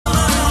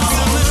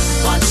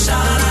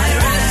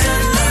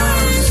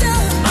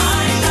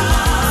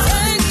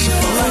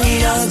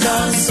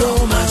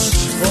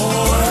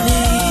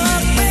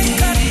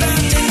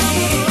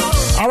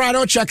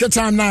radio check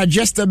time now,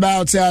 just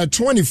about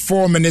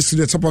 24 minutes to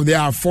the top of the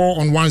hour, 4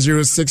 on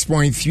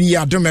 106.3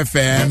 Adom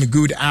FM.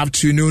 Good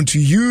afternoon to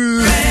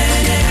you.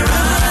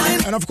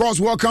 And of course,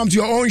 welcome to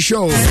your own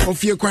show,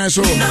 Ofia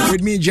Kwanso,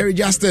 with me, Jerry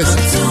Justice.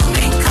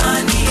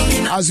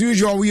 As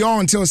usual, we are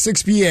until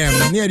 6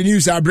 p.m. near the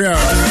news, Abril.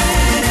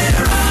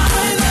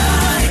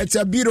 It's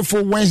a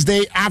beautiful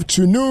Wednesday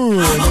afternoon.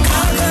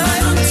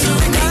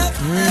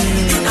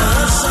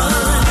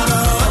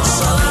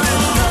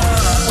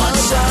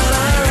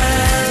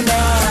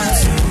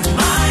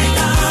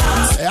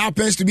 It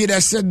happens to be the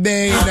 6th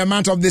day in the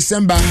month of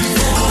December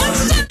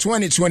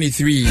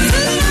 2023.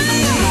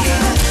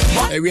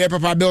 We are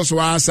Papa Bill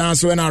so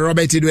so and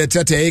Robert did with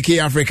Tete AK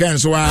African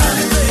so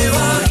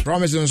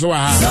promising so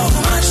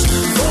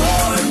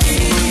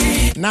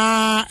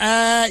na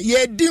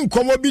ye din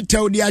komo bi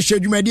tell the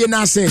ashedwumade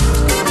na say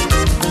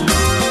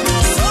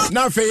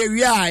na fe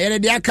ye a ye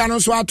de aka no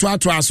so ato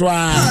so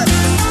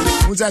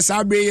musa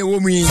sabre ye wo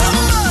mu yi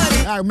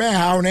me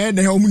how na e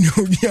de ho mu ni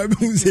obi a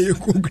be say ye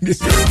cook this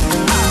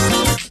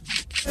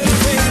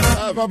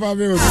Papa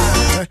Bill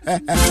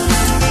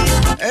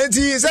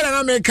enti say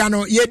na me ka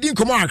no ye din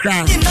komo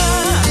akra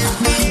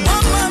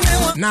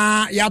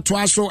na ya to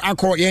aso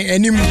akọ ye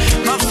anim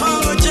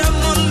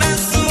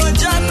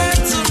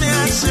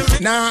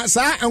na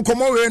sa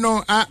enkomo we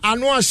no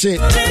anu ahye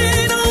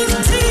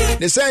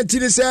the say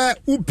ti say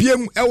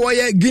upiem ewo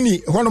ye Guinea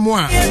honomo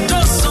a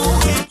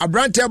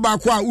abrante ba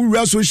ko a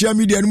ura social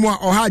media no mu a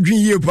oha adwen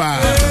yie pa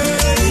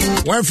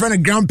one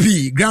friend Grand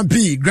P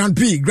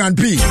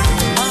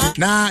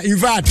na in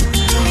fact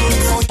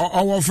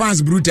our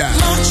fans brutal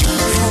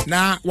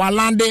na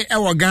walande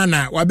ewo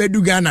Ghana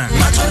wabedu Ghana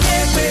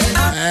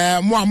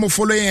mo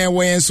following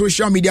we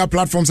social media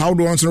platforms how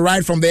do want to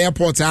ride from the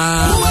airport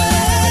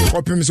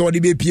opim so the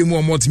be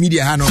more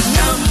multimedia ha no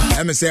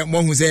em say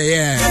mo hu say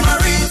yeah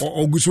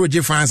oguso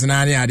je fans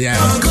na ade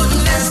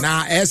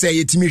na say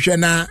yetimi hwe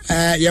na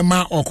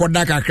yema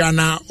okoda kakra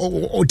na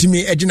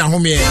otimi agina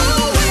home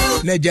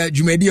na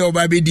djumadi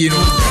oba be di no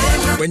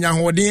wanya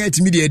hoden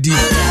atimi de adi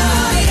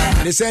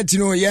the said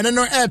no ye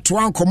no to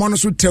an komo no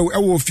so tew e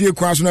wo fie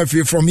kwa so na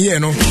fie from here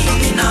no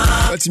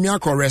atimi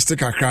akọ rest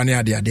kakra na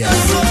ade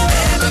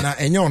na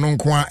enye ono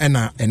nko a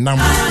na enam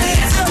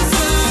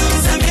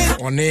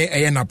one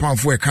eye na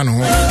pamfo e ka no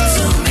ho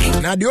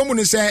na de omu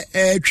ne se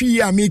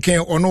twi a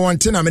meken ono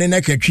wonte na me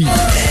na ka twi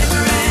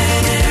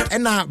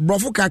na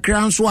brofo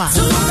kakra nso a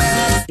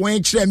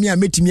won kire me a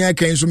metimi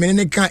akan so me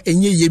ne ka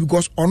enye ye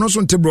because ono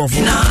so nte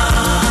brofo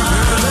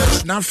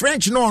na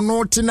French no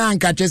no tina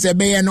nka chese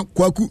be ye no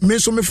kwaku me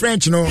so me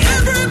French no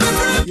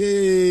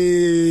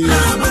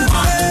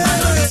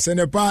ce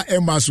n'est pas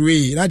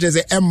Emmasoui na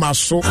chese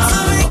Emmaso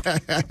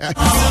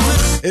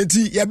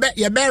enti ye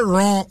be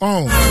wrong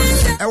on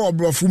e wo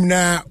brofum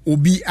na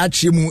obi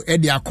achemu e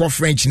de akọ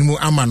French ni mu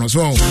ama no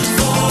so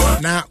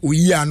na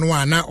oyi anu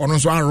ana ono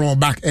so run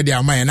back e de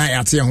ama na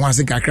yate ho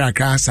ase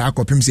kakra sa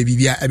akopim se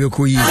bibia e be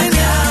koyi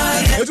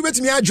etu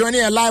betimi a join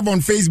here live on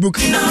Facebook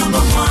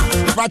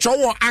but you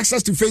want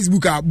access to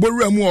Facebook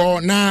boru mu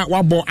na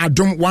wabo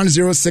Adom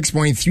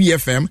 106.3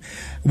 FM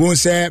bon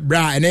say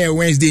bra na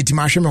Wednesday ti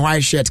ma hwe me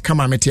white shirt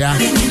kama metia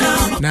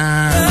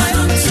na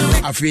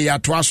afi ya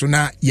to aso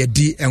na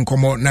yedi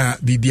enkomo na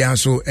bibia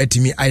so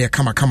atimi aye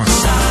kama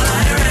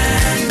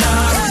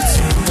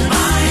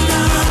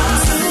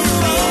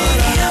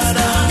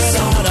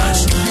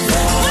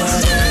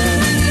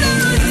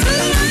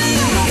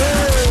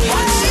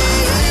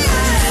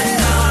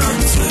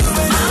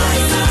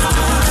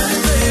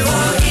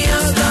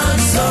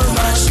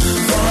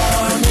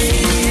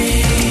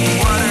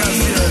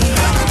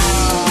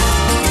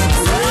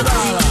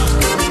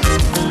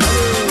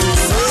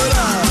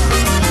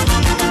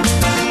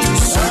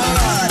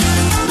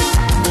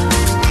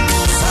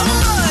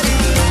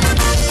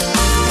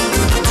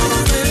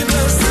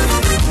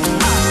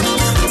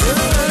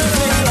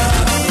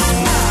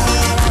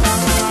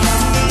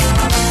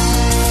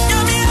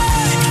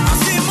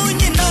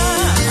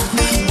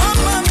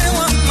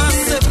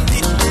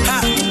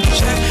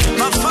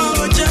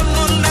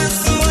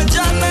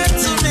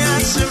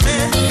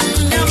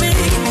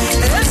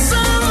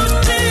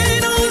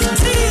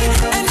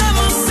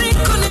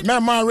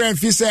Ma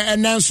refi se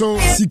enenso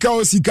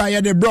sika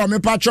ye de bro me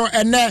patcho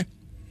ene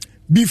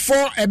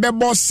before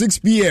ebebo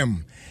 6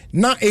 p.m.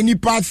 na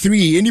enipa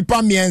 3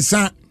 enipa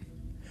miensa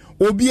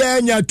obi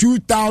anya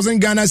 2,000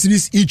 Ghana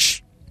cedis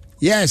each.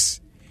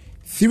 Yes,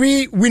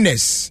 3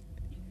 winners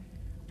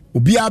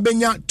obi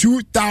abenya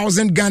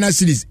 2,000 Ghana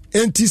cedis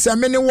enti se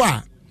mene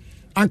wa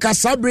anka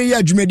sabre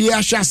ya dwumedi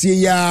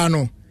ahwase ya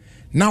no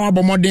na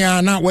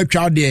wabomoden na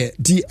watwa de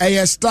di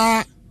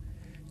star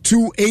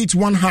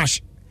 281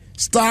 hash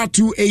star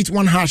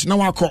 281 hash na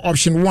wako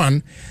option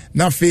 1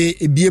 na fe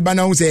ebieba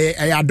na wo se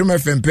Adom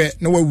FM pe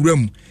na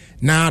wawuram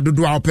na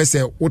dodo a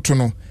opese woto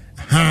no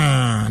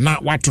na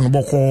wato no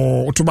boko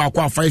woto ba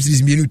kwa 5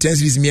 series mienu 10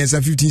 series miensa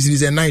 15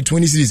 series and 9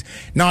 20 series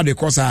now the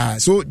course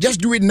so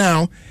just do it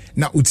now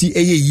na uti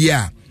eye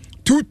year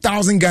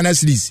 2,000 Ghana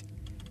cedis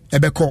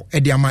ebeko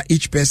ediama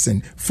each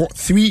person for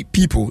 3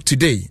 people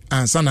today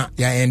and sana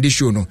ya end this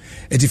show no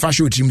etifa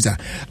show trimza.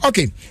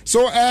 Okay,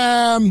 so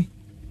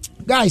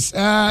guys,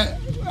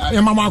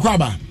 your mama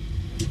kwaba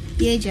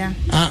yeja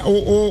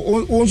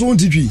on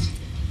TV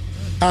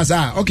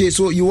okay,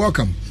 so you're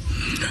welcome.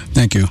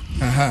 Thank you.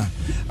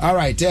 All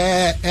right,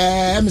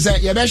 I'm say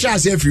you better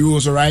say for you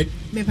also, right?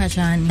 Me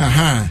pachani.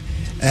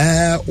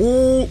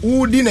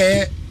 Who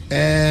dine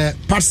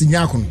parts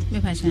nyakon. Me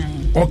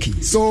pachani. Okay,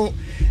 so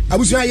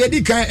abusuya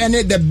yedi kan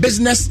the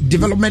business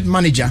development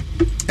manager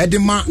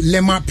Edema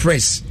Lema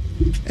Press.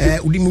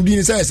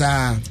 Udimudini says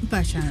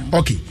pachani.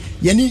 Okay,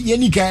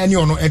 yeni kan any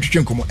ono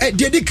etwetwe nkomo.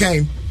 Dedi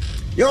kan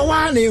yo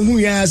wa na ehu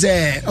ya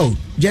say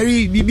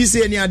Jerry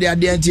BBC any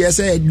ade anti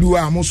say du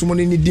a mosomo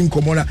ni di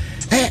nkomo na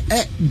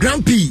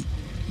Grand P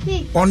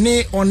one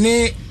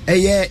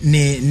eye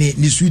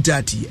ni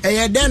sweetheart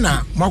eye den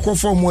na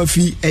makofo mo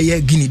afi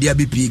eye Guinea dia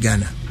bepi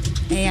Ghana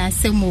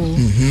asemo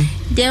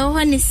there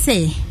one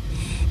say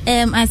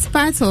as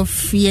part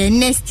of your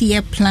next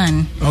year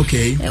plan.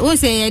 Okay, we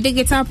say the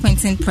guitar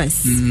printing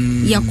press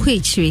your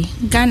quetry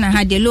Ghana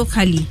had the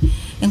locally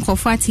in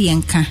Kofati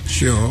Yanka.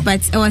 Sure.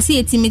 But I was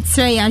here to meet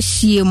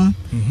Shiem,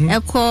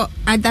 echo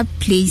other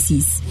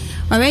places.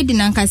 Already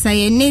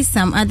Nankasa need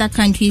some other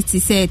countries to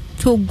say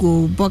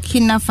Togo,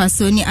 Burkina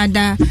Faso, ni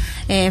other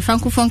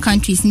francophone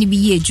countries ni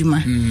biye juma.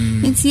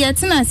 Inti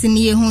yatina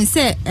siniye hun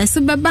say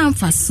esubaban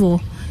faso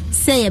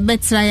say a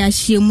better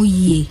Shiemu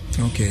ye.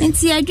 Okay.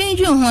 Inti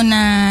adwenju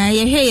hona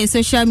ye hey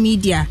social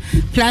media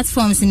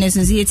platforms in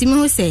society me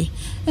who say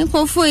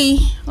Nkofoi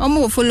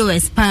omo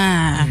followers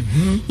pa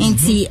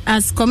inti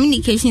as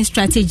communication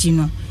strategy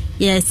no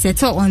yes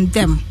settle on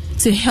them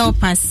to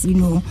help us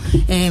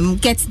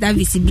get that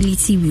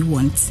visibility we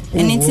want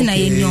anything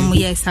I know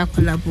yes I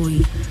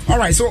collaborate. All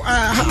right, so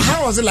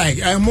how was it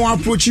like more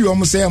approach you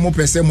almost say more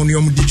person money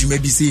did you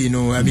maybe say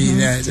I mean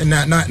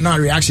not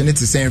reaction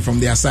it's the same from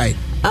their side?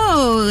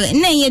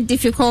 Not yet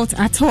difficult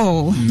at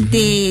all.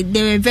 They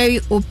were very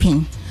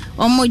open.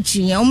 Okay,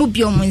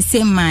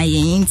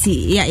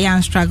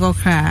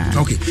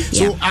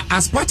 so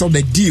as part of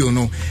the deal,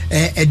 no,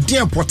 a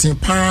dear potting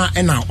pa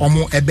and now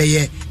omo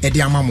ebeye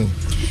ediamamu.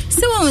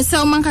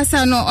 So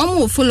mankasa no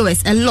omo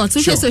followers a lot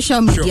on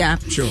social media.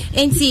 Sure.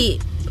 In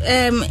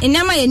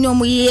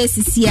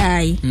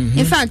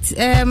fact,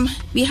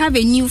 we have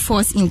a new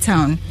force in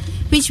town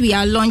which we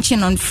are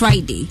launching on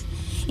Friday.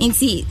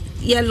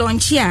 Your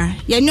launch here,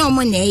 you know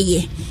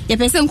money, your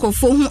person go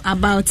phone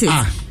about it.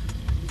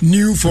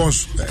 New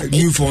force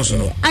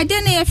no. I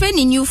don't know if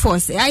any new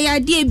force. I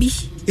DB.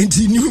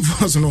 Into new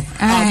force no.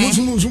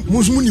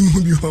 Musmuni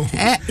mubi ho.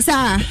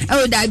 Sir,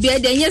 that be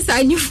then yes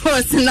I new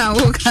force now.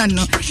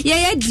 No.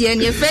 Yeah, dear,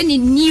 if any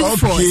new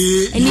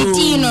force.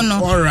 Anything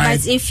no. All right.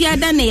 But if you are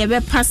done, you be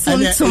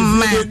person to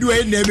man.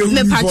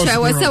 Me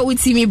patra was say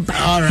with me back.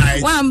 All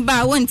right. One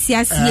by one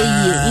tia see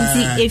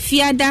if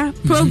you are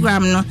that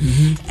program no.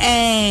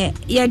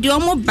 You do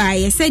mo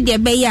buy. Said you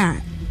be ya.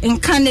 And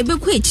can they be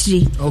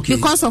quickly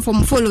because of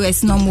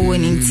followers no more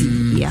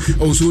yeah.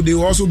 Oh, so they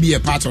will also be a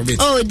part of it.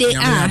 Oh, they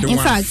are. In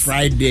fact,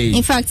 Friday.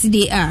 In fact,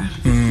 they are.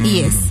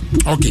 Yes.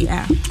 Okay.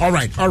 All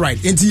right.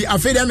 Enti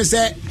afede me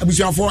say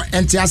abusia for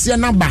entiasia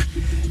number.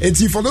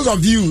 Enti for those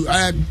of you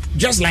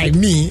just like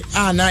me,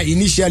 na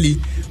initially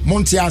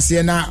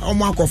Montiasia na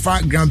omo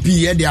akofa Grand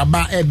P e de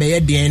aba e be ye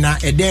den na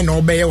e den na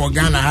obeye wo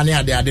Ghana ha ne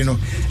ade no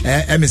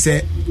me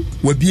say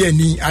we bi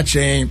ani a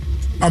chen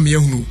am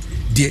yehunu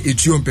de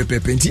etuon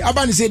pepepe nti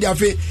abani say dia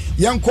fe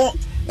yenko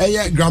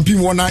Grand P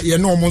wona ye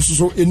no mo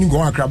so eni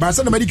go akra ba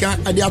say na medical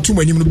ade atom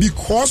anim no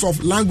because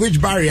of language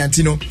barrier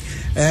ntino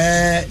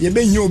ye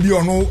be hia obi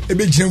ono e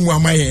be gina mu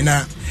amaye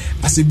na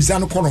asebisa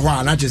no kono ho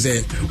ana che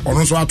say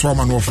ono so ato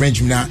ma no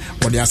French na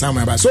or the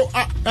assignment ba. So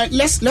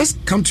let's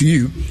come to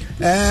you.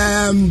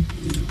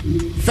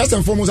 First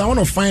and foremost, I want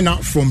to find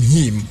out from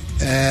him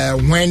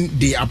when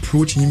they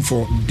approach him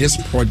for this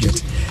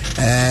project,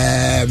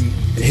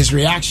 his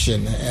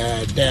reaction,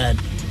 the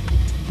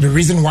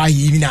reason why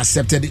he even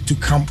accepted it to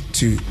come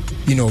to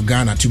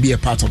Ghana to be a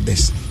part of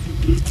this.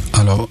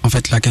 Alors, en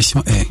fait, la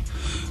question est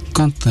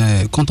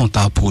quand on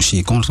t'a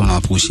approché, quand on l'a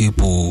approché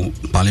pour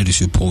parler de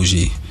ce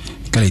projet,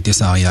 quelle était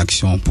sa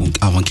réaction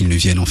avant qu'il ne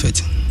vienne en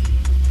fait?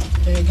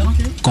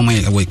 Comment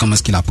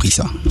est-ce qu'il a pris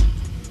ça?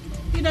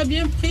 Il a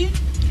bien pris.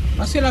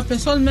 Parce que la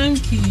personne même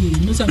qui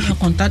nous a mis en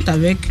contact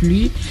avec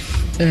lui,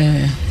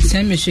 c'est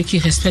un monsieur qui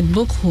respecte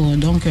beaucoup.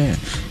 Donc,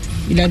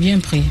 il a bien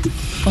pris.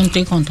 On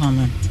était content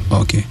même.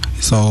 Okay.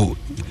 So,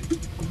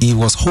 he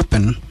was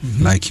hoping,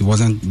 like he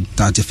wasn't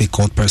that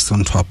difficult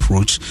person to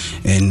approach.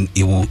 And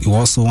he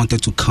also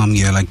wanted to come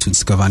here, like to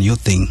discover a new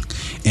thing.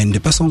 And the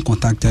person who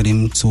contacted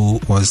him too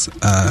was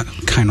a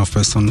kind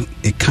person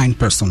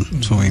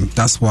to him.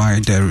 That's why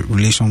the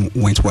relation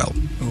went well.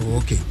 Oh,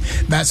 okay.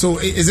 So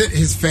is it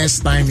his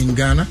first time in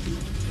Ghana?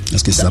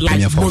 Est-ce que c'est la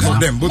première fois au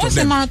Ghana? Moi,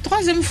 c'est ma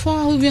 3e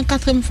fois ou bien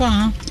 4e fois.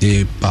 Hein.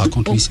 Et par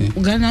contre,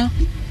 au Ghana,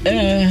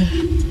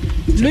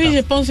 Lui,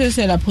 je pense que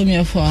c'est la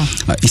première fois.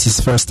 It's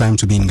his first time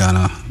to be in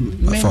Ghana.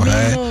 For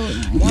her,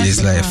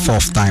 it's like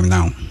fourth time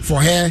now.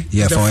 For her,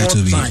 yeah, for her to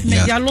be. Mais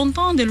il y a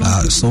longtemps,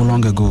 so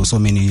long ago, so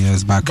many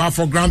years back. But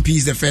for Grand P,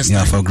 is the first time.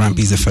 Yeah, for Grand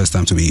P, is the first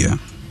time to be here.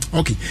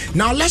 Okay,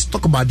 now let's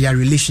talk about their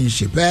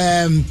relationship.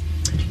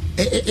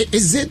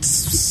 Is it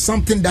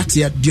something that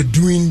you're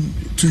doing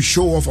to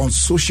show off on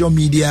social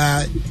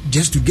media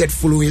just to get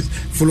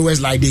followers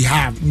like they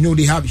have? You know,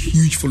 they have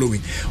huge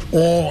following,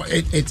 or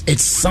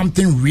it's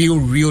something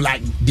real,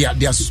 like they are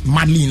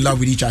madly in love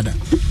with each other?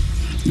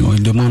 On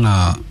demande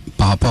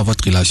par rapport à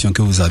votre relation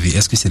que vous avez,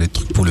 est-ce que c'est des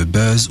trucs pour le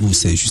buzz ou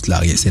c'est juste la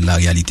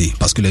réalité?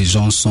 Parce que les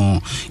gens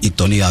sont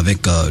étonnés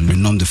avec le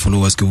nombre de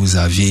followers que vous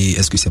avez.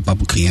 Est-ce que c'est pas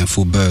pour créer un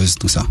faux buzz,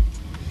 tout ça?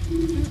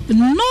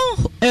 Non,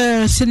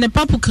 ce n'est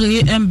pas pour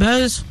créer un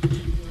buzz.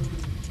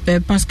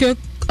 Parce que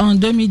en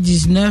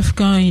 2019,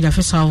 quand il a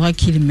fait savoir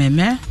qu'il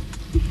m'aimait,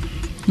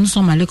 nous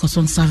sommes allés quand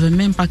on ne savait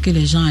même pas que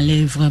les gens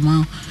allaient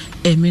vraiment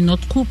aimer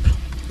notre couple.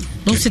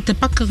 Donc c'était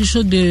pas quelque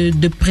chose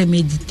de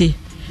prémédité.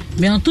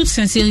 Mais en toute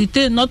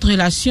sincérité, notre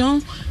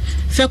relation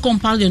fait qu'on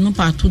parle de nous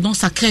partout, donc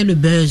ça crée le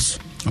buzz.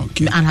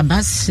 Okay. Mais à la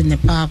base, ce n'est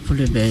pas pour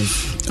le buzz.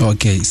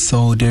 Okay,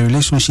 so the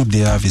relationship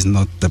they have is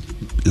not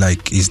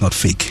it's not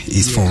fake.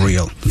 It's for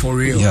real. For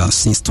real. Yeah,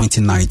 since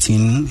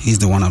 2019, he's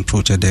the one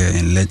approached her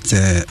and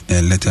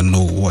let her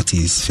know what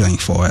he's feeling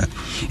for her,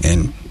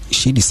 and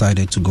she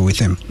decided to go with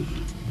him.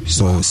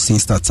 So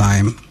since that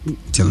time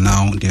till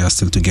now, they are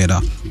still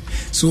together.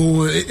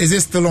 So is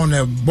it still on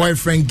a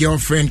boyfriend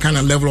girlfriend kind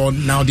of level, or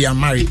now they are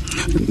married?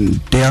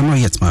 They are not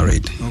yet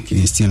married. Okay.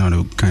 He's still on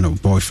a kind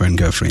of boyfriend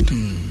girlfriend.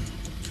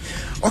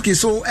 Okay,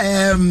 so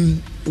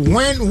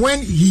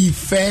when he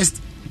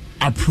first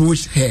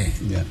approached her,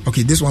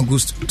 okay, this one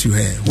goes to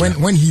her.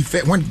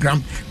 When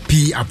Grand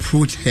P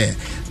approached her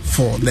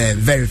for the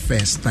very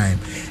first time,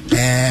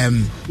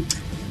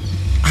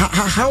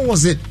 how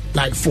was it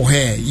like for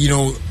her? You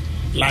know,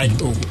 like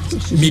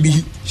maybe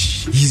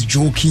he's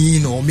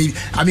joking, or maybe,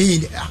 I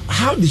mean,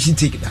 how did she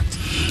take that?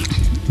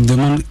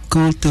 Demande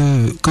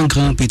quand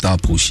Grand P t'a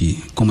approché,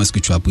 comment est-ce que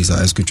tu as pris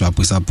ça? Est-ce que tu as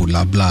pris ça pour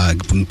la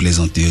blague, pour une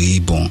plaisanterie,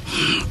 bon,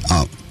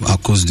 à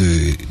cause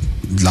de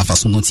la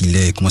façon dont il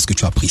est? Comment est-ce que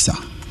tu as pris ça?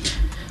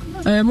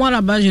 Moi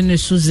là-bas, je ne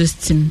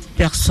sous-estime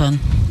personne.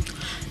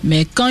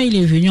 Mais quand il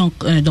est venu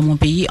dans mon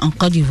pays, en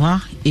Côte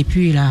d'Ivoire, et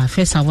puis il a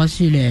fait savoir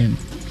sur les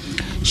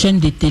chaînes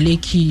de télé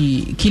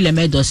qu'il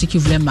aimait Eudoxie,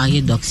 qu'il voulait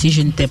marier Eudoxie,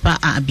 je n'étais pas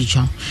à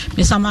Abidjan.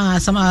 Mais ça m'a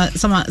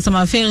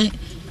fait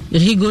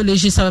rigoler.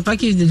 Je ne savais pas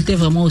qu'il était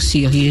vraiment au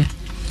sérieux.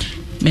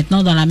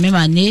 Maintenant, dans la même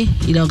année,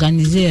 il a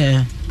organisé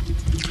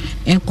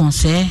un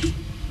concert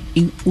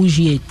où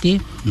j'y étais,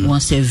 où on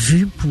s'est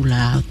vu pour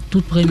la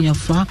toute première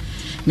fois.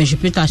 Mais je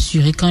peux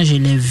t'assurer, quand je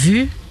l'ai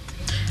vu,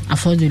 à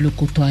force de le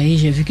côtoyer,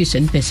 j'ai vu que c'est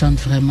une personne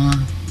vraiment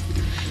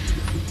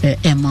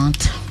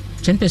aimante.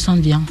 C'est une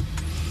personne bien.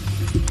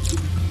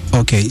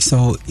 Okay,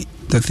 so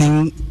the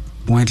thing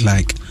went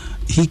like,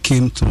 he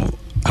came to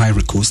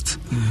Ivory Coast,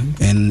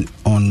 and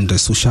on the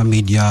social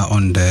media,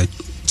 on the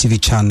TV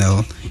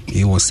channel,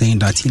 he was saying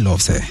that he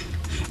loves her,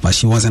 but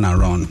she wasn't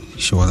around,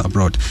 she was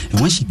abroad.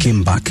 And when she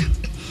came back,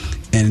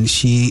 and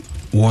she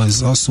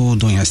was also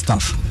doing her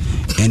stuff,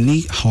 and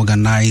he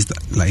organized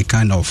like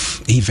kind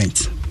of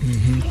event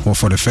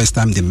for the first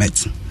time they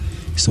met.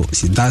 So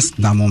see, that's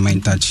that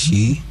moment that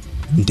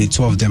the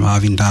two of them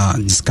having that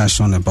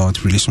discussion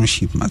about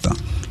relationship matter,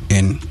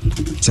 and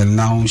till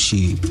now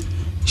she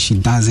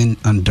doesn't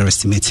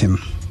underestimate him,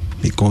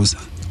 because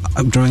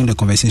during the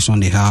conversation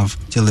they have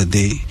till the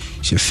day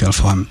she fell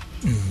for him.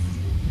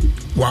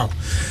 Wow.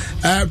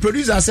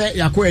 Producer say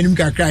yakọ enim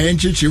kakra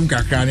enchechim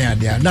kakra na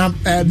ade. Now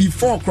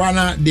before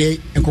krana the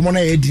enkomo na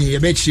yedi e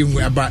be chim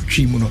aba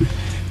twimu no.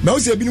 Na o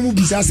se bi no mu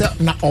bisa say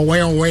na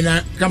owen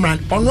na camera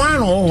ono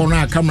an o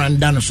na camera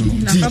nda no so no.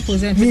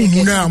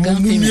 Mu na mo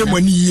mie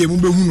mani yie mu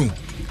behu no.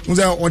 Mu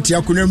say o ti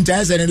akonwa mu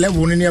ta say ne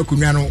level no ne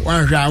akonwa no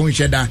wan hwa a won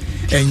hweda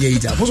enye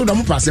ita. Mo so da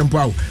mo pass mpo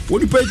awo.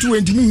 Woni pa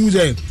 20 mu hu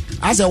say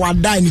ase wa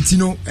die ni ti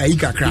no ayi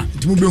kakra.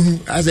 Ti mu behu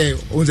ase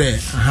o say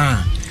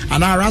aha.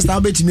 And I rasta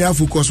betimi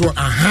focus on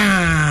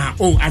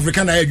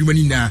African adwuma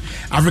na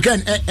African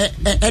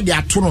dey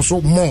atono so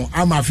more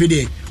am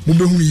afede mo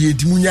behu ye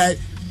ti munya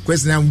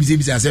question am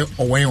bisa say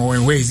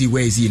when where is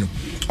he no.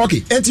 Okay,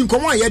 enti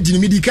komo aye di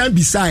mi kan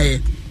bisa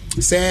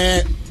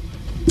say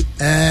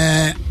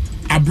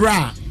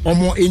abra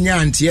omo enya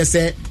antie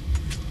say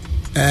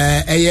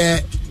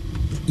eye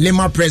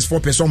Lema press for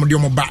person mo de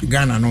omo back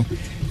Ghana no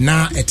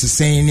na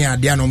etisen ni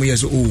ade na omo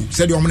yeso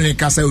said omo ne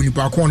kasa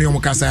onipa kon ne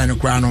omo kasa ne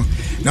kra no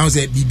na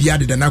say bibia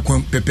de na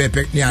kon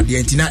pepepe ni ade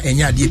entina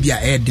enya ade bia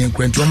e den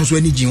kwantu omo so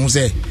ani gin ho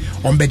say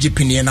omo beje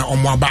pine na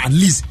omo aba at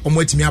least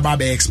omo atimi aba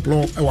be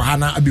explore e wo ha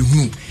na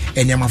abehunu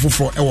enyama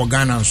foforo e wo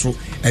Ghana so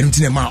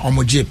entina ma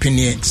omo je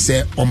pine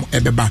say omo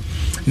ebeba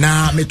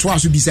na meto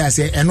aso bisa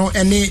say eno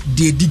ene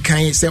de di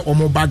kan say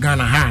omo ba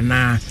Ghana ha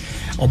na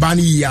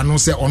Obani ya no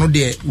say ono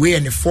de we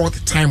in the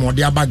fourth time or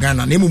the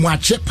Ghana na emu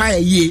ache pa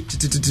ye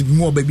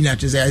mu obabi na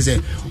say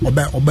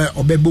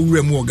obe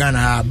bowura mu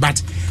Ghana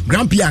but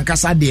Grand P and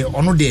Kasa de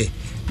ono de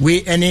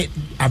we any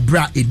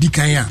abra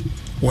edikan a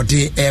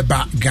wɔde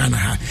ɛba Ghana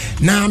ha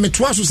na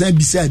metoa so san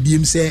bisa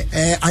biem sɛ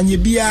anye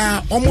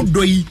bia ɔmo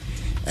dɔyi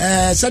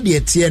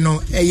sɛdeɛ tie no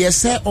ɛyɛ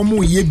sɛ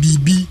ɔmo yɛ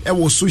bibi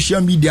ɛwɔ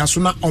social media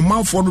so na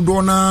ɔmanfoɔ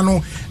dodoɔ na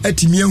no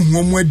atimi ahu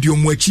ɔmo adi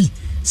ɔmo akyi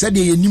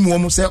sɛdeɛ yɛnim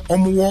ɔmo sɛ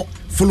ɔmo wɔ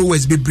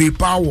followers bebree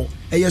pa wɔ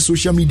ɛyɛ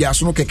social media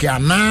so no kɛkɛ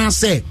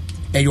anaasɛ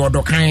ɛyɛ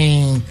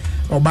ɔdɔkan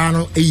ɔbaa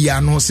no ɛyi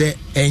ano sɛ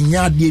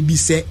ɛnya adeɛ bi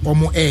sɛ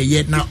ɔmo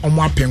ɛyɛ na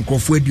ɔmo apɛ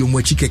nkurɔfoɔ adi ɔmo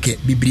akyi kɛkɛ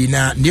bebree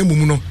na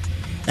emu no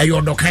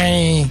ɛyɛ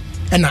ɔdɔkan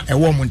ɛna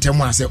ɛwɔ ɔmo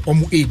ntɛm a sɛ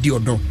ɔmo ɛdi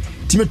ɔdɔ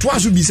time to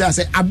aso bisa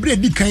sɛ abre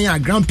di kan a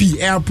Grand P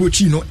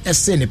approach no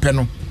ɛsɛ ne pɛ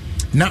no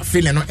na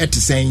feeling no ɛte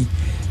sɛn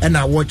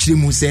ɛna wɔkyerɛ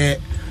mu sɛ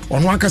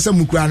ɔno akasa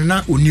mu kura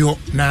na oni hɔ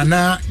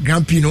na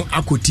Grand P no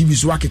akɔ TV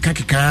so akeka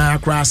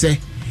koraa sɛ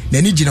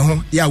n'ani gyina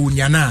ho yɛ a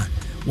wonya na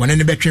wɔne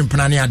ne bɛtwe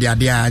mpena ne ade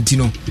a nti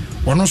no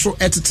ɔno so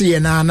ɛtete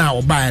yɛ na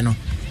ɔbae no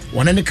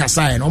wɔne ne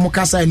kasae no ɔmo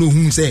kasae no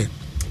ohun sɛ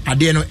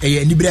adeɛ no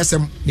ɛyɛ anibere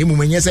asɛm na mmom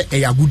ɛnyɛ sɛ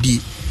ɛyɛ agodie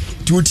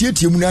ti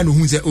otietie mu na no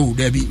ohun sɛ oh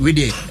dabi we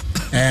de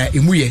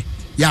emu yɛ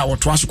ya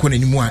wɔto aso kɔ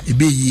n'anim a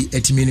ebeyi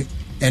atimi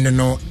ɛno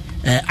no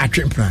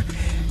atwempra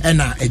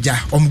ɛna agya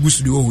ɔmo gu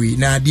so de ohui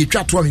na de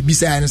twa to a me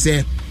bisa no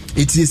sɛ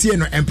etiesie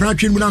no empra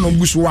twenu na no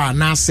gu so a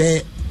na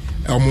sɛ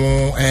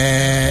ɔmo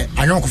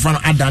anyɔnkofa no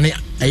adane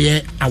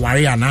ɛyɛ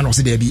aware a na no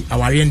se da bi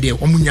aware ndɛ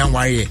ɔmo nya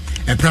aware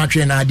empra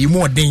twen na de mu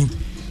ɔden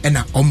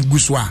ɛna ɔmo gu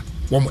so a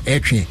wɔn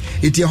ɛtwe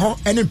etie hɔ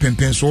ɛne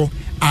pɛmpɛn so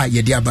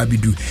yɛde aba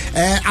bidu.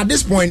 At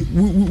this point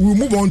we'll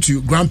move on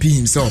to Grand P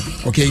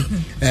himself, okay?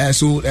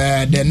 So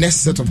the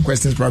next set of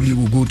questions probably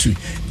will go to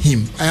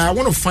him. I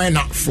want to find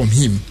out from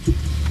him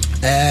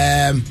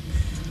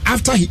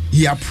after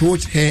he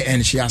approached her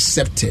and she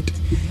accepted,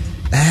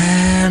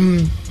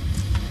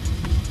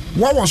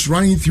 what was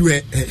running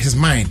through his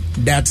mind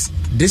that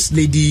this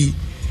lady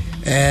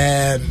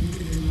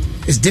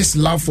is this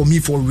love for me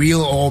for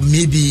real, or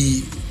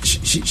maybe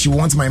she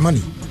wants my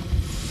money?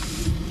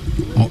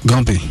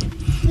 Grand P.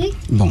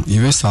 Bon, il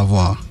veut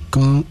savoir,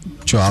 quand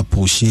tu as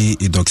approché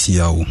Eudoxie,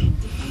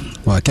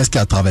 qu'est-ce qui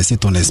a traversé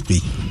ton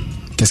esprit?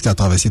 Qu'est-ce qui a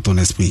traversé ton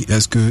esprit?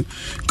 Est-ce que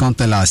quand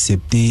elle a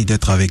accepté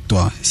d'être avec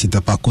toi, c'était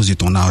pas à cause de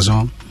ton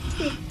argent?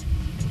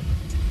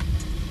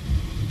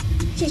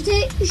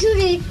 J'étais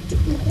juré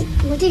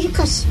mon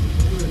dédicace.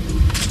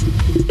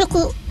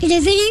 Donc, il est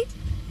venu.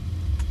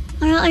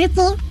 Alors, à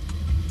l'époque,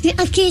 j'ai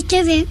acquis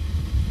TV.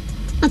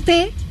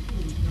 Après,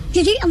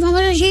 j'ai dit à mon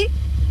manager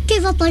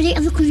qu'il va parler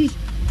avec lui.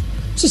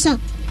 C'est ça.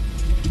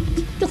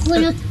 Donc on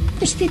a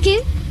expliqué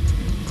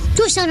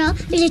tout ça là,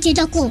 il était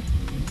d'accord.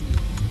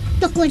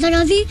 Donc dans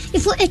la vie, il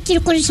faut être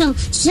reconnaissant.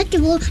 C'est ça qui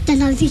vaut dans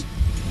la vie.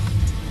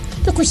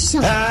 Donc c'est ça.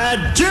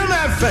 Dieu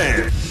m'a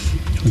fait.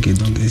 Ok,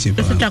 donc c'est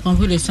pas. Tu as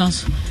compris le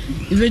sens.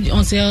 Il veut dire,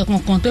 on s'est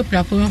rencontrés pour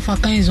la première fois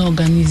quand ils ont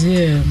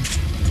organisé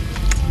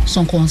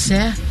son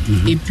concert.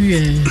 Et puis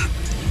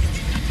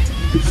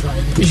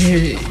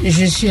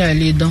je suis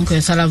allé, donc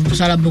ça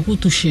l'a beaucoup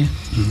touché.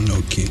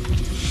 Ok.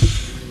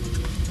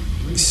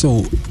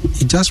 So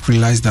he just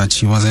realized that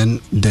she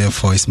wasn't there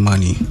for his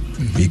money,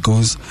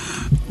 because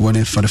for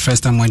the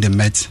first time when they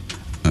met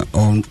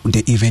on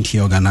the event he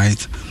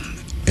organized,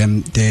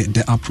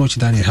 the approach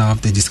that they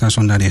have, the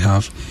discussion that they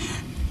have,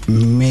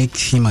 make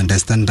him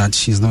understand that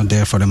she's not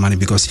there for the money,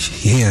 because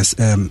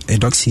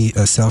Eudoxie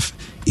herself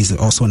is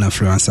also an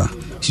influencer.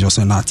 She's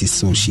also an artist,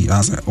 so she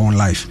has her own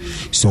life.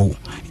 So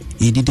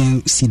he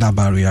didn't see that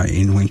barrier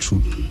and went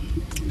through.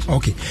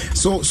 Okay,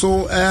 so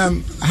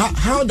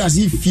how does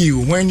he feel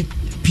when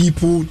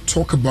people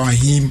talk about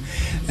him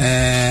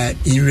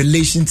in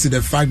relation to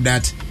the fact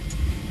that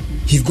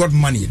he's got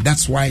money?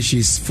 That's why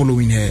she's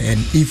following her, and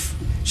if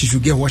she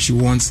should get what she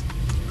wants,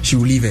 she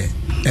will leave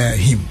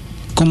him.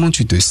 Comment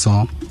tu te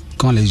sens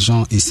quand les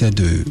gens essaient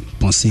de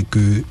penser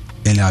que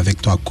elle est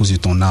avec toi à cause de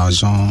ton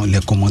argent, les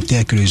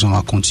commentaires que les gens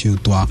racontent sur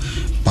toi,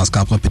 parce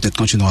qu'après peut-être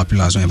quand tu n'auras plus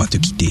l'argent, elle va te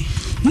quitter?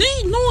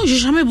 Non, j'ai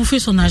jamais bouffé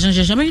son argent,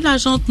 j'ai jamais eu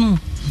l'argent, non.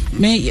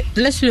 Mais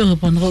laisse-le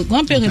répondre.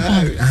 Grand P répond.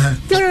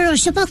 Non,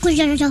 c'est pas à cause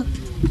de l'argent.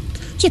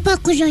 C'est pas à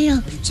cause de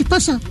l'argent. C'est pas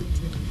ça.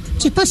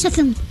 C'est pas ça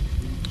que.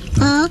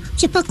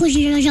 C'est pas à cause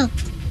de l'argent.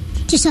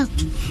 C'est ça.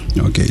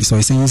 Okay, so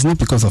he's saying it's not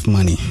because of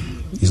money.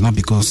 It's not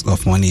because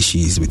of money she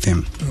is with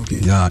him. Okay.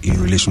 They are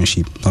in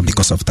relationship, not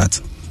because of that.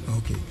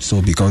 Okay.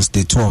 So because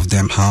the two of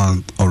them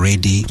have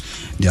already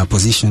their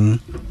position,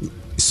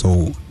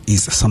 so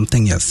it's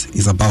something else.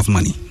 It's above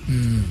money.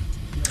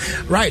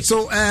 Right.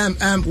 So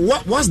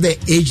what's the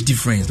age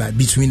difference like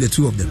between the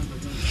two of them?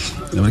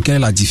 Quelle est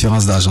la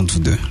différence d'âge entre vous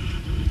deux?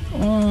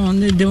 On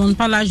ne demande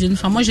pas l'âge d'une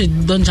femme. Moi, je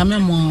ne donne jamais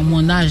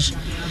mon âge.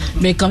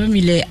 Mais quand même,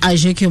 il est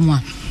âgé que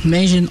moi.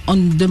 Mais on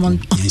ne demande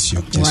pas. Bien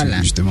sûr,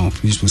 Voilà. justement,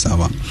 juste pour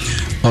savoir.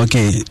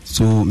 Okay,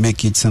 so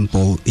make it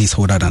simple, he's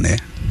older than her.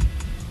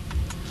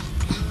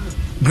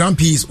 Grand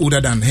P is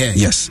older than her.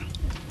 Yes.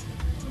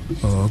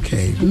 Oh,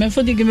 okay. Mais il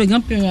faut dire que mes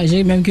Grand P est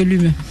âgé même que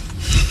lui-même.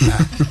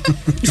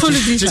 Il faut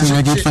le dire. To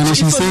make it funny,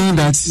 she's saying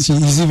that she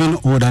is even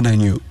older than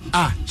you.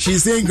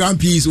 She's saying Grand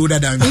P is older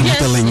than me. I'm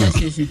telling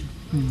you.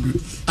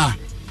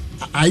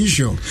 Are you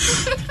sure?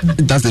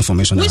 That's the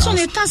information. Oui, I son have.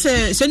 état,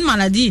 c'est une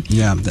maladie.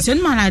 Yeah, c'est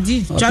une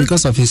maladie.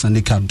 Because of his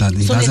handicap, that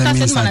it Son doesn't état,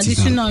 mean c'est une maladie,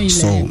 that sinon il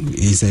so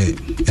he's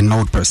an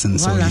old person.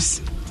 Voilà.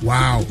 So he's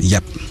Wow.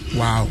 yep.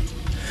 Wow.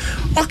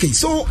 Okay,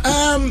 so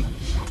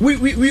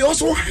we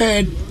also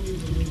heard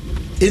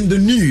in the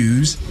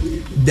news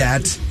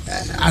that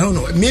I don't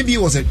know, maybe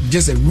it was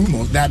just a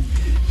rumor that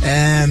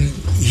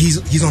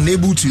he's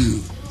unable to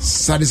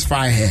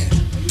satisfy her.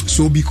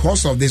 So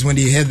because of this, when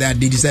they heard that,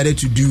 they decided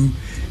to do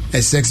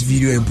a sex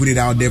video and put it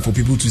out there for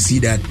people to see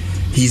that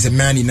he's a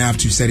man enough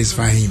to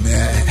satisfy him.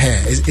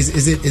 Her.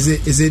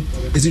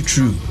 Is it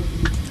true?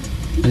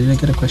 I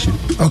didn't get a question.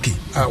 Okay,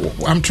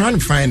 I'm trying to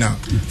find out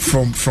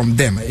from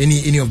them.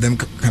 Any of them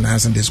can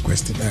answer this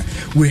question.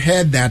 We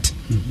heard that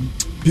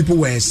people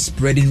were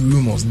spreading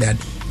rumors that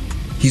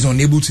he's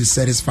unable to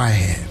satisfy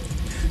her.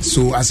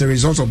 So as a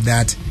result of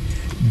that,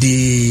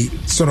 they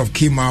sort of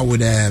came out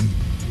with a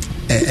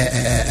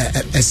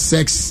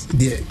sex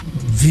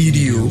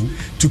video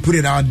to put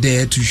it out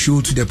there to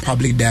show to the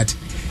public that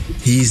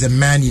he is a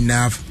man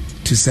enough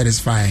to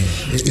satisfy her.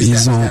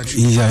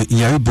 Il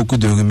y a eu beaucoup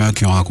de rumeurs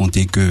qui ont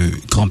raconté que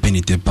Grand P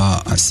n'était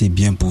pas assez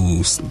bien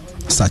pour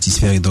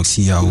satisfaire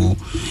Eudoxie Yao.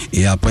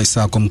 Et après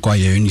ça, comme quoi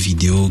il y a une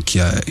vidéo qui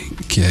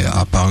est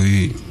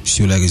apparue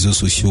sur les réseaux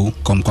sociaux,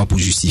 comme quoi pour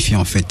justifier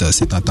en fait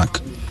cette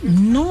attaque.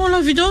 Non, la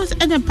vidéo,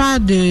 elle n'est pas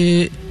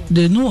de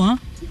nous, hein.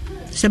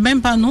 C'est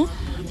même pas nous.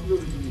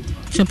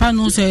 C'est pas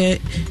nous, c'est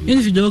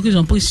une vidéo qu'ils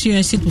ont prise sur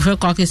un site pour faire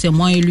croire que c'est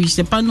moi et lui.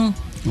 C'est pas nous.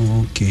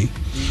 Okay,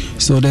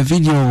 so the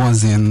video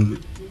wasn't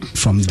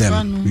from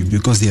them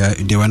because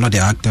they were not the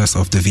actors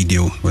of the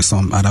video. It was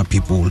some other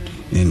people,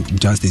 and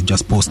they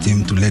just post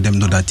him to let them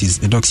know that it's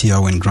Eudoxie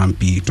Yao and Grand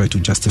P try to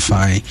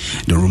justify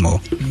the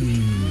rumor.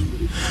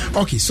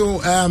 Okay,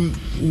 so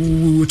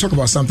we will talk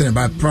about something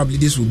about, probably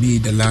this will be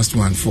the last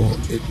one for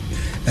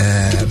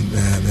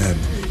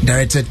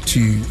directed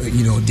to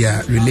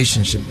their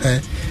relationship.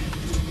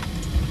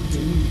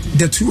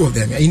 The two of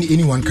them,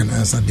 anyone can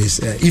answer this.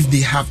 If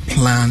they have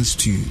plans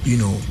to,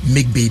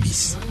 make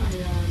babies.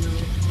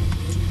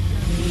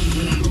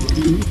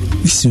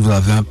 Si vous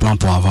avez un plan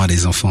pour avoir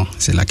des enfants,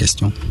 c'est la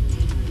question.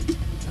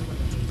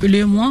 Lui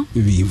et moi?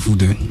 Oui, vous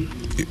deux.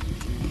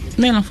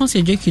 Mais l'enfant,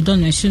 c'est Dieu qui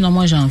donne. Mais sinon,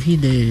 moi, j'ai envie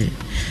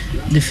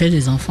de faire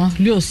des enfants.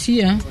 Lui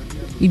aussi, hein.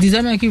 Il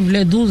disait même qu'il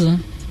voulait 12. Hein.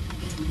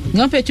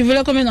 Grand-père, tu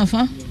voulais combien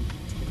d'enfants?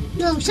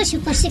 Non, ça, c'est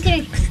pas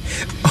secret.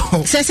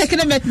 C'est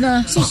secret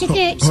maintenant. C'est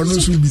secret.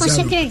 C'est pas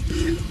secret.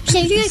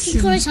 C'est lui qui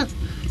connaît ça.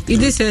 Il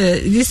dit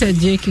c'est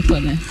Dieu qui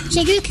connaît.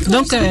 C'est lui qui connaît.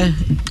 Donc,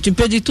 tu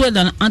peux dire tout est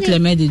entre les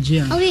mains de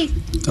Dieu. Ah oui.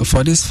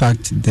 For this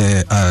fact,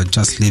 they are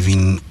just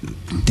leaving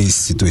this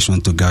situation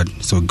to God,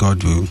 so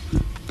God will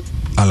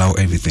allow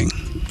everything.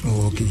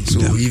 Oh, okay. So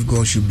if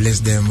God should bless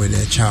them with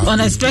a child, on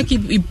espère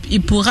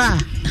qu'il pourra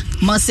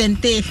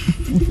m'enceinte.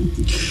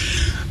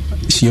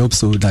 She hopes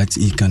so that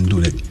he can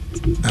do that.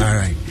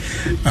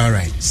 All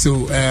right.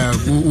 So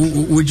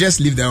we'll just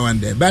leave that one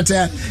there. But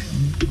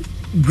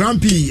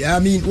Grand P, I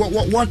mean,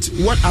 what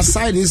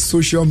aside this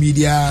social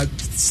media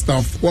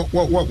stuff,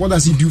 what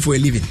does he do for a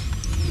living?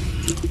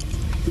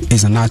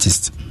 He's an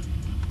artist.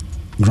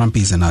 Grand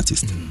P is an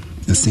artist,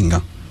 a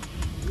singer.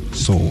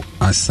 So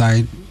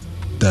aside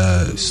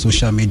the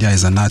social media,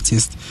 is an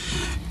artist.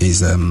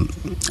 Is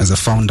as a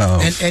founder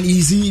of. And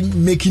is he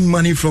making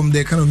money from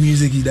the kind of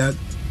music he does?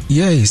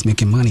 Yeah, he's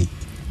making money.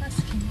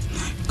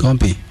 Grand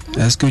P,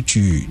 est-ce que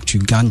tu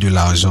gagnes de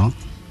l'argent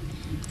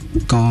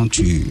quand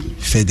tu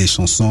fais des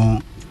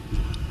chansons?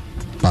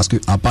 Parce que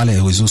à part les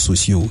réseaux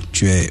sociaux,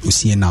 tu es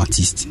aussi un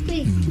artiste.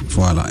 Oui.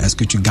 Voilà. Est-ce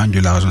que tu gagnes de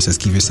l'argent? C'est ce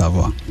qu'il veut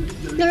savoir.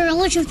 Non,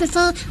 moi je ne fais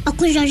pas à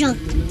cause d'argent.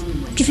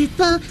 Je ne fais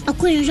pas à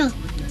cause d'argent.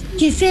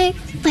 Je fais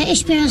par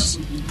expérience.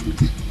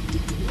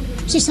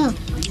 C'est ça.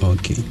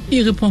 Ok.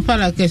 Il répond pas à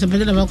la question,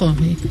 peut-être avoir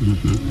compris.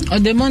 On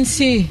demande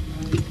si,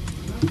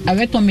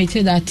 avec ton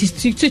métier d'artiste,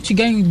 si tu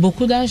gagnes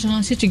beaucoup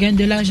d'argent, si tu gagnes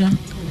de l'argent.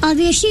 Ah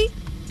bien sûr.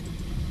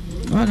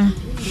 Voilà.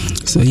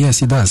 So yes,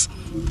 he does.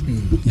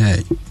 Yeah,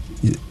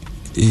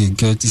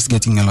 he's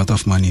getting a lot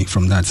of money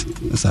from that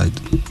aside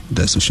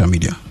the social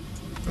media.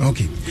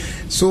 Okay,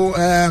 so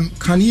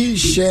can he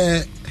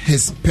share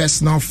his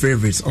personal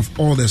favorites of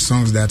all the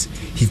songs that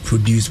he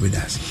produced with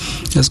us?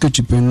 Est-ce que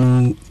tu peux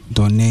nous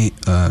donner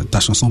ta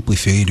chanson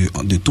préférée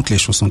de toutes les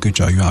chansons que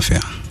tu as eu à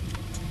faire?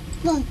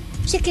 Bon,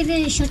 c'est que je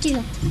viens de chanter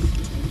là.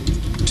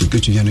 Ce que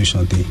tu viens de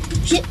chanter.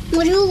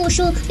 Mon nouveau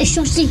morceau est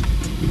chanté.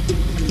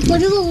 Mon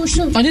nouveau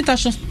morceau. On dit ta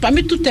chanson,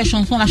 parmi toutes tes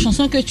chansons, la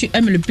chanson que tu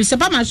aimes le plus, c'est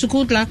pas ma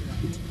choucroute là.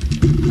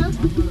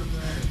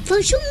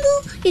 Franchement,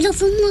 il a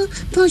fait moi.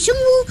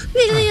 Franchement, il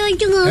a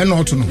fait moi. Un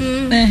autre nom.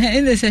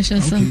 Une de ces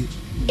chansons. Okay.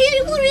 Il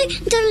est mort, il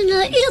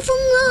a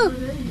fait moi.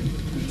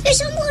 Et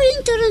ça mort, il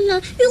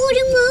a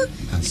fait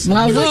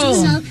moi. Bravo.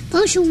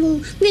 Franchement,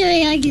 il a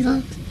fait moi.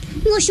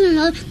 Moi,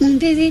 mon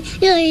bébé,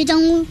 il est dans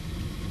moi.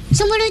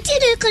 Ça m'a dit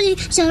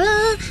que ça va,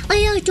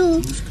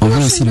 ayato. On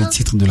veut aussi le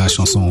titre de la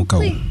chanson au cas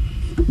où.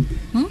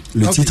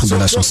 Le titre de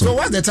la chanson. So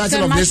what's the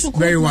title of this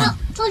very one?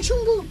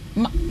 Franchement.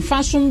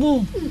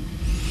 Fashumbu.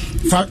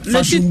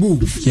 Fashion Boo.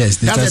 Yes,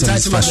 the That's title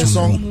is Fashion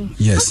Boo.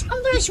 Yes.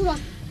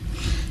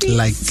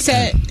 Like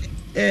c'est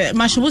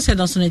Machoubo, c'est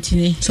dans son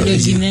ethnie. C'est le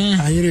Guinéen.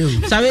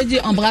 Ça veut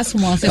dire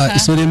embrasse-moi, c'est ça?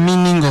 So the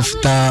meaning of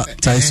that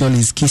title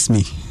is kiss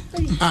me.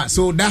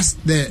 So that's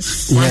the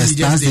yes,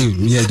 that's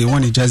the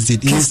one he just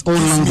did in his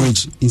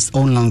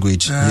own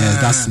language.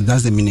 Yes,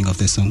 that's the meaning of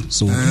the song.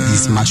 So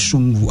it's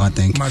Machumbu, I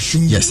think.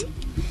 Machumbu. Yes.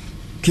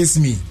 Kiss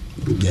me.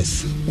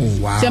 Yes.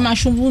 Oh wow. C'est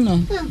Machumbu,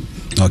 non?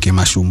 Ok,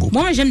 Machumbu.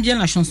 Moi, j'aime bien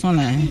la chanson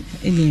là.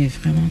 Elle est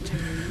vraiment.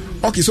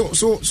 Okay, so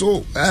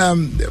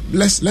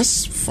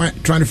let's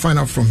try to find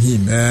out from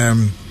him.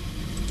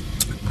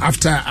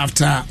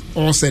 After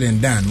all said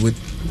and done with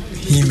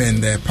him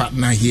and the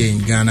partner here in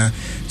Ghana,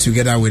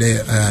 together with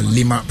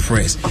Lima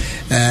Press,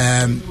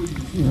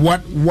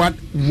 what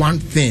one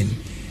thing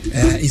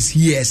is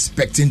he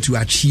expecting to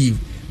achieve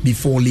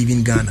before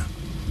leaving Ghana?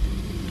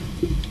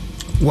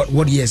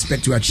 What do you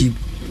expect to achieve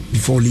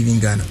before leaving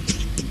Ghana?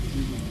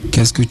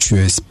 Qu'est-ce que tu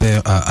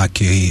espères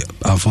acquérir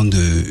avant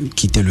de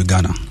quitter le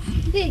Ghana?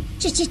 Oui,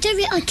 c'est très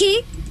bien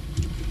acquis.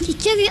 C'est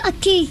très bien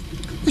acquis.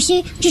 Parce que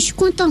je suis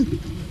content.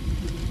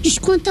 Je suis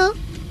content.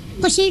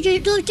 Parce que je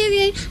dois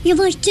TV, je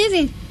vais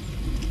TV.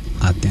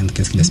 Atteindre,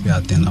 qu'est-ce qu'il espère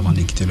atteindre avant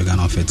de quitter le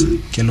Ghana en fait?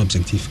 Quel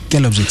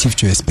objectif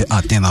tu espères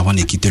atteindre avant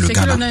de quitter le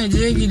Ghana?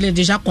 Il est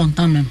déjà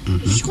content même.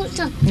 Je suis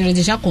content. Il est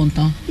déjà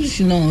content.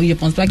 Sinon, je ne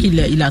pense pas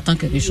qu'il attend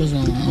quelque chose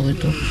en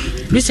retour.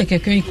 Lui, c'est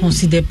quelqu'un, il ne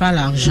considère pas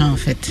l'argent en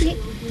fait.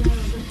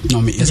 Non,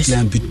 mais est-ce qu'il y a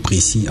un but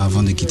précis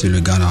avant de quitter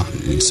le Ghana?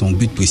 Son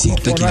but précis,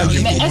 peut-être qu'il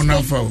arrive.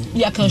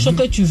 Il y a quelque chose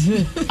que tu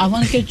veux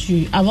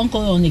avant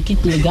qu'on ne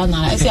quitte le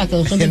Ghana? Est-ce qu'il y a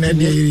quelque chose que tu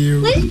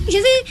veux? Oui, je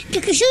veux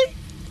quelque chose,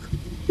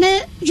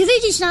 mais je vais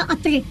dire ça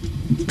après.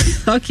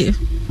 Ok.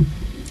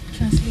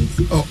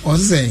 Oh,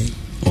 saying,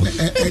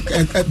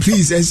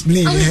 please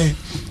explain.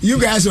 You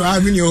guys are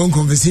having your own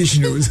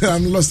conversation, so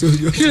I'm lost.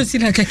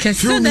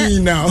 Through me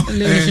now.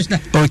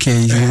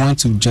 Okay, you want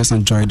to just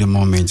enjoy the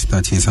moment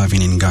that he's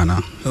having in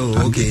Ghana.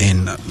 Oh, okay.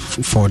 And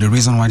for the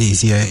reason why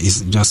he's here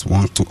is just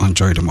want to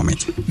enjoy the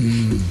moment.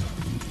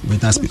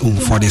 But that's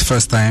for the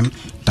first time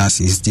that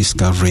he's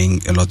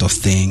discovering a lot of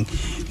things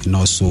and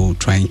also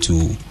trying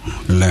to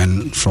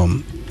learn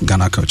from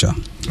Ghana culture.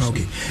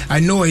 Okay, I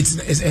know it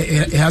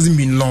hasn't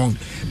been long,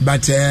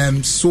 but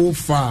so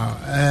far,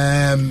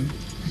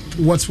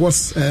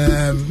 what's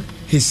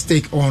his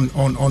take on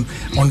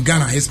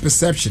Ghana, his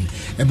perception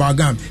about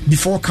Ghana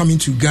before coming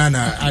to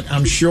Ghana?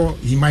 I'm sure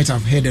he might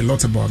have heard a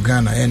lot about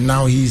Ghana, and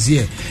now he's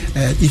here.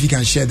 If you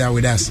can share that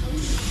with us.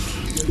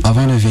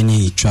 Avant de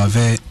venir,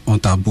 on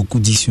t'a beaucoup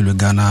dit sur le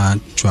Ghana,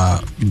 tu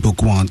as eu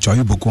beaucoup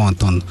à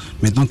entendre.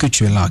 Maintenant que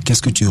tu es là,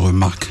 qu'est-ce que tu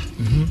remarques?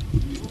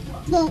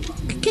 Bon,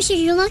 qu'est-ce que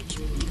je remarque?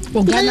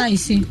 Au Ghana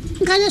ici.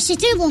 Ghana,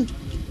 c'était bon.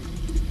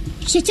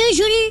 C'était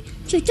joli,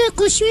 c'était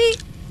construit.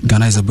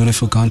 Ghana is a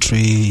beautiful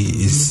country.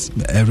 Is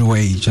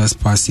everywhere he just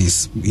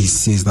passes, he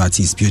says that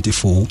it's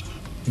beautiful.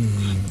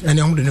 C'est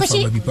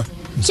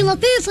ma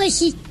première fois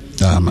ici.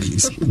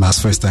 It's my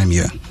first time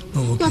here.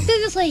 Oh, okay. Ma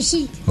première fois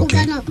ici, au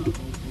Ghana.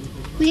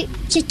 Oui,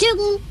 c'était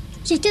bon.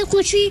 C'était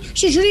construit,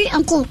 c'est joli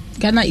encore.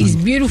 Ghana is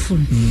beautiful.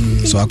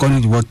 So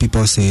according to what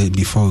people said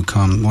before we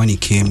come, when he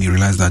came, he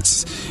realized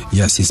that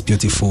yes, it's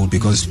beautiful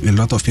because a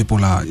lot of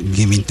people are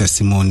giving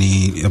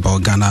testimony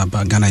about Ghana.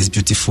 But Ghana is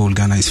beautiful.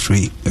 Ghana is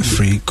a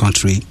free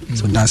country.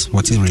 So that's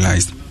what he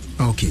realized.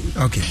 Okay.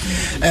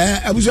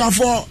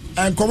 Abusuafo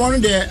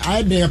nkɔmɔ de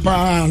ayɛ den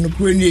paa no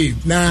kuro nie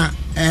na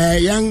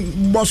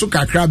yɛn bɔ so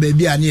kakra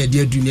baabi a ne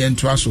yɛde adu ne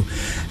ntoa so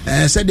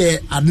sɛ de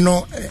ade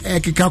no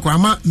keka kɔ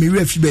ama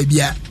mewura fi baabi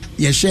a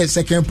yɛhyɛ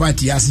second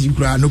party ase yi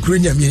kura no kuro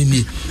nyame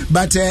ni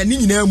but ne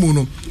nyinaa mu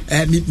no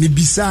me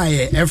bisa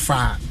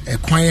ɛfa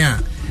kwan a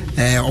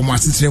ɔmo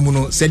asetere mu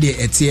no sɛ de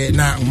ɛteɛ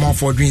na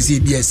ɔmafo dwen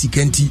sɛ bi a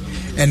sikanti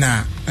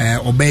ɛna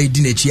ɔbaa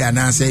di n'akyi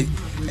anaasɛ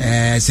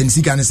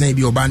sensika ne san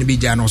bi oba no be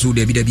gya no so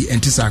da bi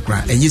ente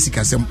sakra enye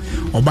sika sem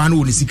oba no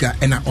wo ne sika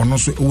ena ono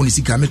so wo ne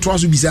sika me to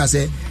so bi sa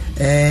se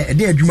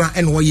de adwuma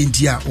ena wo ye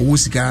nti a wo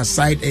sika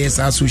side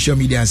esa social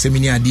media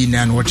semini adi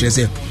na no wo kire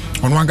se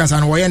ono ankasa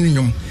no wo ye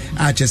nnwom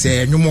a kire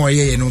se nnwom wo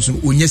ye no so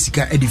onya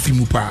sika e de fi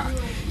mu pa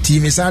ti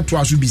me sa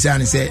to so bi sa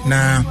ne se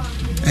na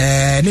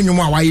ne nnwom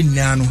a wa ye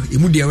nna no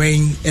emu de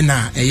wen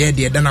ena eye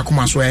de da na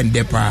koma so e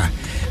nde pa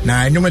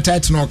na nnwom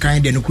title no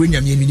kan de no kuro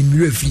nyame ni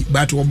mire fi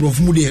but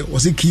obrofo mu de o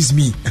se kiss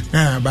me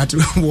but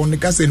won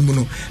ka sen mu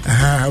no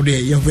o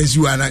de yemfansi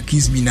wa na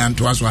kiss me na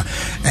nto aso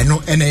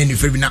eno ena eni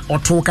fe bi na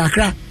oto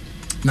kakra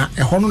na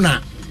eho no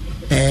na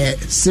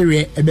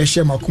sere ebe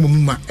hye makoma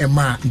mu ma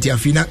ema nti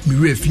afi na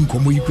mire fi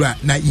nkomo yikura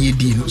na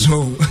yedi no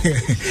so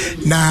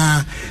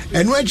na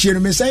eno achi no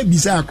me sai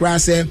bisa akra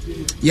se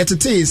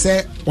yetete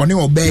se one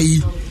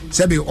obai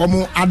sebe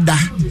omo ada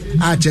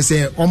a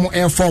chese omo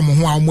air form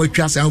ho a omo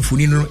atwa san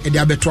funi no e de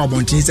abeto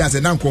abontin se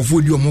na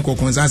nkofo di omo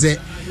kokonsa se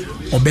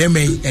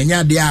obemai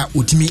enya de a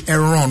otimi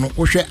erron no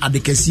wo hwe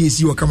adekasi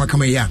esi wo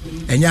kama ya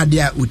enya de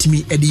a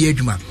otimi e de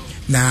adwuma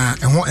na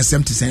ɛho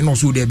asɛm te sɛn no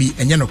so da bi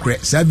ɛnyɛ no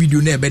korɛ saa video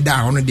na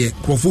ɛbɛda ho no de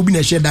krofo bi na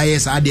ɛhyɛ da yɛ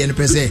saa de no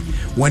pɛ sɛ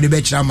wɔn de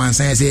bɛkyerɛ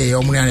mansan sɛ ɛyɛ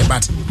ɔmo ne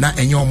but na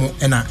ɛnyɛ ɔmo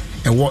ɛna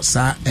ɛwɔ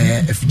saa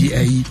afidi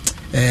ayi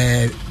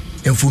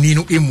mfoni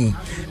no emu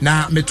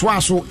na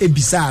metoa so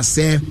ebisa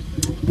sɛ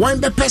wɔn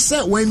bɛpɛ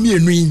sɛ wɔn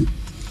mmienu yi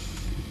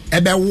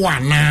ɛbɛwo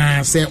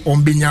ana sɛ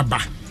ɔmbɛnya ba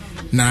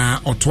na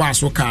ɔtoa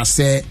so ka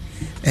sɛ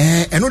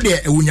ɛno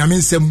deɛ ɛwɔ nyame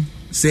nsɛm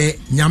sɛ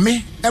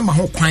nyame ɛma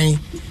ho kwan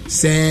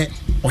sɛ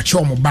ɔkyɛ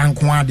ɔmo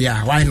banko ade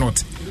a why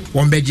not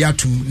wɔn bɛgye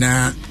atum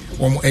na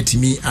wɔn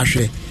atumi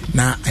ahwɛ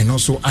na ɛno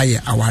nso ayɛ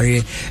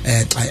aware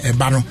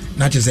ɛba no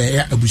na kyerɛ sɛ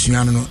ɛyɛ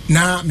abusua no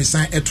na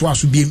mesan ɛtoa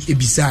so biem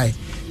ebisae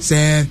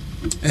sɛ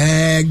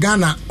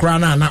Ghana kora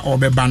na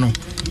ɔbɛba no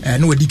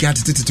na wadi ka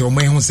tete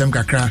ɔmo ho nsɛm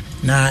kakra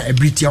na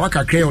ebritia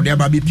wakakra ɔde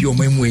aba bepi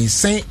ɔmo mu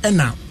nsɛn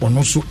ɛna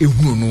ɔno so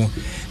ehunu no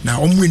na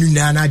ɔmo enu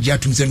na agye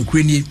atum sɛ no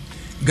kure nie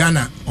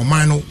Ghana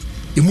ɔman no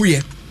emu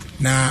yɛ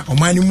na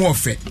ɔman no mu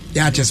ɔfɛ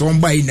ya kyerɛ sɛ ɔmo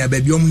ba yi na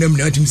baabi ɔmo nam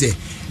na atum sɛ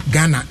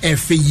Ghana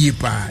ɛfɛ yie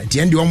paa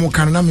tiɛ ndi ɔmo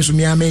kan na me so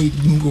me ame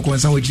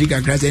nkokɔnsan wɔ kyiri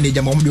kakra sɛ ne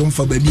gyama ɔmo de ɔmo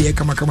fa baabi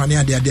kama ne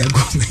ade ago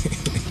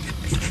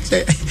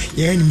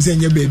yɛn nim sɛ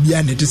nyɛ baabi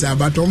a ne te sɛ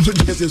abatɔ so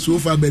kyerɛ sɛ so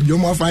fa baabi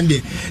ɔmo afa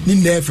de ne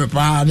nna ɛfɛ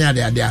paa ne ade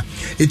a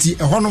eti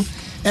ɛhɔ no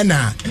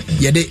ɛna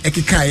yɛde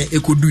ɛkekaeɛ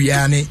ɛkɔdu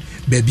yɛa ne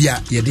baabi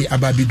a yɛde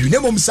aba bidu na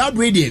mmom saa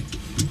bere deɛ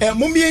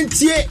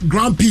momiɛntie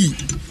Grand P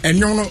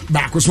ɛnwom no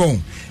baako so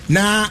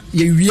na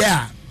yɛwie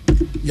a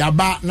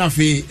yɛaba na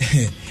afei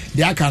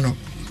deɛ aka no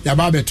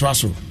yɛaba bɛtoa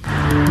so.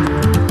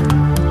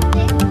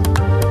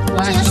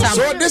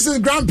 So this is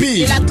Grand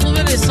P. Il a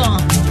trouvé le son.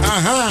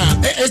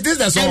 Is this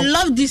the song? I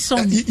love this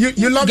song.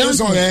 You love this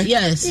song, eh?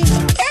 Yes.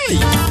 Hey.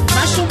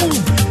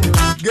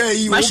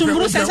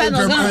 Machoubou, c'est ça,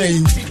 non?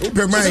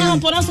 C'est ça, on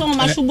prononce son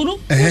Machoubou?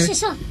 C'est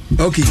ça.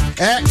 Okay.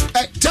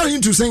 Tell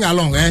him to sing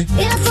along, eh?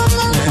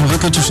 On veut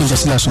que tu chantes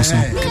aussi la chanson.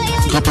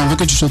 Grand-père, on veut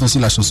que tu chantes aussi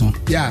la chanson.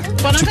 Yeah.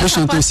 Tu peux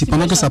chanter aussi.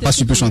 Pendant que ça passe,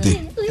 tu peux chanter.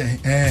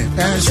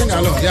 Sing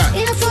along, yeah.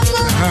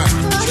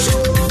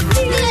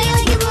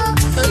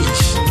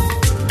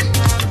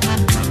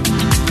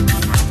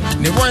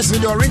 The voice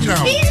in the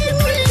original.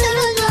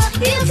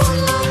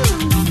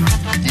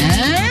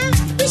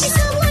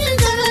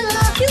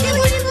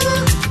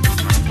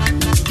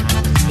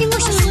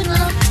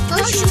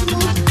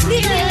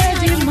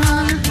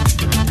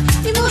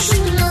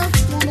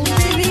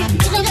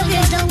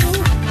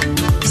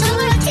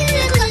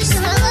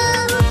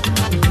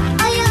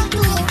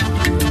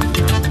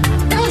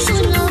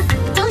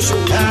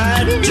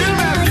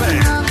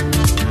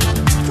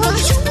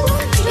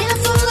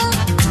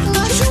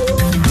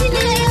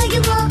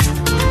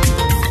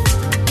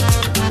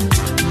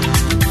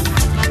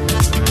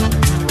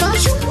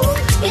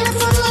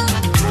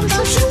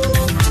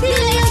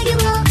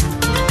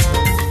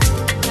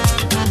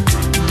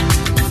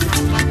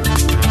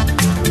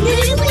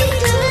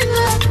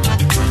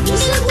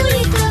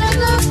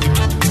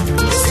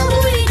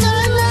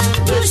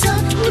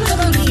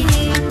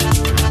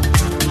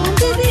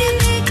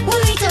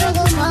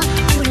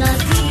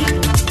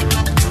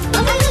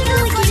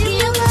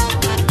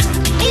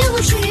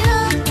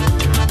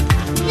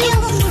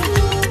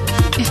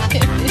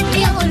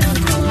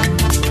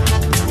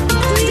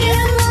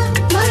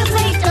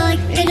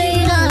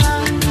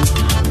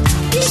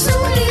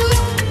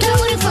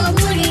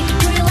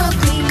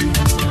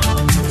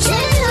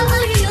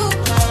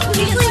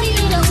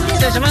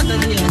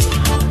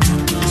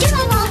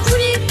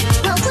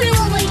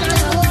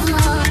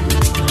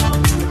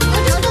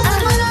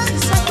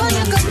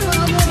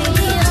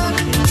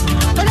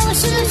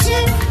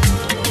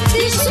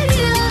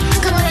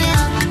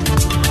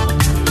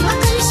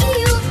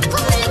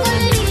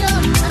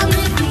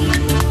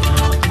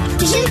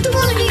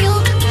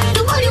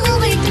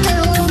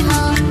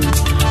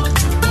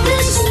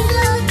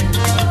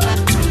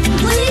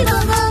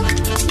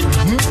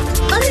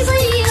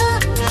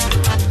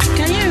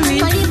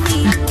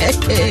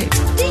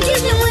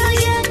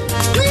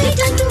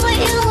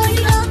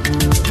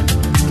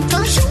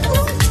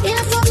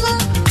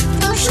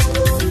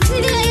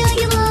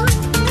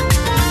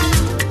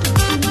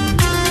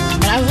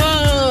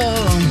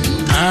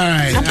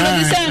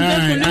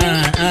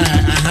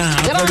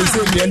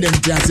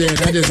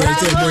 That is what I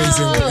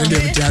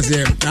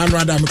say. I'm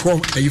rather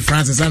call you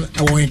Francis and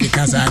I want to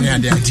cast an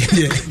idea.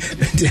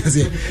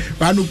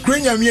 But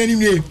Ukraine,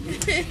 me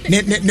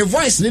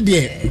voice, the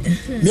day.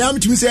 Me, I'm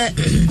to say,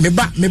 me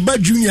ba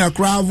junior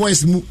crowd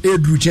voice,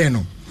 Edru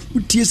channel.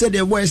 Who said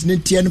their voice,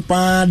 Nitian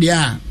Pa,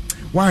 yeah.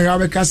 One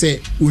Rebecca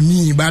say,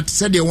 Uni, but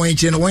said the one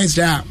channel, one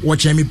star,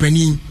 watch me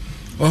penny.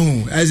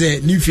 Oh, as a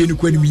new film,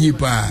 could be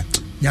pa.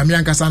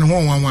 Yamianka San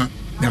Juan.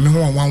 All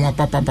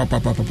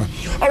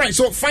right,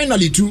 so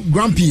finally to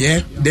Grand P,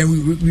 then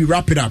we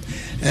wrap it up.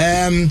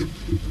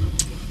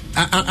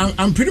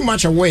 I'm pretty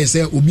much aware,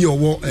 say, Ubi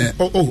or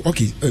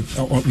okay,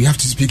 we have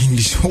to speak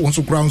English.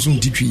 Also, ground some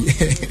degree.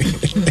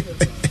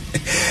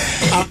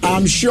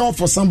 I'm sure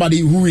for somebody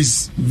who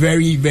is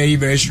very, very,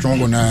 very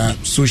strong on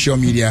social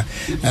media,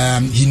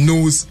 he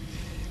knows,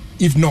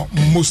 if not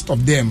most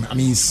of them, I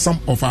mean,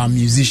 some of our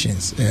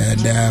musicians. And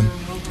the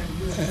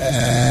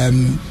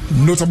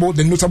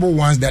notable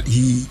ones that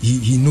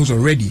he knows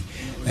already.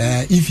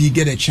 If he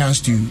get a chance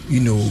to,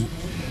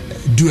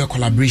 do a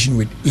collaboration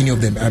with any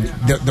of them?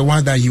 The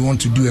one that you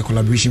want to do a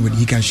collaboration with,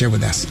 he can share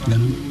with us.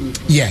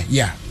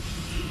 Yeah.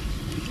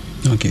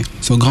 Ok.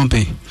 So, Grand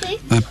P,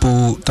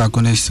 pour ta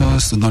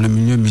connaissance dans le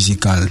milieu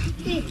musical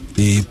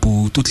et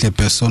pour toutes les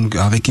personnes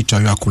avec qui tu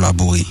as eu à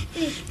collaborer,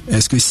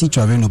 est-ce que si tu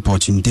avais une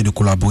opportunité de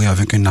collaborer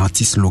avec un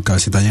artiste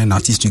local, c'est-à-dire un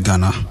artiste du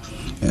Ghana,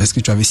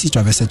 si tu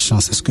avais cette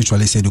chance, est-ce que tu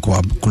allais essayer de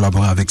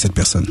collaborer avec cette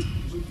personne?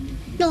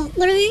 Non,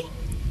 dans la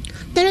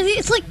vie,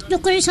 il faut être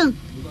reconnaissant.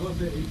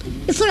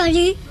 Il faut la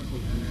dire.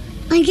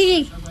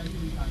 Anglais.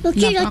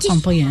 Il n'a pas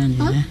compris.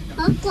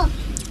 Quoi?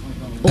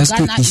 Est-ce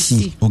que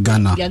ici, au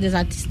Ghana, il y a des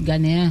artistes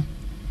ghanéens?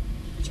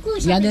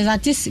 Il y a des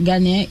artistes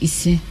ghanéens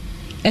ici.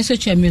 Est-ce que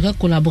tu aimerais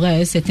collaborer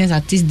avec certains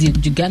artistes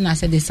du Ghana?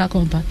 C'est de ça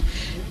qu'on parle.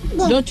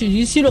 Bon. Donc tu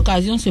dis, si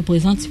l'occasion se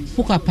présente,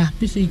 pourquoi pas?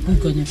 Puisqu'il ne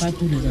connaît pas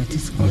tous les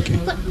artistes. Okay.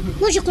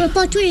 Moi, je ne connais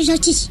pas tous les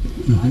artistes.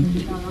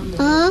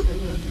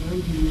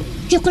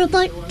 Je ne connais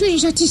pas tous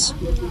les artistes.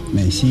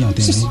 Mais si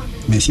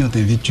on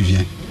t'invite, tu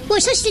viens. Bon,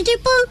 ça, c'était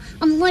pas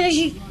à mon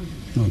manager.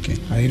 Ok.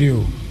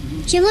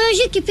 C'est mon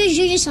manager qui peut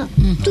gérer ça.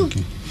 Tout.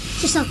 Okay.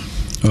 C'est ça.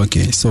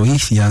 Okay, so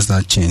if he has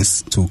that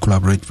chance to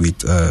collaborate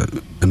with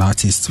an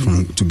artist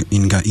here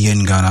in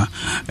Ghana,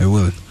 I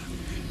will.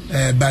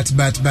 But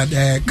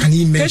can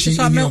he mention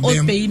any of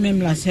them? Pays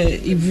même là,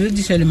 il veut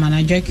dire c'est le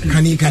manager qui.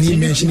 Can he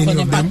mention any of them? Il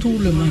ne connaît pas tout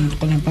le monde, il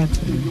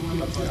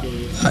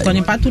ne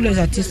connaît pas tous les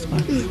artistes. Quoi.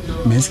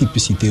 Mais est-ce qu'il peut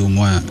citer au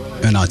moins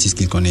un artiste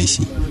qu'il connaît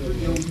ici?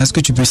 Est-ce que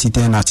tu peux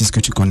citer un artiste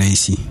que tu connais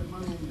ici?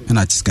 Un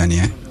artiste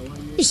ghanéen?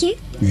 Ici?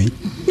 Oui.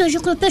 Non, je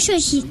ne connais personne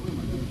ici.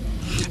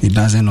 He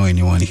doesn't know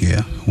anyone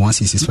here.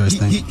 Once it's his first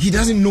time. He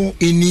doesn't know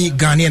any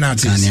Ghanaian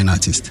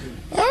artist.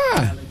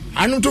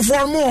 I know to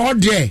form more out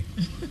there.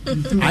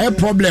 I have a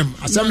problem.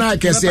 I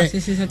can say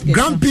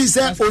Grand P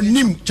said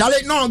Onim.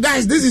 Charlie, no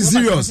guys, this is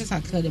serious.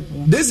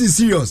 This is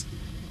serious.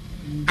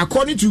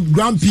 According to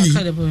Grand P,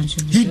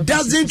 he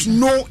doesn't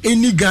know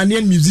any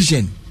Ghanaian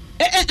musician.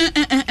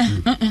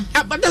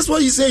 But that's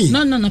what he's saying.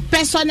 Non.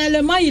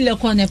 Personnellement, il ne le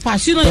connaît pas.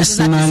 Sinon,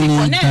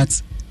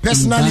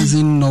 Personally, he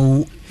doesn't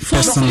know. Il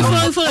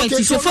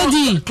faut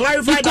dire. Il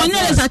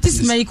connaît les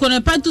artistes, mais il ne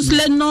connaît pas tous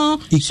les noms.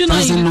 Sinon,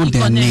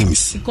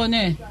 il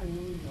connaît.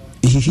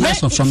 He hears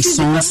from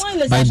songs,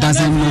 but he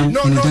doesn't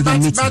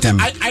meet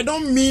them. I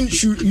don't mean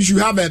you should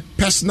have a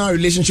personal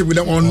relationship with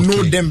them or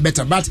know them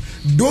better. But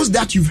those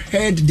that you've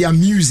heard their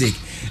music,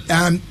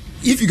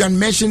 if you can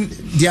mention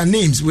their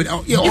names with,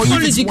 il faut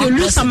lui dire que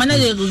lui, sa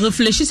manière de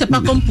réfléchir, c'est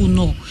pas comme pour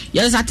nous. Il y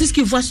a des artistes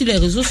qui voient sur les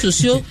réseaux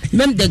sociaux,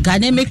 même des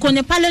Ghanéens, mais ils ne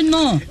connaissent pas le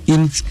nom.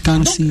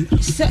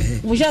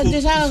 J'ai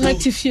déjà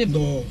rectifié.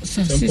 Non,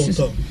 c'est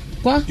important.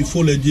 Quoi? Il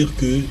faut leur dire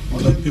que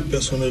Grand P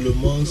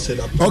personnellement, c'est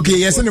la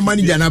première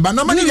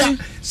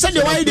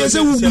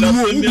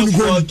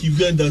fois qu'il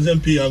vient dans un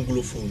pays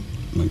anglophone.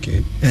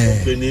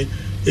 Comprenez?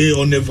 Et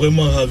on est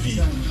vraiment ravis.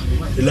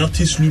 Et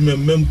l'artiste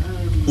lui-même, même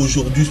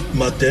aujourd'hui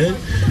matin,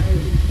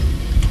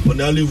 on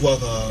est allé voir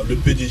le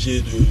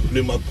PDG de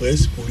Lema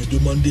Press pour lui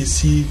demander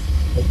si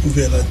on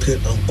pouvait rentrer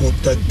en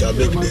contact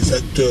avec des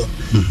acteurs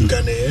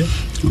ghanéens,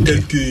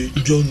 tels que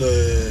John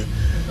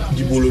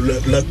Dibolo,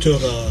 l'acteur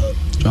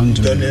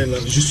ghanéen,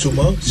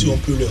 justement, si on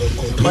peut le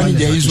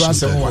rencontrer.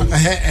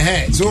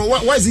 So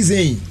what is he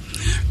saying?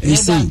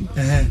 He's saying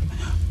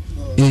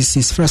it's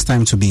his first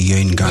time to be here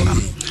in Ghana.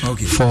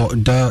 Okay. For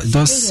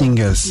those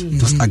singers,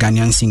 those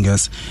Ghanaian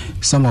singers,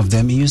 some of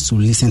them he used to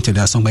listen to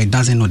their song, but he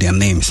doesn't know their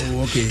names.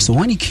 So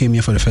when he came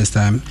here for the first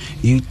time,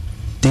 he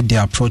did the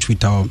approach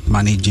with our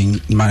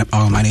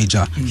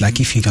manager, like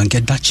if he can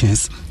get that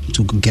chance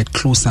to get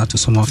closer to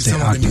some of the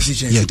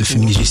artists, the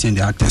musicians,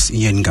 the actors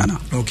here in Ghana.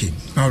 Okay,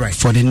 all right.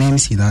 For the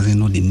names, he doesn't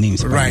know the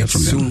names. Right,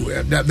 from so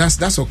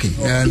that's okay.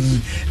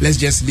 Let's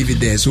just leave it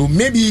there. So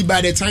maybe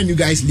by the time you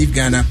guys leave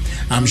Ghana,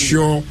 I'm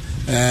sure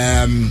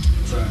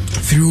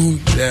through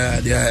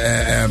the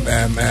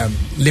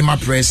Lema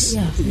Press,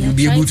 you'll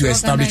be able to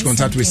establish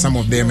contact with some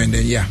of them, and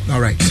then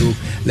all right. So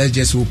let's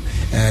just hope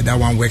that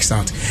one works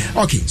out.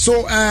 Okay,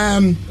 so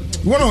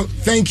we want to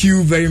thank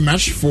you very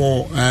much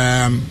for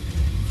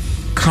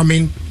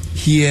coming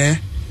here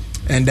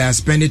and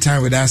spending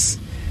time with us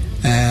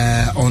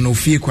on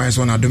Ophir Quines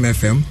on Adom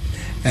FM.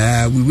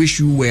 We wish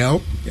you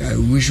well.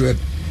 We wish you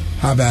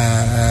have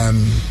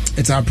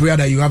it's our prayer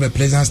that you have a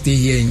pleasant stay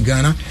here in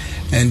Ghana,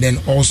 and then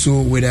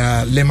also with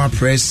Lema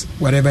Press,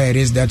 whatever it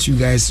is that you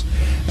guys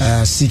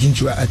seeking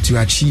to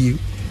achieve,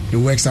 it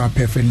works out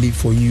perfectly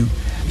for you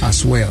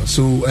as well.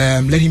 So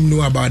let him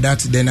know about that,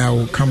 then I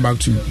will come back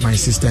to my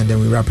sister and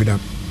then we wrap it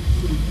up.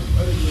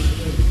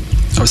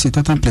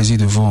 C'était un plaisir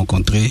de vous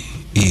rencontrer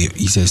et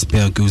ils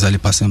espèrent que vous allez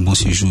passer un bon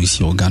séjour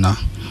ici au Ghana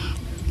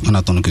en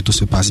attendant que tout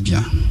se passe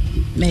bien.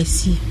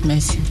 Merci.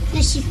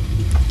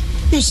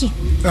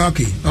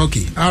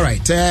 Okay. All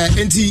right.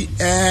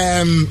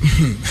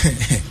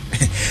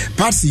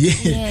 Patsy,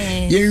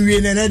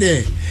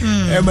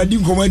 Everybody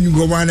come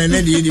on and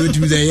then you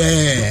say,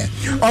 yeah.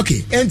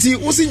 Okay, and see,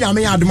 what's in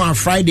your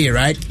Friday,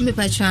 right?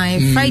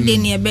 Friday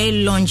near Bay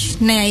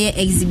launch, near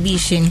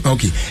exhibition.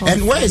 Okay,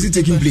 and where is it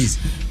taking place?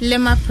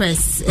 Lema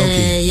Press,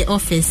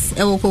 office,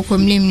 you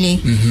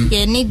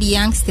need the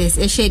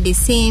youngsters, share the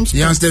same street.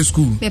 Youngsters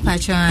school.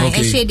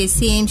 Share the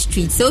same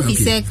street. So if you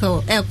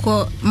circle,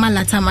 Echo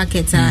Malata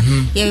Market,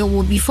 it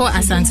will be before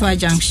Asantua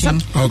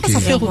Junction. Okay.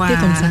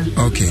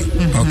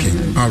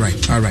 All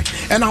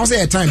right. And I'll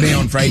say a time there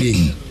on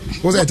Friday.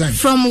 What's that time?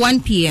 From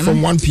 1 p.m.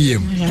 From 1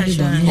 p.m.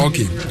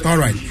 Okay. All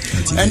right.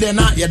 And then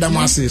now,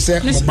 Yadamasi say,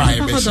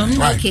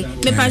 okay.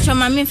 Me pacho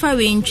mami fa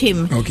we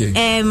ntwem. Okay.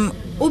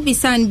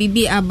 Obisan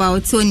bibi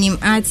about Tonim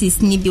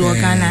artist ni bi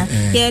Ghana.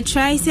 They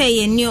try say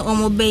ye new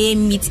omobe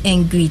meet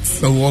and greet.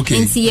 Oh, okay.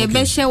 And see ye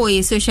be share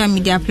we social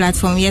media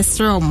platform yes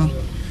strong.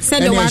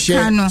 Said the work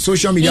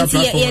social media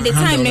platform. Yeah, the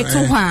time ne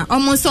to ha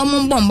almost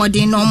some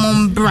bombarding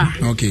no bra.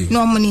 Okay.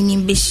 No money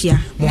in Beshia.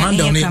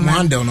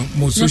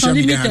 Mo social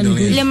media handle.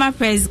 Lema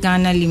Press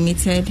Ghana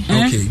Limited.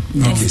 Okay.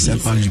 Ça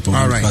parle du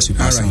programme qui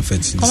passe en fait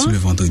d'ici le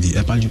vendredi.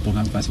 Elle parle du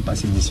programme qui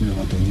passe d'ici le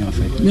vendredi en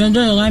fait.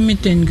 Bientôt il y aura un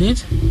meet and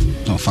greet.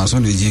 Donc façon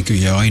de dire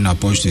qu'il y aura une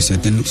approche de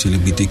certaines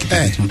célébrités qui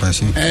peuvent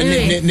passer.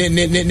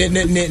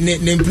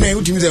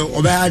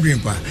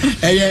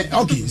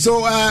 Okay,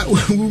 so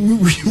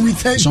we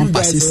thank you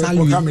guys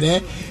for coming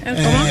there.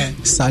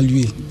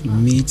 Saluer,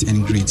 meet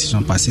and greet.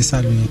 J'en passais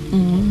saluer.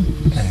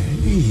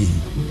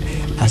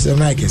 As a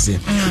like I say.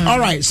 All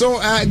right, so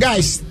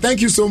guys,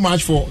 thank you so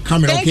much for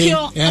coming. Thank you.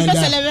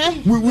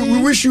 And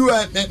we wish you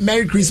a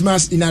Merry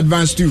Christmas in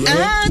advance too.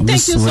 Thank you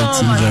so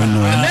much.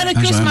 Merry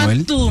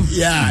Christmas too.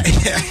 Yeah.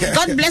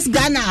 God bless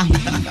Ghana.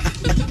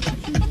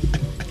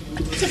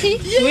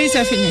 Oui,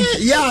 c'est fini.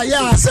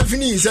 Yeah, c'est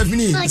fini.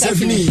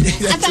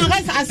 Attends,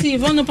 reste assis. Ils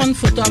vont nous prendre une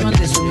photo avant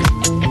de suivre.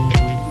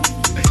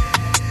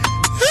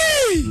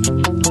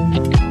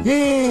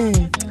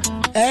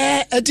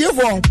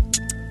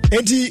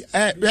 Enti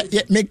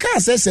me ka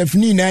say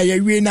Sefni na ye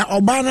wi na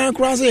oba na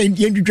kra say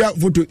ye twitwa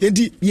photo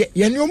enti ye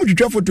ne omu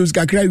twitwa photos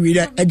kakra wi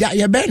da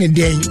ye be ne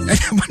den.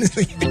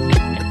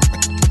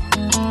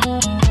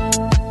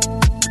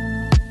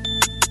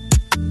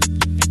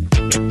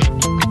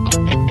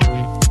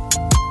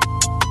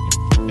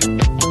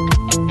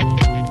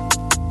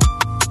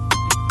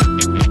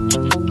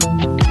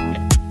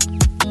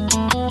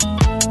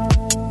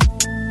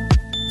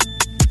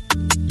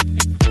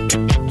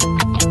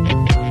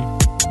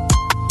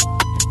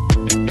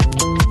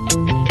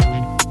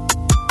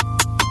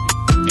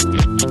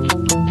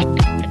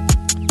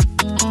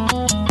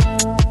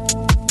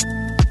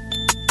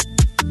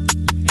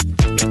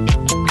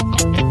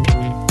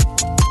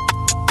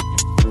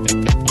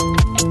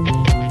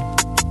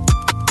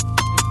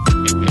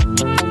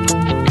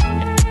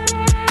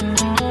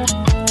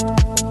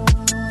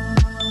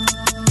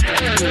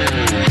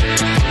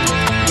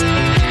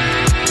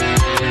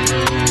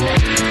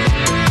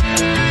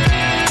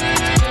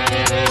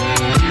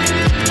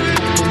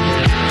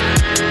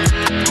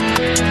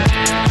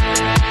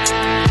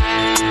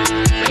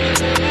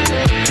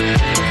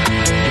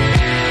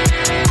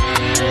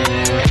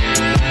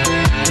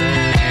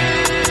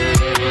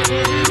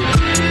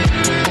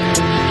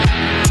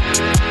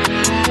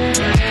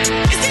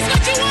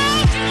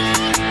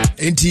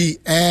 Enti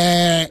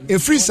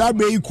free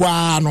sabre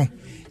kwa no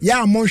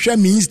ya mo hwe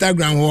me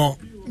Instagram ho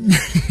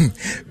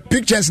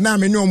pictures na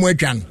me no mo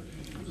atwan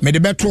me de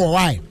beto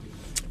why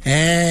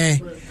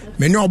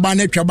me no ba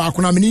na twa ba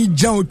ko na me ni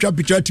jan otwa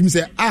picture tim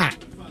say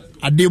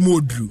ademu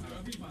odru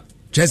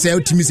chese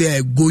otimi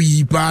say go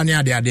yi pa ne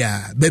ade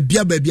a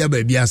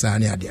babia sa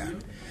ne ade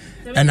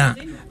a na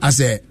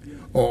ase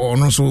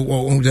ono so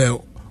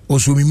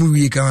oso mi mu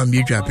wi ka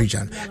ma twa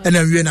picture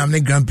na wi na me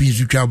Grand P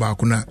twa ba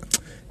ko na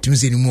tim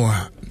say ni mo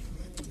ha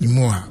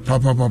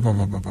papa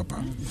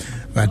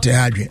but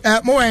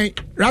mo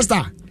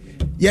Rasta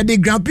ye the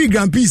Grand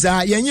P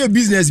sa ye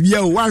business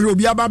bia o wa hwe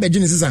obi aba beje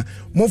ne sesa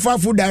mo fa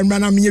food and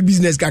na me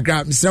business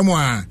kakra misremo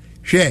a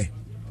hwe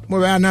mo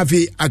ba na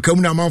fi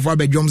akamu na man fa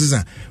bejom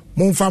sesa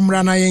mo fa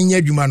mra na ye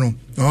adwuma no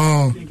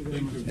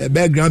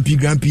be Grand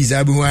P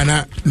sa bi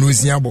wana no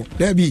siabo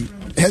there be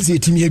ese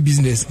timi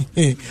business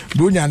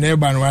bronya na e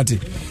ba no ate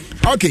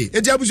okay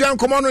etiabusu an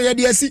komo no ye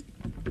de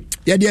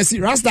asi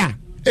Rasta.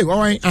 Hey,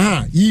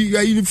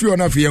 you free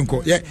on free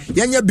uncle. Yeah,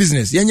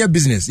 business. And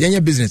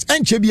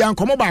Chebi and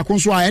come back on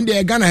so and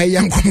they're gonna have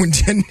young common.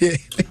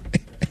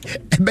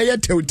 Beya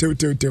tell.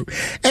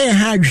 Eh,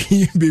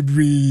 Harry,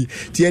 baby.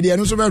 Tiadi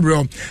and also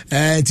bro.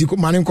 Tico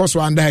Manin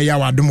Coso under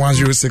Yawa Dum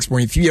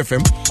 106.3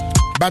 FM.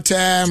 But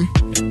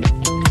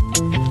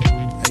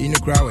in a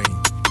crowd.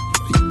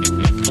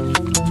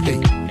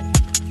 Hey.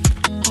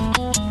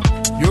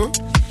 You?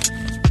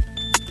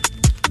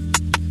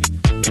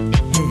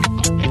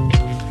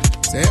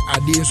 I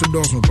didn't so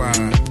don't so far.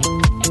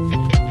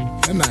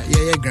 And I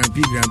Grand P.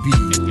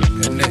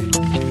 And I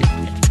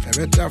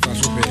better for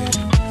so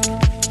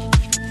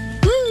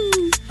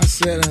I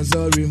said I'm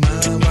sorry,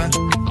 Mama.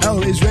 I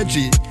was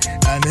ready.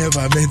 I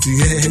never meant to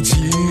hurt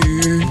you.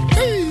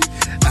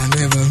 I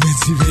never meant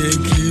to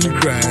make you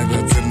cry.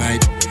 That's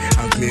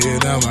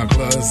clean out my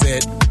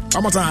closet.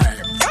 One more time.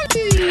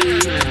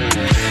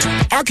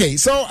 Okay,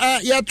 so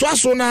yeah,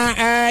 twice on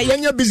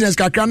your business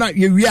kakrana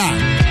you are.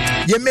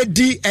 You made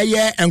D a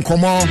year and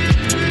come on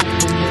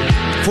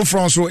for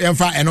France so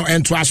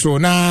and twice so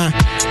na.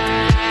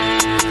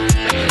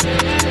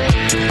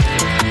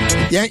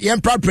 Yeah,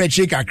 proud preach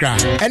kakra.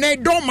 And I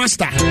don't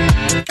master.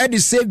 At the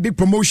save big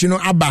promotion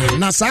on Abba.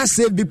 Na sa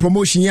save big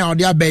promotion ya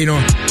odi abay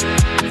no.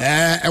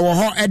 Ewo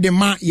ho e de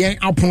ma yen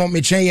apono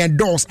me chen yen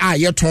doors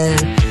ye ton.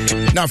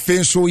 Na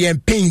fe so yen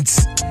paint.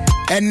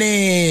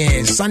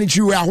 Any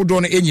sanitary wear hold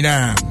on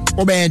enyina.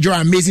 Obe enjoy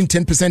amazing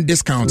 10%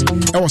 discount.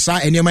 Ewo sa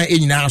enema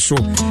enyina so.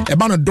 E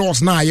ba no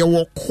doors na ye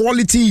wo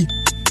quality,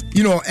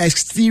 you know,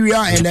 exterior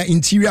and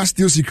interior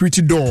steel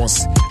security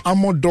doors,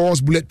 armored doors,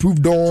 bulletproof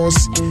doors,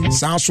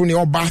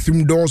 Samsung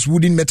bathroom doors,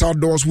 wooden metal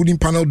doors, wooden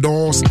panel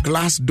doors,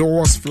 glass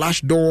doors, flash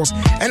doors,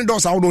 and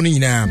doors out on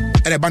in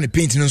and a bunny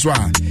painting as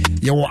well.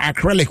 Your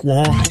acrylic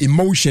wall,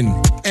 emulsion,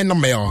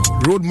 enamel,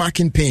 road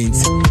marking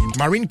paints,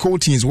 marine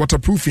coatings,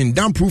 waterproofing,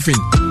 dampproofing,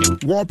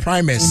 wall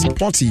primers,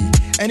 putty,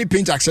 any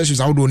paint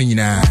accessories out on in.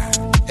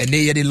 And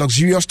they the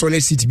luxurious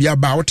toilet seat be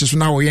about to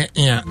now.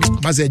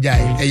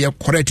 Mazeja,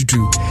 correct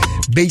to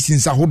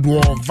basins are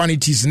wall,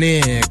 vanities,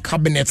 ne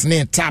cabinets,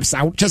 ne taps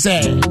out. Just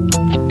say,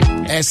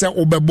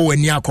 Obebo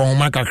and Yako,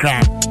 Maka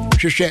crab.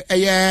 She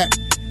a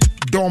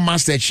door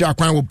master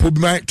Shakwan will put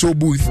my toe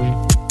booth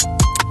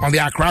on the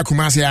Accra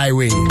Kumasi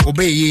Highway.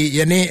 Obey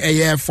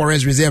ye a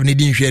forest reserve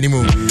needing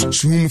anymore.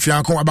 Soon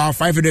Fianco about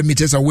 500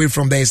 meters away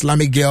from the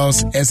Islamic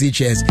Girls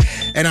SHS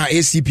and our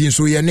ACP.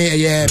 So ye a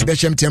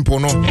Bechem Temple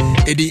no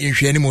Eddie in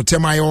Shenimo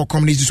Temayo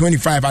Community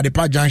 25 at the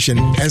Park Junction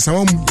and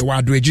some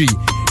Wadreji.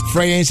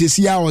 Friends is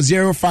here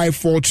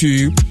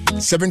 0542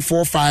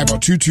 745 or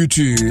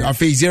 222. I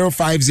face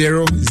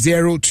 050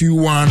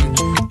 021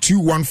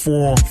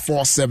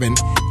 21447.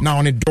 Now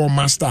on the door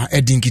master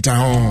Eddie Kita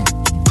home.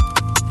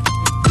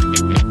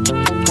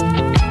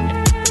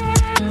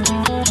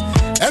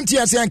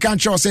 MTS and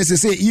Cancho says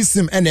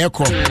Isim and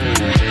Echo.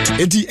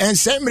 Eti and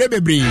same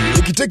rebebri.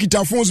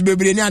 Ekita phones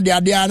bebre na de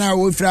ade na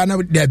wo fra na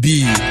da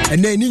bi.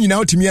 And then ni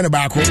na otimi na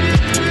baako.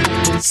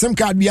 SIM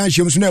card bi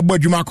anhye so na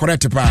bodwuma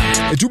correct pa.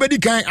 Etu bedi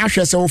kan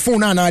ahwe se wo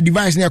phone na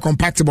device na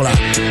compatible a.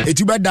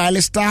 Etu be dial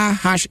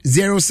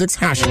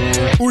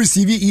 *#06#. Or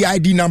receive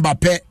EID number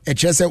pe e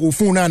chese wo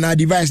phone na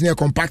device na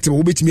compatible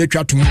wo betimi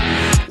atwa tum.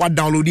 What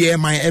download the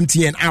my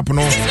MTN app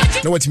no.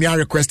 No what me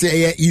request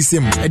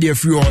eSIM e dey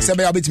free o. Se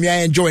be betimi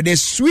enjoy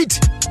this sweet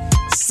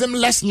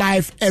seamless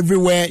life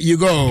everywhere you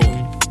go.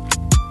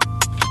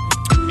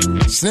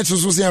 Snitch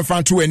so say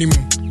fan to anim.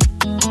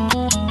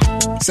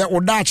 Say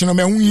odachi no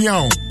me hu hia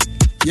o.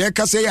 Ye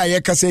kase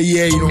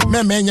ye you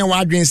know me nya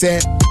wadwen say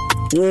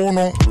wo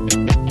no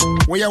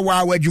wo ye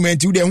wa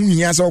adwumenti wo de hu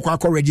hia say kwa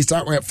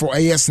register for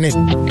a snitch.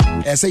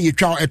 Say you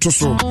twa eto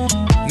so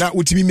na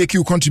utimi make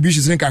you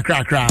contributions in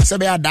kakra say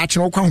be adachi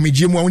no kwa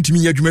homegye mu a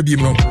untimi ya adwuma bi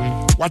mu no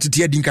what to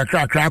din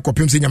kakra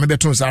kopem say nyame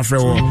beton sa afre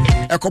wo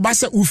ekoba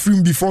say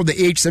ufrim before the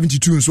age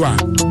 72 so a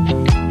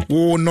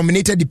wo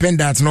nominated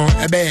dependent no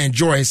ebe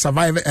enjoy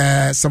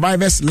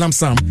survivors lump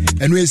sum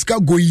and we ska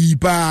go yi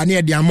pa na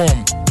e dia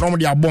mom no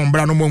dia bom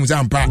bra no mom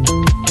zampa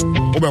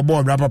obe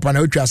bo bra papa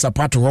na otwa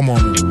sapato ho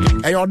mom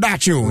e your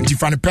dachi o nti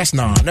fan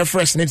personal na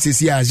fresh name says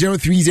here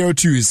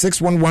 0302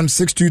 611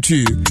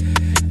 622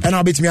 and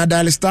I'll bet me a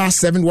dial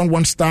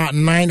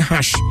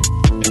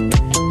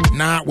 *711*9#.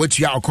 Now, what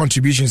your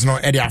contributions no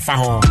Eddie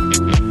Afaho.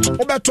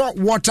 Obeto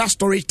water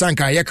storage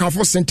tanker, you can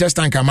for Centers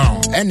tanker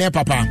mount, and ne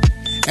papa.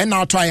 And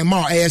now try a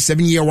mount a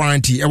 7-year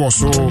warranty. It was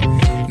so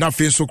now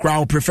feel so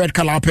crowd preferred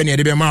color penny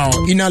the mount.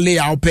 Inner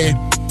layout pay.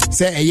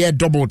 Say a year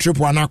double,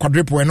 triple, and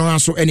quadruple, and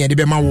also any of the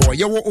Bema.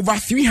 You were over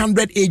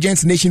 300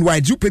 agents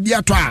nationwide.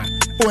 Zupebiatwa.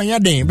 Oh, and your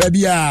day,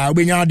 baby,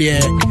 when you're there,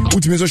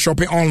 Utimizo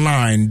shopping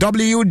online.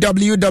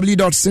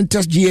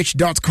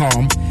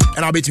 www.centersgh.com.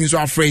 And I'll be to me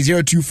so afraid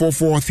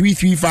 0244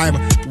 335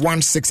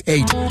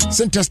 168.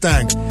 Centers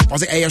Tank.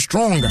 Was it a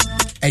strong,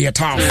 a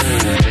tough?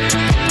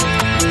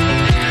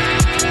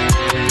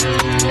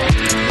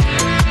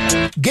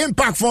 Game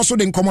pack for so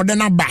then come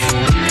then back.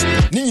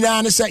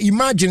 Nina say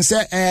imagine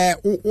say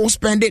o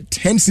spend it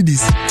 10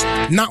 cedis.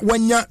 Na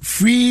when ya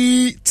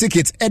free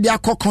tickets e dia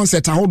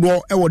concert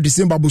ahodo e wo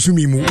December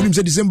bosumi mu. Unim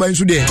say December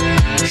nso dey.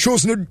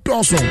 Shows no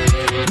doso.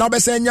 Na be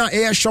say nya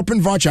e shopping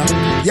voucher.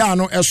 Ya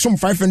no e sum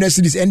 500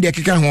 cedis and dey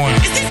keka ho.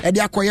 E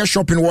dia koye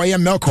shopping wo ye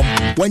Malcolm.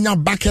 When ya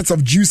buckets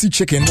of juicy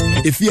chicken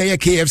if you ye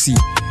KFC.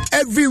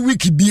 Every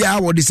week be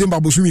our December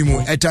bosumi mu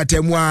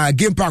etatemwa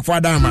game park for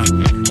adama.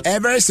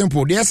 Very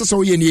simple. The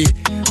SSO ye ni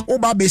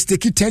oba be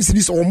stake 10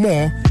 cedis or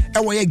more. E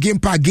wo ye game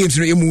park games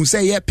no emu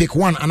say ye pick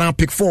 1 and I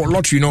pick 4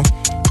 lottery no.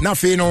 Na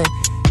fe no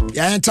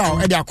ya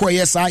enta e dey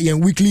akoye sa ye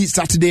weekly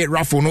Saturday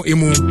raffle no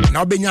emu.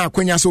 Na obenya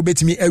akwanya so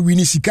betimi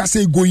awini sika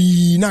say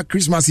goyi na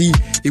Christmas yi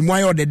emu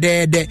ayo de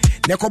de.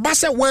 Ne koba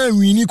se wan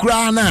wini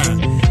kura na.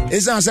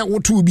 Esa say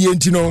wotu bi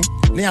enti no.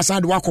 Na ya sa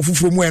de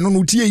wakofufuro mu e no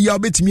no tie ya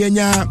betimi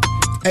anya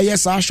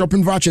yes, our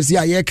shopping vouchers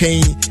here, yeah, can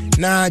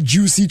na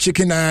juicy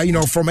chicken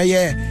from a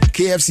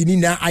KFC ni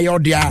na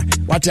ayodia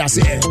what I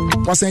say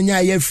was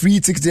a free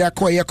ticket there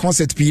call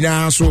concert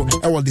pina so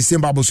I was the same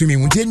bubble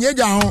swimming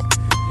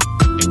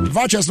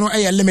vouchers no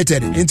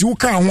limited into who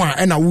can one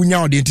and a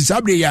wunya the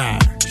anti ya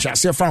shall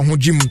say from home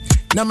gym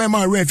na my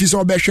man ref is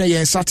all be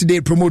share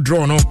Saturday promo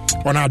draw no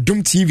on our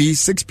Doom TV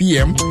 6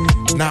 p.m.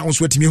 na on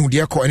sweat me who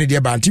dear call any dear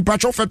band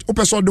tipatch of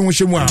opeso don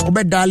shemwa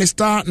obe dial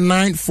star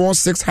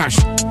 946 hash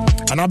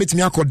and I'll be to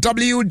me call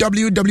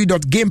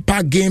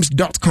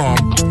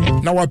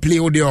www.gamepackgames.com. Now I play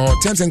audio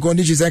terms and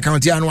conditions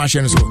account here and watch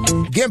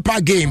so Game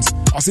Pack Games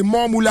I say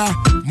more mula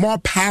more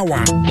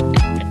power.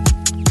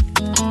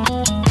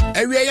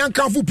 Ewe yan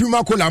kanfu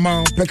puma kola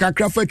ma peka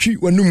krafatwi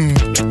wanum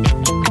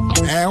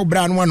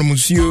obra no anu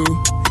musio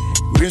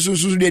we so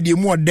de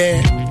mo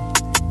de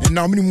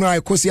na omni mu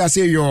ai kosi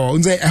ase yo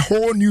nze a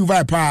whole new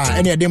vibe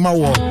and e de ma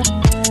wo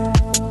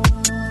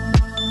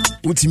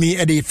utimi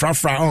e de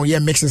frafra on ye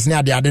mixes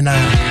na de na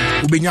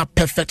ubenya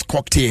perfect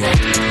cocktail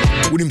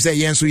would him say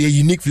yes so your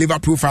unique flavor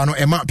profile no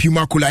ema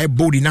puma cola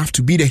bold enough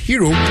to be the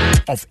hero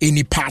of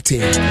any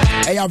party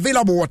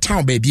available at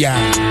town baby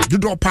do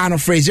drop pan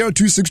of phrase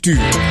 0262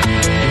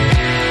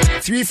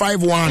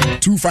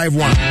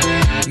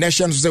 351-251.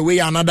 Nations the way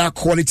another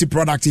quality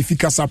product if you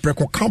can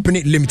Preko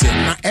Company Limited.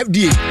 Now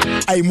FDA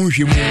I move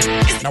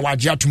now I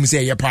just to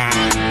say pa.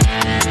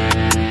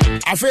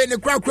 I feel the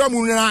crack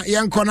muna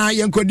yankona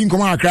yankodin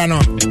koma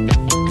krano.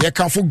 Ye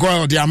can for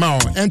goil the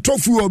amount and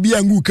tofu obi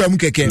angu kam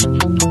keke.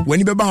 When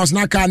you be bounce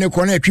na car ne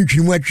kona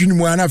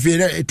twitwimu ana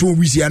fe to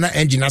wisi ana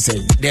engine say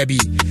there be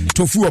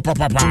tofu o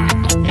papa.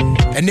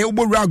 And they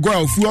will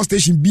goil fuel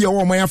station be a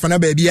woman for na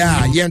baby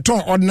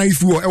yenton ordinary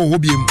fuel e wo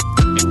biem.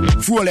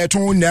 Fuel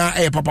eton na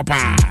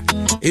papa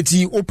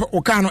eti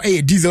okano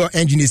diesel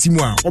engine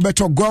simu a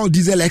obeto gold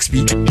diesel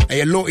XP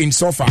low in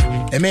sulfur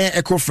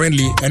eco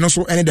friendly and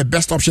also any the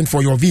best option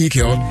for your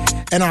vehicle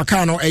and our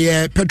car no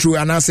petrol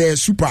and I say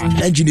super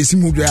engine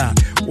simu there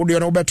odi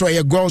no obeto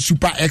gold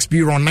super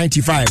XP run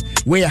 95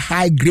 where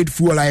high grade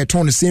fuel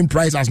eton the same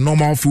price as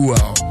normal fuel.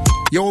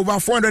 You over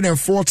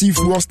 440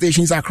 fuel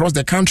stations across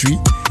the country.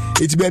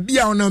 It's baby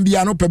no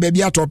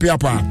baby top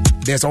up.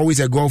 There's always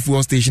a Gold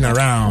fuel station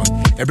around.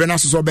 Ebrena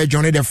Sosobe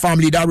journey the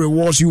family that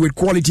rewards you with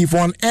quality for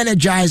an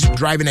energized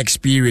driving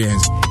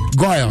experience.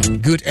 Goyle,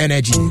 good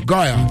energy.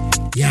 Goyle,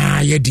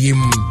 yeah,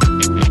 dim.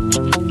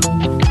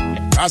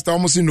 That's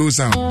almost no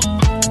sound.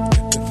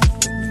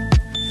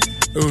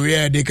 Oh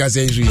yeah, they can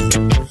say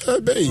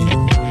baby.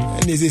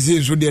 And this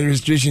is with the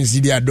restrictions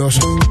in their doors.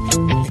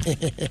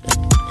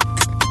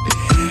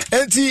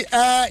 Enti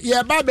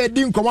yeah, babe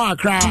dim come on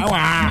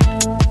cry.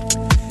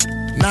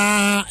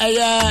 Na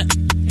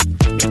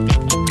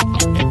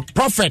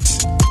Prophet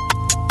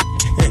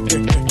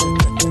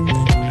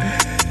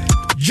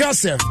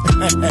Joseph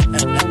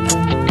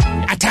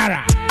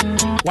Atara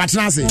what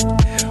na say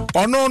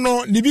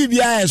no the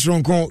bibia is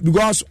ronko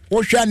because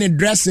o hwa ne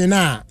dressing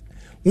na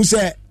who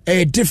say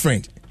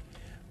different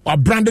or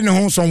branding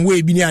home some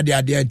way bi ni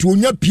ade to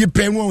onya pie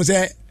pem won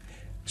say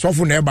so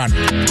for na eba no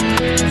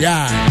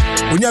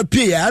yeah onya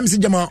pie am say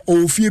jama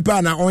o fie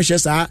pa na on hye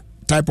sa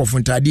type of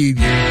ntade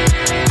bi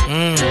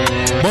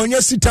but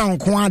onya sit down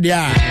ko ade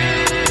a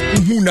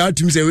who now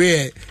to say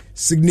we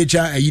signature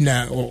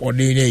ayina or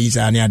the is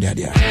any other.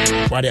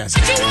 What else?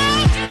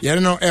 You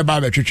know,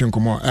 about the church and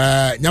come on.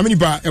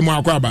 Yaminipa, and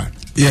Mwakaba.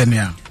 Yeah,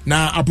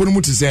 now upon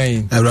what to say,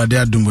 a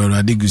radia dum where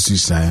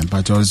Radigusi,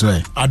 but also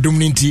a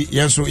dumninti,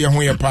 yes, so young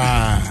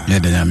pa.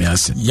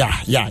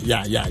 Yeah.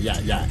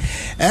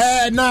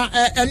 Now,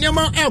 and your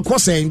man, El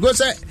Cossain, go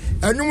say,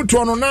 a new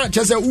tono, not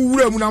just a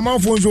room, a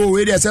mouth was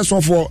already assessed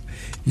for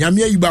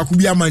Yamia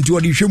Bakubia Mantu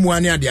or the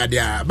Shimwania,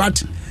 the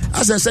but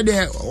as I said,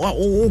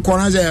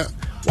 corner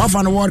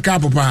wafan World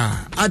Cup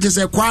papa ati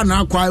se kwa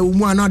na kwa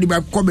umu ana de ba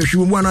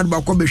kobehwum umu ana de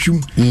ba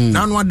kobehwum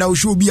na no da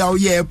show bi a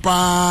oye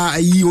pa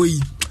ayi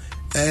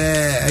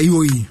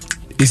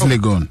It's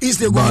Legon.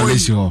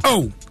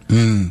 Oh.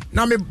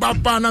 Na me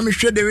papa na me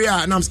hwe de we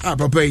a na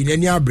papa yi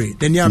ni abre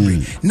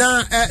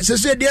na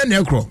se de na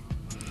ekro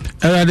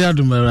Erade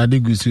adum erade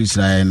gusu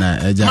Israel na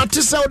eja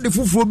matisa de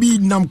fufuro bi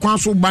nam kwan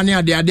so ba ne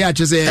ade a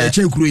chese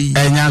eche kuro yi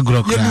enya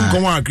agrokra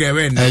kon wa kra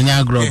we enya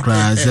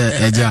agrokra se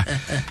eja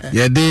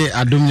ye de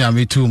adum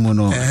nyame tu mu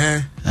no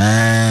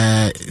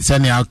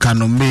sani aka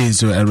no me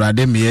so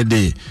erade me ye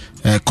de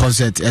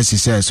concert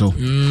exercise so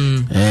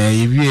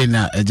ewie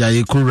na eja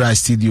ye kura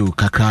studio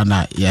kakra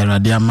na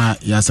erade ama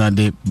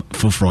yasande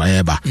fufuro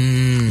eba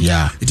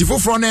yeah iti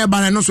fufuro na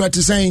eba na no so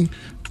ati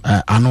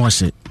ano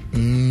wase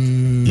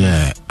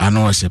yeah, I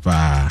know what's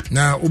pa.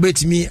 Now,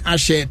 ubetimi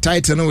ashe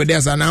title no with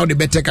us and now the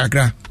better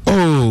kakra.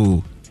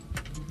 Oh,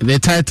 the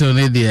title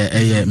ne there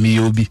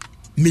Miyobi.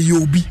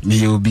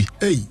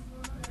 Hey,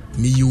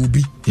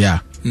 Miyobi. Yeah.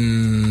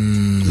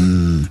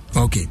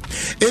 Okay.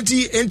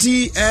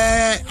 Enti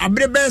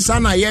abrebe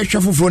sana ye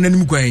hwefo fo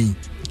nanim kwan.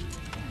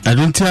 I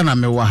don't tell na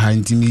me wa ha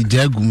nti mi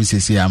jagu mu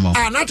sese ama.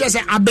 Na just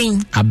say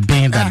aben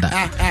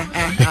dada.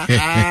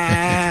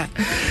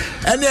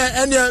 And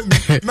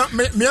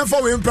me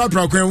for we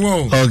proper kwan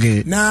wo.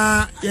 Okay.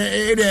 Na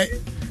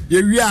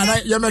we are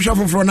you me shop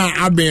for na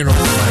aben no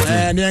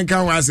ne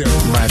nka wa se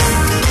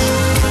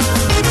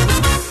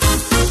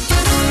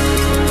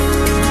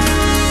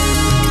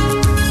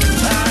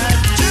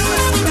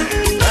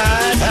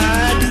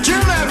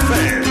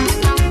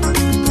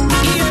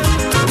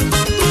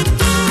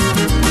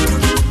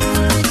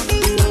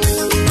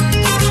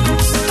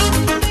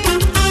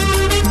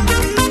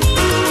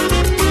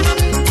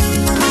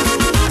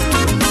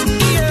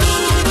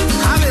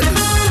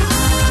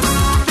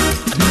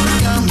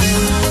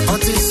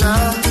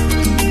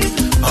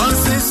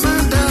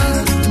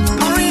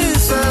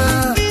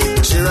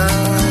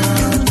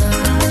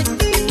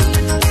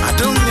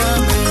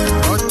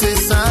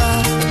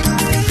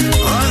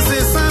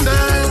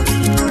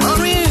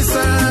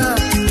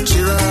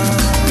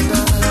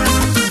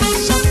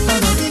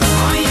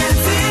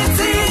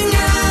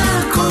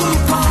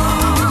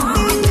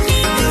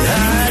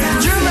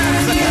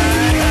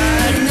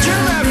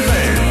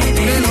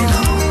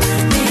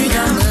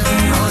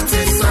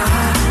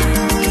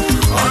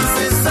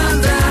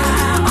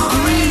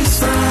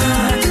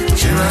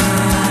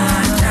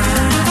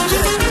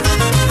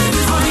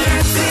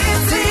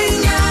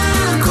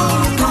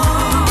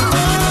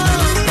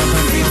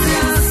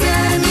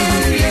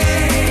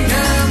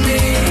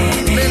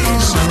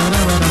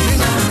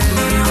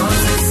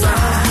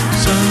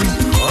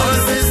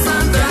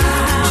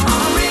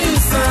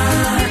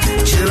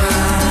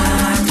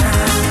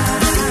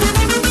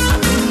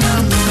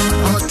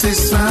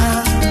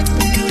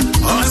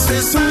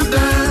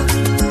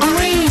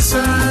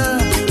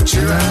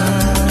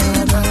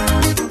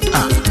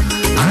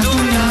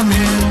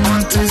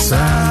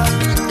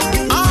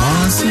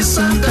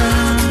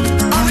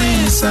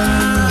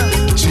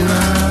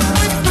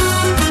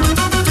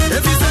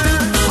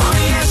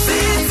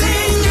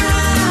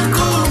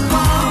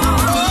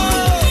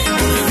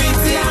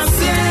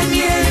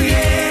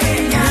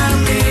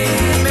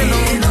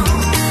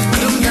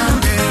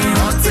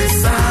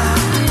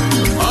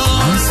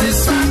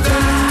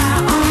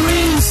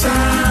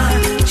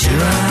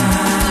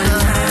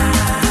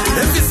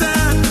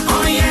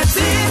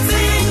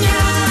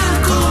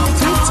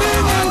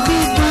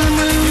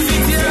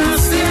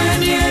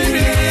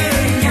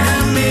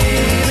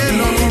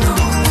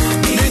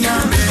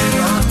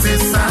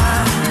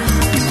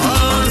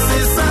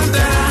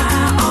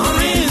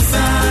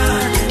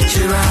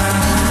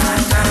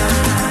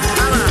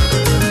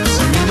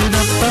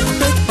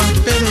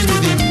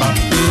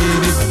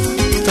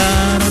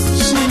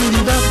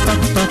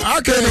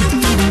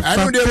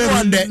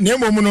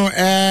no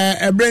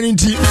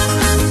ebreninti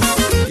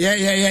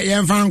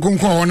ye mfan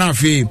konko na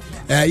afi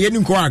ye ni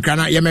nko aka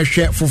na ye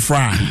mehwe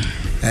fofora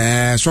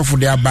sofo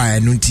de aba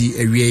enu nti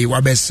awie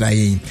wabesa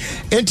yin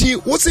enti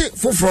wosi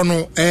foforo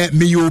no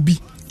meyobi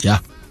ya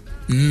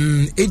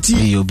enti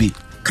meyobi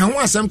kan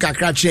wa asem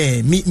kakra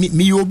che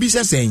meyobi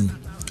sesen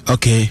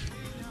okay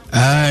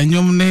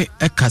nyom ne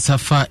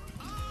ekasafa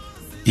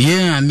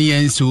ye ani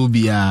enso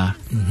bia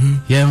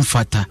ye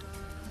mfata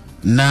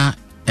na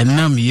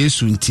enam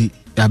Yesu nti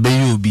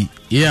abeyo obi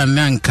ye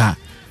ananka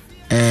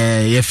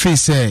ye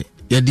face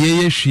ye de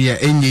ye hwe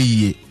enye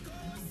yie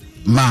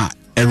ma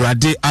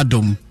Erade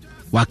Adam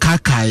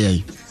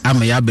wakakaye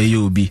ama ya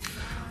abeyo obi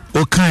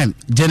okan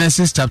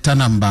Genesis chapter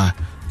number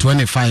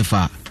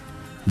 25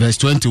 verse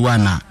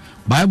 21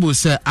 Bible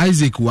say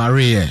Isaac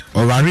ware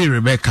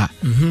Rebecca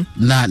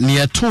na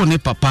ne to ne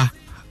papa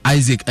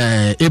Isaac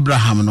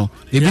Abraham no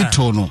ebi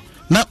to no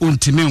na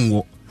ontime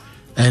nwo.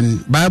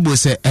 And Bible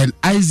says, and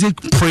Isaac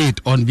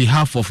prayed on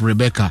behalf of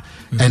Rebecca,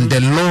 and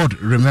the Lord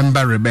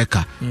remember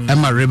Rebecca.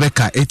 Emma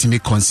Rebecca ate me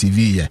conceive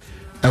ye,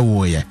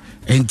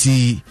 and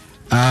the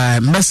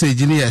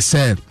message in here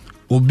said,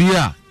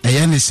 Obia,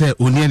 a say,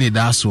 Oniani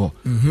daso,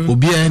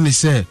 Obia, any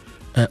say,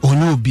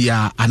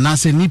 Onobia, and I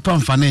say, Nippon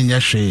Fane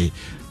Yashe,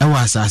 I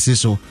was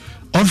so.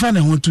 On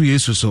Fane went to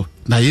Yesu so,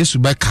 na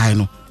Yesu back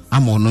kaino,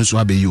 I'm on no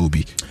swabe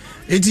yobi.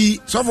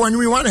 Eti, so when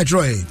we want to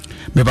try,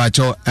 me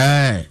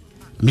bacho,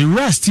 me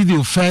rest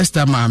studio first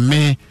time I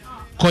me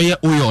koye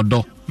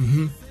oyodo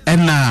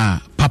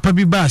ena papa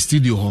bi ba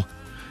studio ho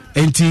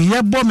enti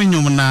ye bo me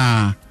nyum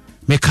na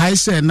me kai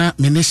se na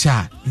me ne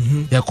sha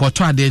ye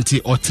koto ade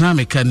enti otena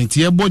me kan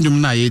enti ye bo nyum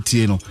na ye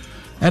tie no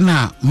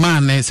ena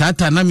man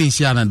sata na me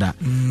hia na da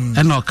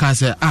ena o ka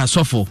se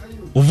sofo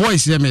o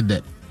voice ye me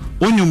de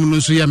onyum no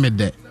so ye me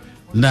de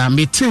na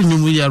me te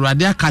nyum ye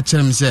Awurade aka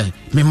kyerem se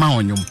me ma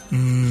onyum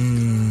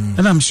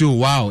and I'm sure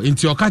wow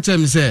into your catch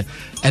me say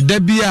eda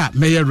bia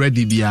me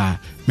ready bia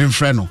me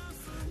mfre no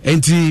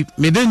enti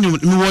me den me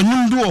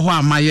wonyum do ho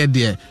amaye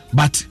de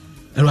but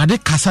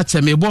Awurade kasa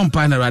che me bom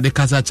pa na Awurade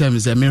kasa che me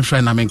say me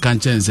mfre na me kan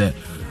chen say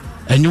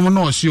enyum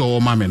no o si o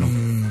ma me no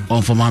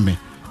on for ma me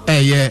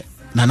eye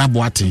nana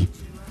boaten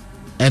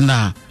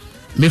ena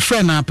me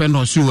friend na pe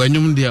no so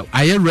enyum de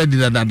aye ready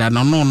da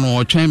no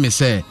o twen me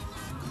say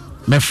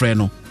me friend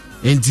no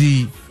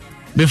enti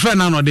me friend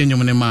na no de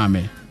enyum ne ma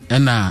me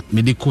ena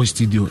medical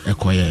studio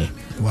ekoye.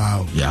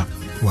 Wow. Yeah.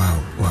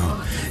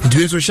 Wow. It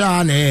is so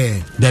sha na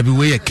there be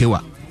way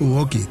kewa. Oh,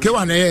 okay.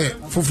 Kewa na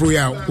foforo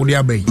ya odi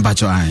abai.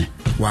 Bacho ai.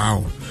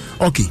 Wow.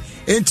 Okay.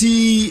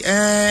 Enti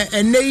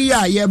ene yi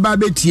a ye ba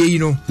betie yi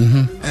no.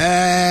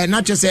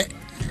 Na che se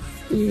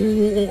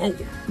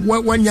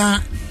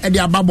wanya e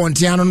dia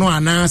babontia no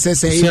ana se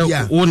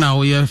ya. Wo na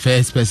wo ye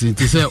first person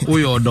ti se wo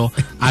yo do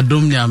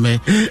adom nyame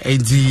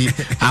enti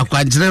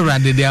akwanjere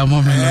rade dia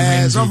mo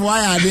me. So for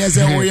why dey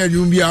say wo ye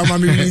nyum bia ma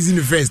me release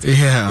the first.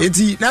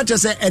 Enti na che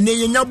se ene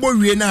ye nya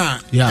bowie na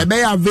e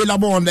be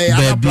available on the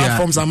other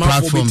platforms am for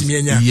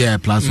betimi nya. Yeah,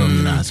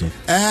 platform na so.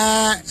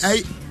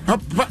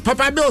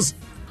 Papa Bills.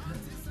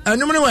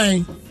 Anumne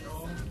wen.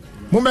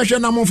 Mo be hwe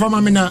na mo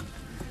fama me na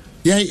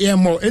ye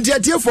mo. Enti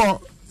atie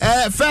for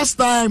first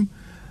time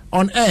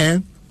on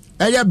air.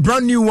 A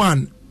brand new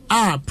one.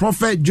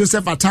 Prophet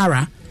Joseph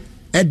Atara.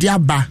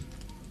 Ediaba.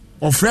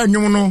 Or friend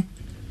no.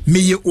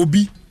 Meye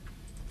obi.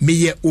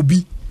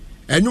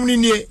 Enumni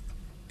nie.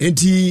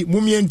 Enti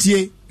mumi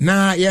entie.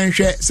 Na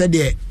yenhwe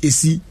sede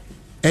esi.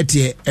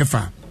 Etie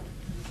efa.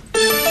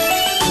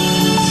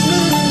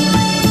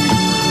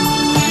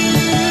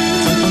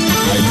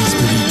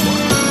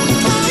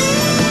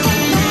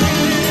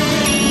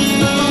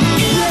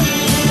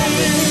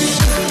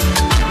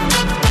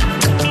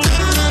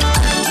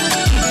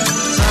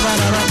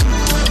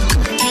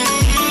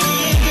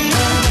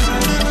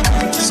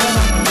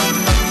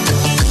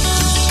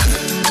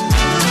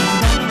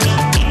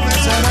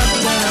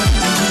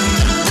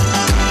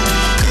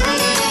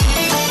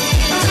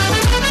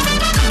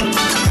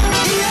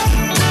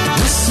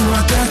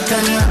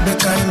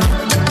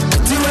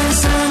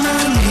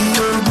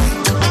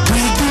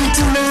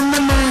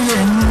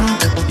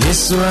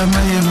 So am I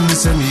am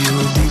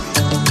Samiobi.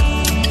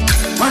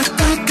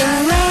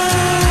 Wakakaya,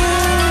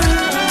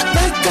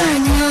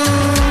 Bakanyo,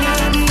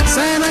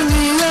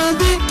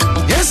 Sanamiobi.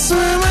 Yes, so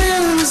am I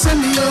am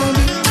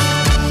Samiobi.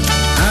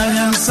 I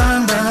am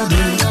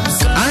somebody.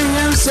 I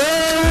am so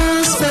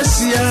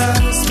special.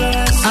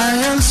 I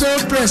am so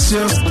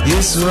precious.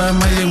 Yes, so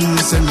am I am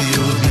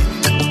Samiobi.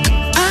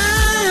 I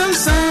am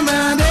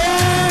somebody.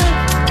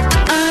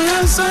 I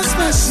am so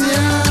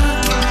special.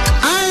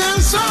 I am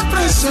so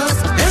precious.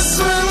 Yes,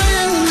 so am I.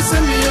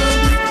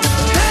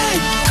 Hey,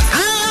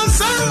 I am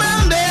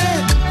somebody.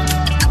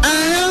 I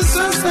am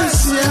so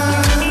special.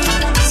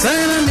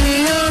 Sign me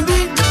obi.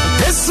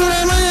 Yes, I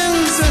am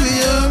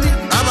Samiobi.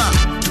 Abba.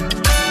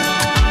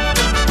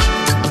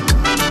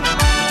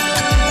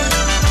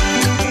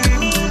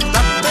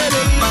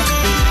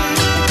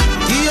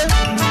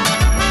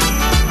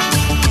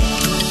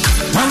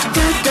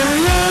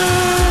 Wakakaya,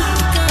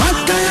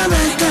 wakaya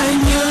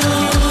bekanyo.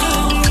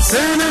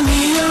 Sign me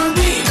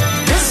obi.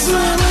 Yes, I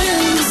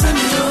am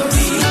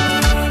Samiobi.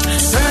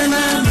 Sign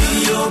me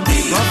obi.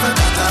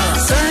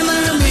 Sign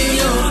me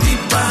obi.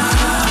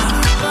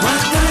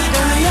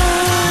 Wakakaya.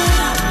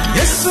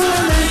 Yes, I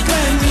am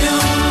bekanyo.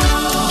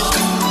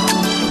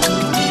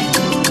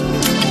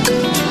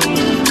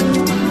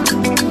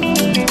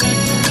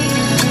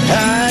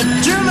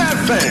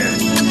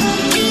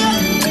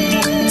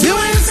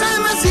 Tiwe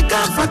sana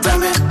sika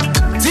fatame.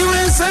 Tiwe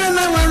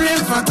sana wari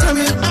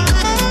fatame.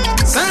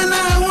 Sana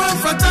wa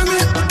fatame.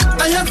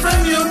 Aya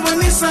from your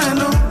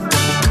bonisano.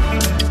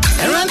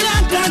 Erani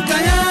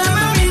akakaya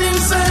na minim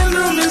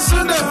sano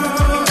mesudo.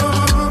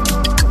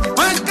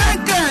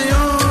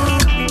 Wakakayo.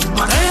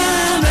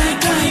 Wakana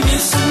kai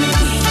mesuni.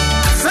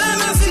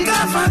 Sana sika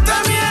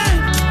fatame.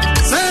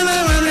 Sana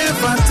wari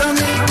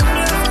fatame.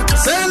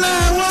 Sana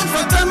wa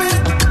fatame.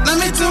 Na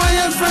mitu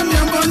aya from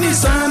your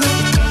bonisano.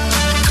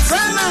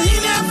 Sana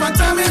hine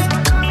fatame.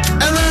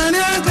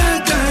 Erani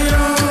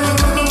akakayo.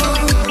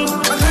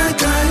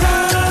 Wakakaya.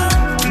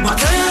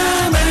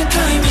 Wakana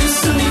kai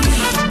mesuni.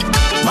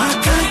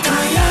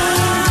 Wakakaya.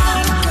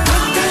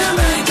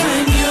 Wakana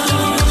kai yo.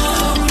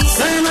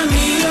 Sana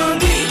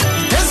miyobi.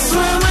 Yesu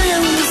amaya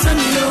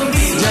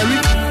musamiyobi.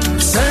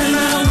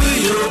 Sana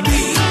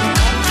miyobi.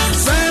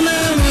 Sana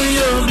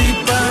miyobi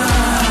pa.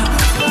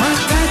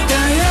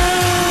 Wakakaya.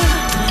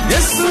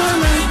 Yesu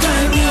amaya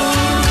kai yo.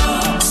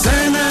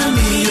 Sana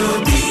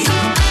miyobi.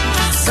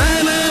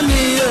 Sana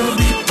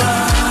miyobi pa.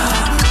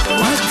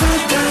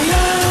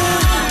 Wakakaya.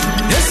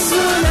 Yesu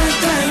amaya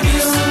kai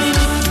yo.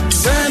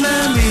 Sana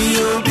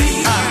miyobi.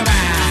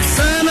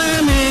 Sana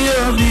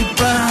miyobi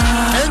pa.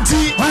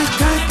 Enti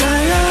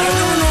Wakakaya.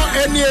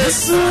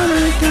 Yesu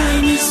amaya kai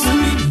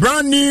yo.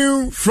 brand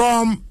new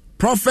from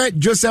Prophet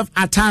Joseph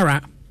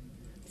Atara.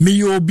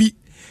 Miyobi.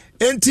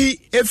 Enti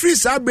every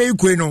Saturday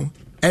kwe no.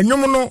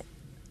 Enwom no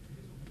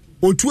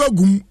otu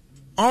agum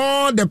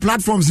all the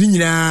platforms ni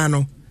nyina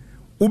no.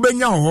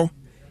 Ubenya ho.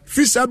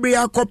 Free Saturday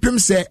akopem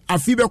se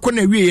afi be ko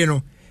na wie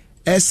no.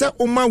 Ese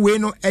uma we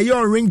no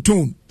eyo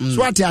ringtone.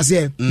 So ati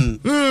ase.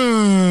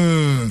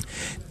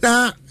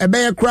 Na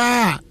ebe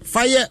kra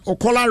fire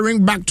okola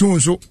ring back tone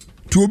so.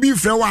 To obi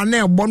frɛ wa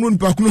na ɛbɔ no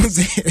nipa kuno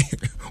sɛ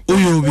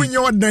oyobi wonye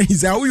ɔdan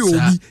isa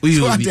oyobi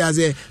so ate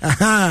ase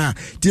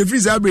tie free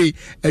sabre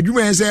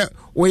adwuma yɛ sɛ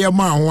woyɛ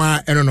ma ho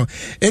a ɛno no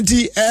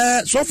enti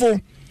sɔfo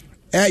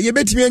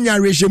yebetimi anya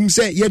rehye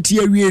say yeti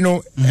awie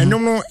no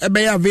enom no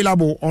ebe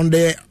available on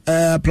the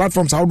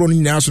platforms how don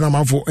nyina so na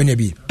manfo anya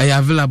bi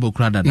available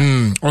crowd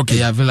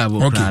okay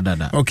available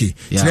crowd okay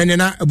tinene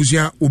na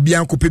abusua obi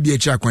ankope bi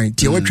akira kwan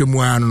tie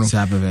watwemu anu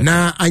no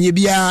na anya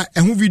bia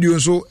ehu video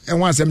so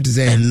enwa asem te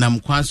say enam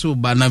kwa so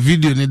ba na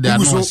video ni da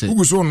no se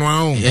uguso no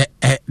aho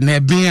na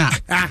bia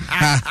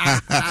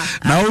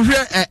na ohwe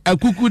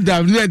akuku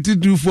dam na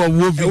titu for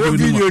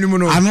video ni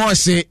mo anu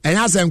se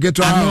enya asem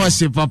keto anu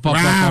se papa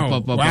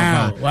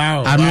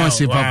anu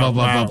se papa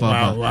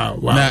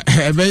na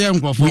ebeye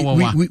nkrofo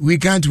wa we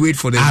can't wait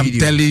for the video. I'm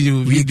telling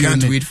you, we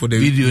can't wait for the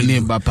video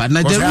name papa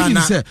na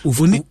Jeremy say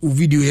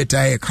video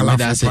yeta e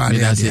colorful part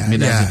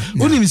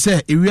oni mi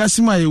say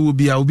ewiasima ye wo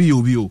bia obi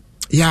o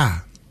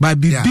yeah ba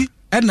bibi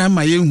na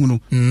ma ye hunu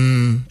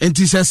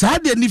enti say sa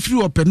de ni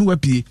free openu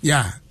wapie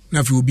yeah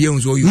na fi obi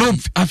ehun so yo no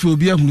afi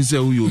obi ehun say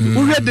wo yo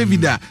wo hwe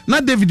David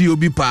na David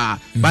obi pa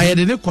ba ye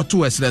de ne koto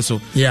wesre so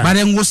ba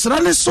de ngosra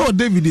ne so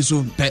David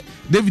so pe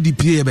David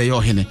pie be ye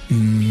ohene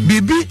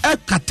bibi e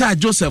kata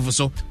Joseph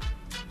so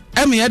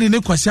emi ya de ne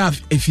kwasha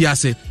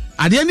efiase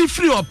ade ni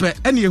free ope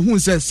ene ehun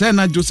se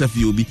na Joseph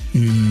yobi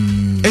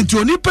enti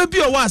onipa bi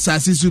o wa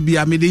asase so bi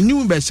amede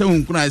nyu be se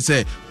hunkuna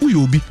se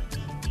uyobi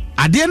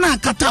ade na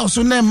akata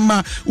so na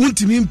ma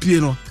untimi mpie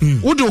no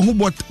wo de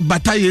ho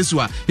bata Yesu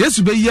a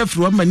Yesu be ye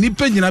free ma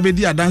nipa nyina be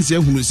di adanse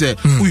ehunu se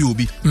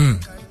uyobi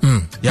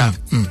yeah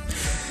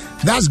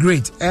that's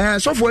great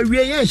so for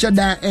we yen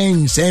sheda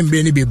en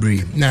sembe ni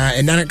bebre na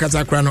enana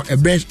kata kra no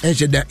ebe en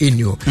sheda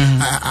enyo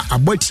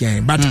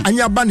abotian but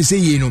anya ba ni say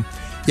ye no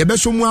ye be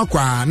so mu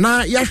akwa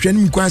na ya hwe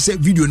ni kwan se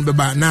video no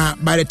beba na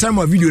by the time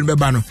of video no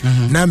beba no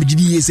na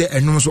mejidi ye se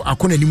enno so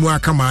akona ni mu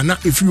aka ma na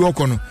efiri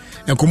okọ no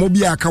enkomo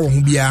bi aka wo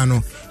ho bia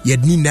no ye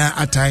dina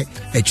atai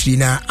akiri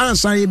na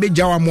ansan ye be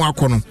jawa mu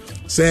akọ no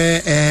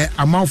se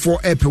amafo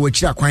epe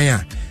wakiri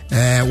akwan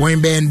a won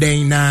be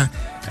ndeng na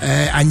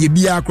anye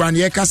bia akra na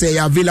ye ka se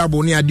ya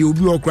available ni ade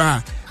obi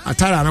okra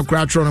atara na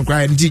kra tro no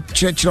kra ndi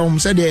chire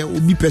say de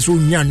obi person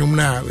nya nwom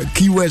na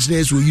keywords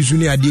na so use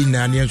ni ade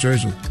na ne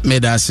so me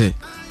da say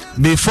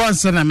before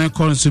sana me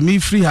consume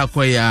free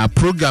hakoya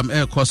program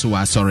course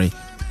wa sorry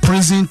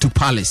prison to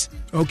palace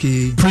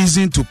okay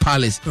prison to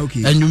palace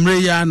okay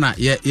enumre ya na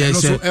ye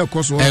say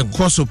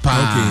course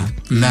pa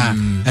na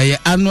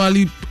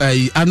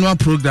annual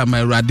program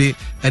erade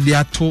e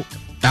ato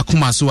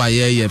akuma so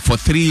aye for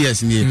 3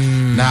 years ni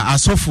na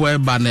asofo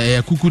eba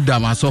na kuku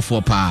dam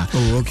asofo pa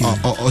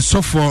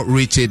asofo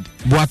Richard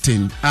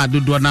Boatin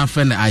adodo na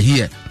fe na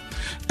ahie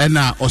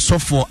ena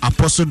osofo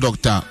apostle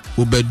doctor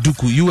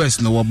obeduku US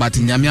no wo bat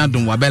nyame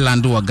adom wa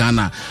belando wa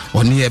Ghana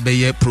oni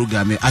ebeye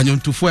program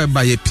anyontufo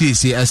eba ye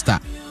PAC Esther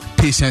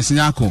patience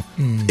nyako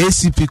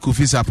ACP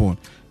Kofi Sapon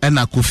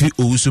ena Kofi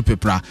Owusu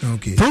Pepra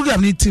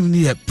program ni team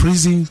ni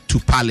prison to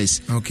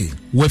palace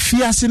we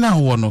fiase na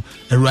ho no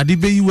awurade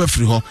be yi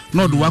wafiri ho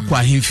na do wakwa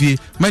ahemfie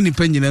mani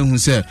panyina hu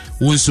se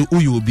wonso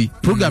uyo obi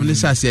program ni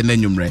sase na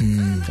nwumre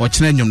o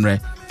kene nwumre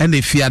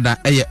ena fiada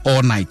eye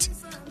all night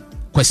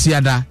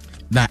kwasiada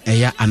da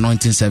eya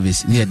anointing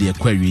service near the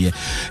aquarium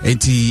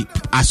enti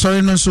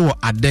asori no so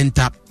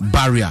adenta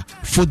barrier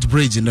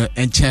footbridge no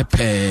enche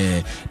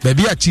pe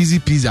baby a cheesy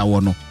pizza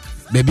wono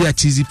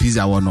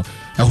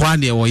ehwa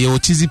na ye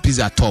cheesy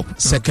pizza top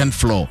second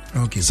floor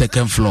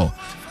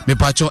me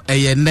pacho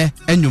eye ne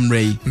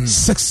enwumre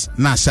 6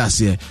 na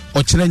asase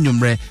o kire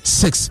enwumre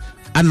 6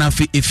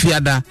 anafi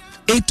efiada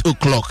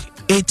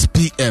 8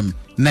 p.m.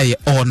 na ye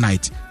all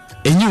night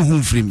enyi hu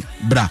mfrim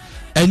bra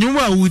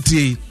enwuma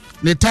wutie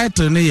the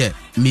title ne ye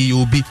me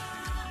yobi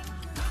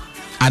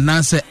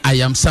ananse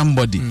I am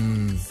somebody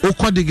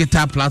oko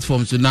digital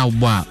platforms so now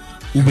boa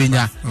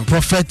ubenya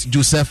Prophet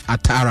Joseph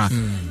Atara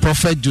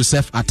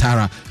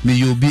me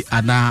yobi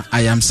ana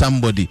I am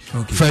somebody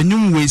fa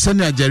nyum we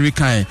senior Jerry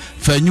kan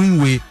fa nyum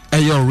we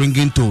eyo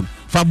ringing tone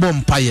fa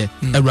bom paye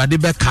awurade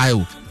be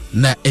kaio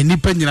na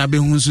enipa nyina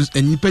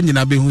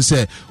be hu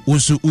se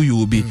wonso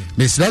uyobi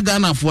mesra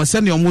Ghana fo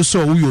senior mo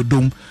so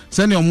uyodom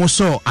senior mo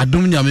so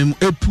adom nyame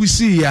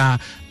epusi ya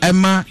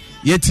ema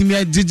yetimi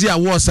agigi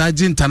awards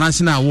agi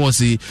international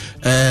awards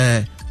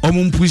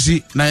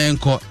omumpusi na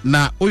yenko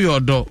na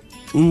uyodo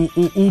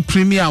u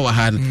premier wa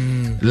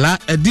han la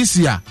this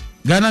year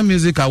Ghana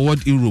Music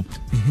Award Europe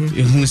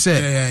who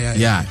said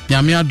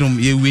nyame adom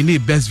ye win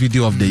best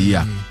video of the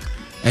year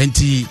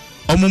enti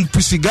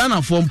pussy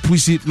Ghana for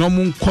pussy no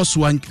mun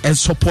koswan and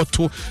support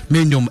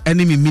menium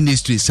enemy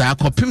ministry sa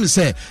akopim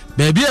say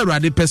baby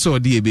awurade pese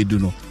odi ebedu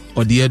no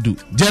odi edu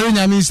Jerry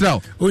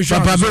Nyamisra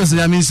Papa Bills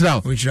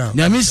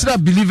Nyamisra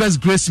Believers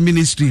Grace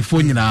Ministry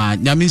for nyina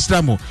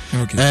Nyamisra mo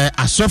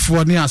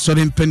asofo ne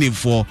asore mpeni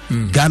for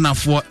Ghana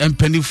for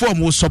mpeni for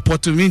mo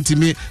support me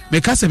ntimi me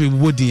kase me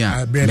bobodin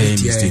a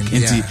mistake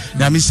enti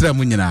Nyamisra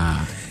mo nyina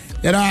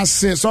yara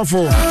se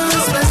sofo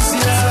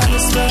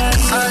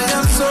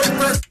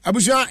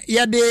Abusha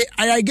yade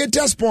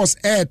Alligator Sports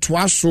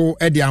twaso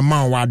e de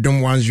ama wa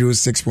Adom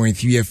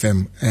 106.3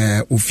 FM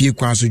ofie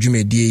kwa so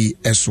dwumedie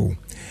eso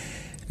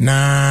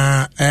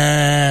na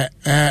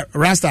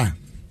Rasta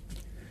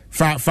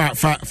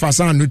fa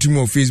san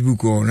notimo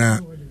Facebook or na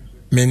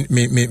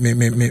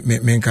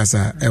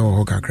kasa ewo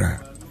ho kakra.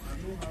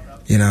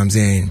 You know what I'm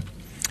saying?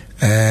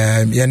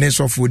 Yane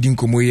so for din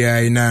komo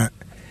ya na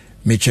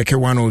me check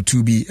 1 or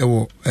 2 bi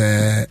ewo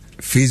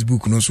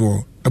Facebook no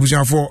so.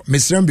 Abusuafo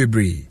mesrem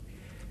bebre.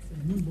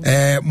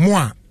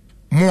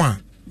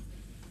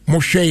 Mo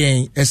hwe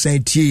yen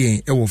esan tie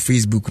yen ewo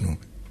Facebook no.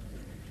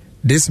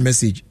 This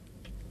message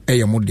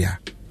mo dia.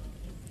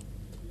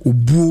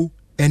 Obuo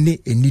ene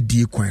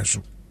enidie kwan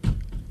so.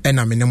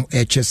 Ena menem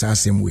chess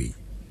asem way.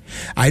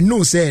 I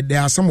know say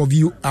there are some of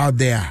you out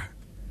there.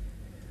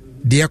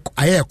 They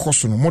are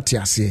cost no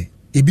motiase.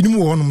 Ebinim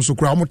wo honom so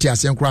kura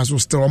motiase nkura so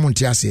still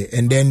motiase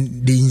and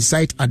then they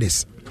incite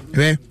others.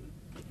 Okay?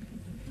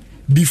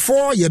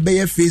 Before you be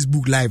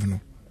Facebook live no.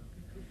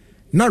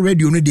 Na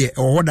radio no dey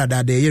or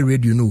that dey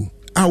radio no.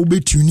 A wo be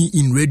tune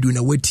in radio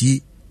na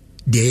wetie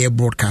dey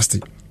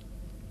broadcasting.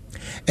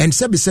 And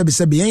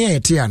sebi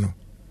yen yete no.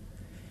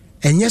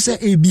 Enye se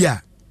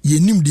ebia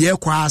yenim de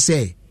kwa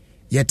say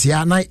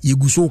yete na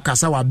yeguso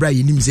kasa wa bra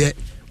yenim say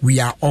we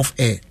are off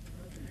air.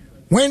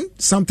 When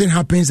something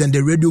happens and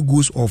the radio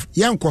goes off,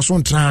 yan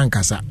koson tran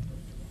kasa.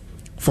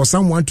 For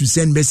someone to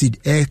send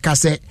message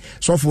kase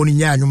so for ni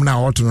nya anwum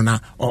na oto na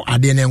or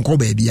ade na enko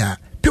ba bia.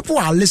 People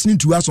are listening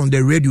to us on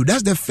the radio.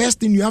 That's the first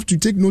thing you have to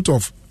take note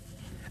of.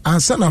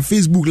 And send on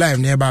Facebook live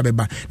never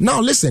beba.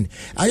 Now listen,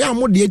 I am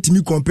more the to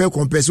me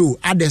compare so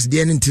others the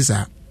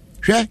entisa.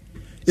 Hwe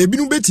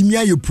ebinu betimi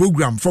aye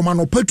program from an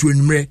opatu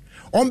enumre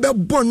on be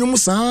bonum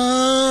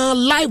sa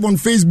live on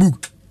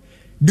Facebook.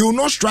 They will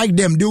not strike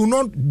them, they will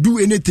not do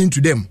anything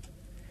to them.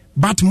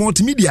 But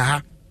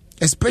multimedia,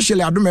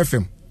 especially Adom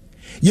FM,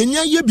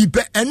 yenya ye bi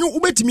pe enu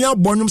ubetimi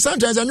abonum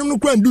sometimes enu no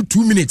kwan do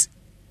 2 minutes.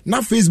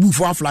 Na Facebook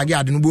for flag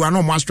ya de no be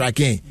no more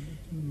striking.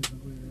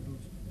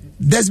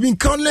 There's been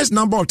countless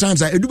number of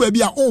times that edu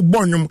baby are all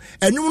bonum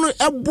and you know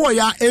a boy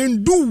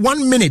and do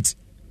 1 minute.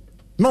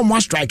 No more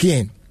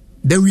striking.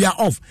 Then we are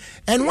off.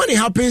 And when it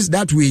happens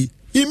that way,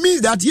 it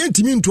means that you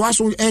ain't to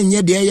us and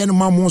yet the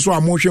no more so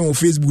emotion on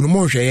Facebook no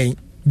more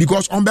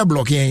because on be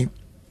blocking.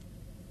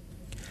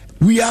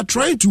 We are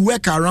trying to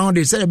work around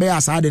it, say be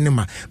aside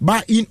anymore.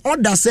 But in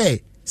order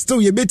say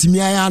still you bet me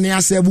I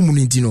na serve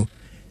munintino.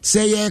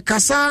 Say ye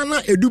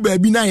kasana edu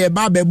baby na ye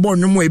ba be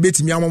born no more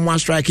bet me am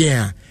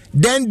striking.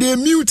 Then they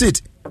mute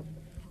it.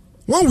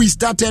 When we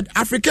started,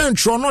 African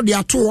Trono they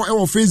are to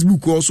our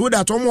Facebook so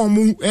that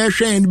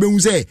share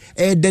and say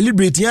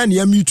deliberate and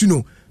mute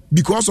no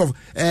because of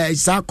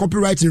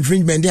copyright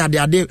infringement. They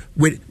are there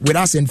with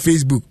us in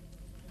Facebook.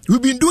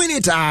 We've been doing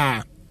it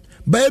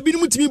but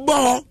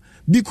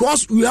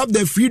because we have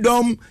the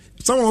freedom.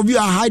 Some of you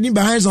are hiding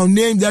behind some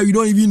names that you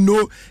don't even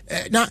know.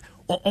 Now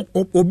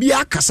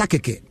obia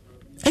kasakeke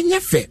and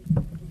yefe.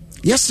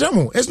 Yes,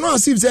 Ramo. It's not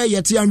as if say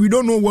yet and we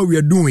don't know what we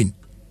are doing.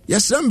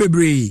 Yes,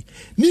 bebre.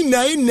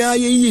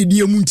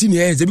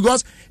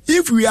 Because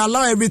if we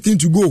allow everything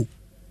to go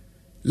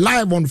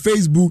live on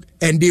Facebook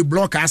and they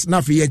block us,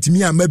 now for yet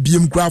me and maybe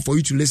crowd for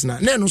you to listen.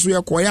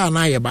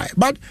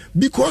 But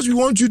because we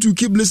want you to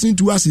keep listening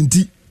to us in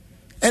tea,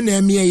 and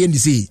me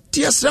say,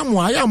 yes,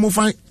 I am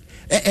fine.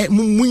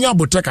 Munya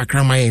boteka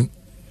kramae.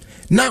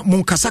 Na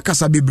mon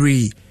kasakasa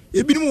bebre.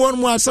 Ebinu one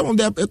more some of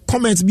the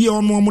comments be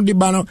on more the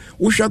banner.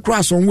 We shall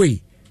cross on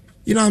way.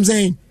 You know what I'm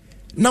saying?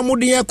 Now,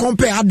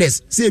 compare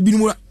others. Say,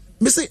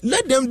 say,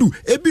 let them do.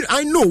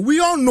 I know, we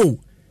all know.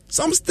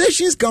 Some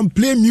stations can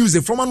play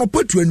music from an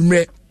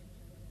opportunity.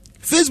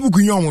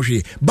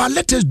 Facebook, but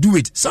let us do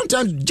it.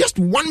 Sometimes just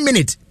 1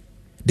 minute,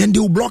 then they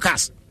will block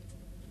us.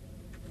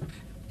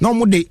 No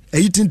more day.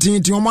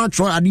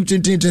 Try.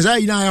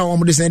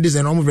 Send this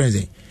and all my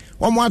friends.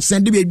 One more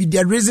send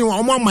the reason.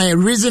 My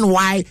reason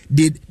why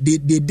they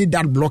did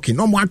that blocking.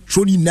 No more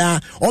trolling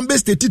now. On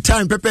best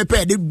time,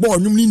 they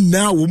born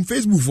now on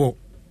Facebook for.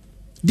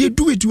 They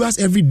do it to us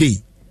every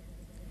day.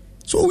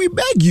 So we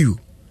beg you.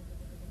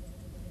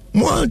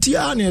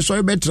 Montiane so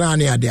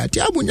betrane ade ati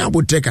abunya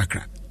bote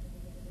kakra.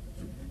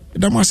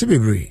 Da mase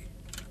bebre.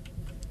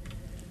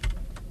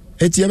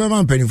 Eti ebe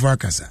mpanifo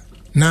akasa.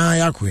 Na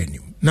yakọ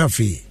anim. Na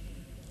fe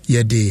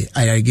ye de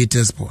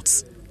irrigated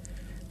sports.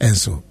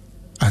 Enso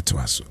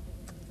atwaso.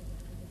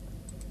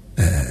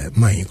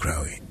 My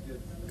crowd.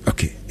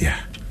 Okay,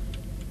 yeah.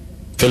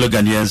 Fellow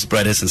Ghanaians,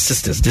 brothers and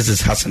sisters, this is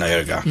Hassan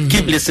Ayerga. Mm-hmm.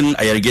 Keep listening,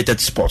 Irrigated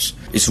Sports.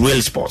 It's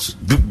real sports.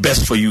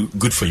 Best for you,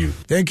 good for you.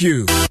 Thank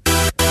you.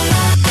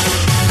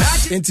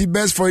 Ain't it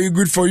best for you,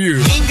 good for you?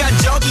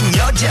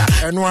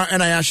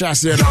 And I shall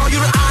say,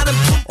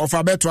 of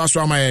a better as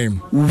my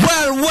aim.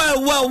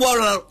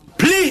 Well.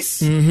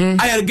 Please,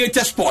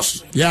 Irrigated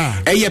Sports.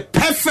 Yeah. A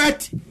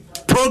perfect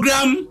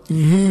program,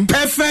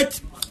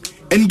 perfect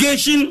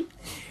engaging,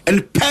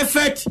 and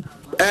perfect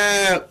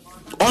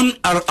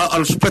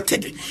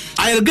unexpected.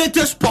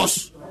 Irrigated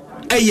Sports.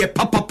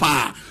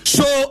 Papa.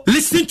 So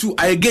listen to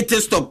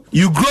Irrigated Stop.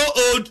 You grow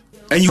old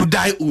and you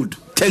die old.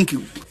 Thank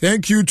you.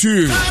 Thank you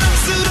too.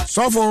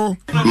 Sofo.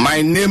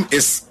 My name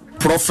is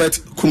Prophet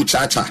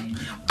Kumchacha.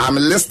 I'm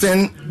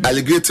listening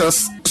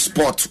Alligators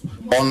Sport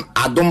on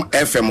Adom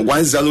FM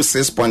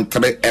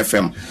 106.3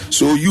 FM.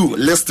 So you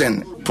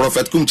listen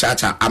Prophet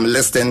Kumchacha, I'm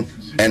listening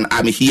and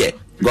I'm here.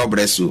 God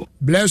bless you.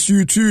 Bless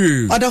you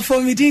too. Other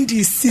for me in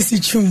this CC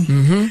Chum.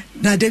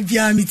 That they be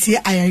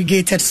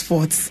irrigated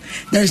sports.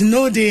 There's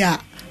no day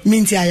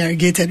minty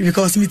irrigated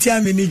because me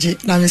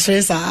manage na me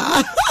stress.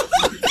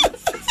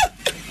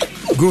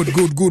 Good.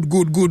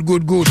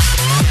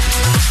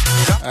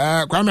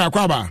 Kwame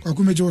Akwaba.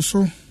 Kwakumejo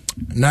so.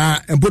 Na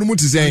emponu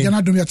muti say.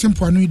 Yana dum ya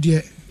tempo anu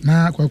de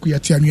na kwaku ya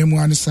ti anwemu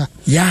anisa.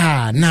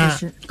 Yeah, na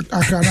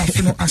akara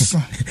fino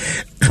asa.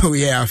 Oh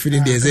yeah,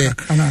 feeling there say.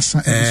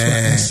 Anasa.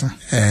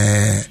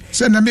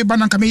 Say na me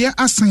bananka me ya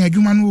asan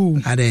adwuma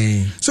no.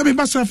 Ade. So me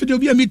basa fide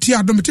obi ameti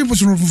adom tempo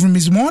so from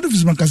Miss Mod of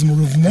Bankas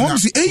mo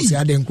say eh. Say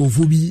ade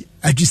nkofu bi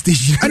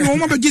station. And wo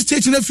ma be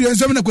station na free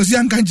so me na kwasi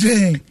anka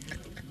nche.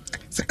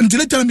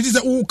 Until tell me this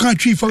oh can't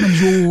tree for them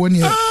so one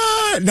year.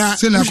 Na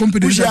say la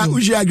company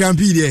Ushia Grand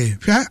P there.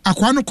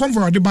 Akwa no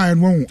convoy de buy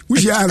and one.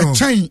 Ushia no.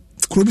 Chain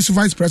Krobi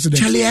vice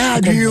president. Charlie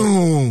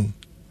Agnew.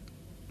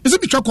 Is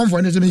it be convoy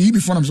and he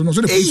before them so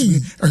the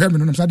police I heard me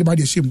no say the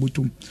body shame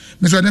botum.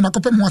 Me so dem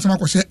akopem ho asama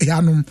ko say e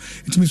anom.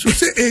 It me so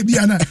say e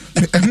bia na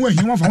ehun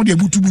ehun wa fa ho de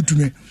butu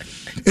me.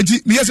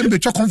 Enti me say be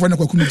convoy na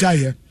kwaku ja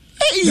here.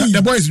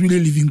 The boy is really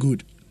living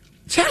good.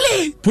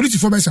 Charlie. Police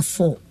for us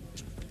 4.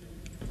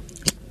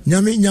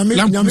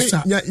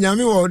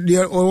 Nyame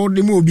o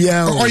de mo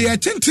bia o ye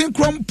tintin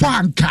krom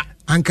panka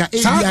anka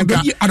e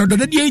anka adodo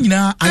de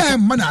nyina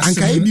mana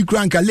anka e bi kro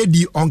anka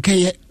lady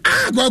onkeye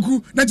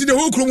gwaku na ti de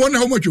ho krom wona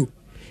ho macho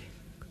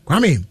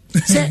Kwame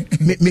se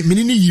me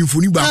ni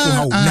yimfoni ba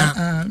ko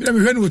ha na me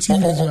hwe no ti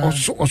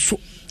oso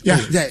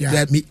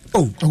yeah me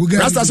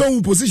rasta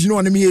so position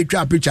on me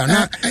twa picture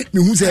na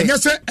me hu se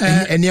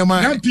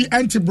enema Grand P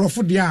anti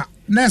brofo dia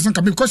na son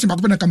ka because ma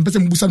ko na kam pese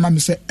mbusa ma me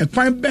se e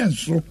kwan ben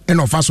so e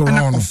no fa so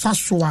no fa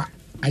so a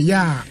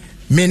aya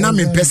me na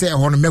me pese e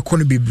ho no me ko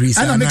no bebre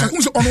sa na me ka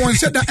unso on one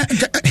said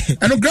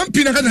that no Grand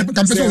P na ka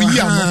pese o yi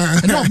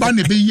ano no ba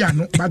na be yi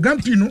ano ba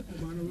Grand P no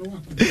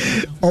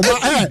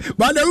oba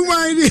ba na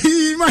woman ni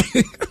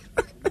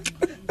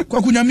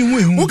Kwaku nyami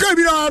we hu. Okay,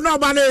 be no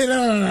ba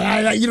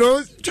you know.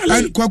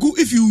 And Kwaku,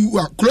 if you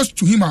are close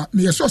to him,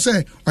 me so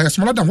say I am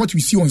smaller than what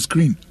we see on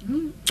screen.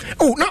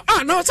 Oh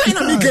no, say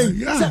na me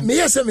can.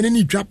 Me say me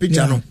need trap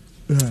picture no.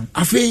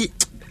 Afi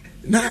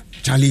na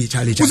Charlie.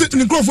 Was it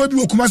in Crawford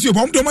bi Kumasi o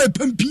ba do my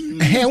pampi.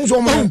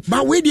 Unso mo.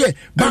 Ba we there.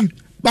 Ba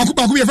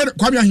Kwaku be friend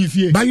Kwame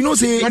ahifie. But you know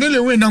say What dey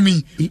win na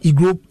me. He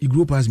grow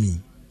past me.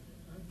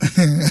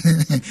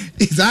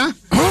 Is that?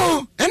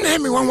 Oh,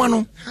 and me one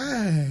no.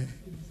 Hey.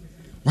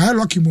 Why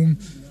lucky mum?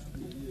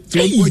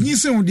 When you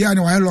say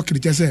why lucky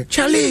the say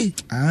Charlie.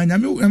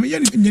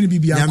 Nyame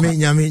bibia.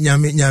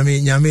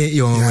 Nyame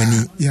yo wani.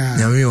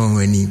 Nyame yo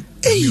wani.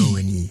 Yo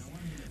wani.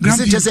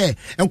 Grandpa say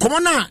and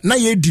come na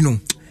ye di no.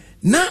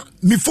 Na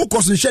me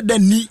focus on shed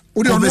then ni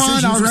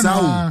conversation sa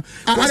o.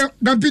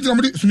 Grandpa no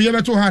me ye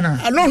beto ha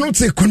na. No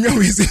say konwa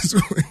we say so.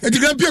 E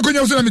grandpa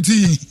konwa so na me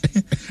ti.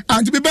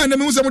 And be ba na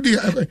me so mo di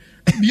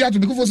bia to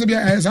be go for say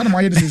bia sa na ma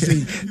ye dey say.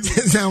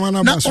 Say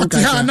wana ba so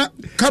ka. Na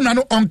camera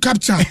no on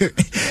capture.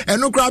 And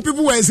no crowd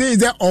people were saying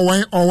that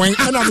owen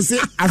and I say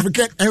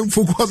African and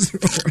focus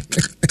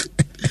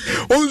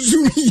on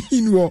zoom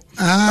in wo.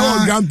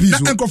 Grand P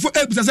so. Na enko for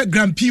e say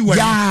Grand P wa.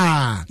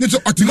 Yeah.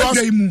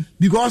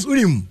 Because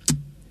unim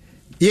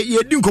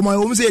ye din komo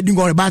o say din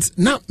komo but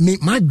now me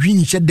my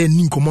dream shed then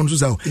nin komo so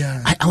say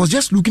I was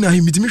just looking at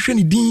him me hwe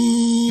ni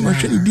din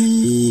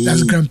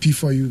that's Grand P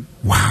for you.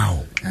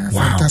 Wow.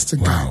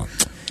 Fantastic guy.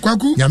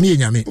 Kwaku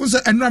nyame o say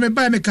enra me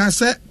buy me ka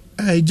say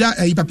ja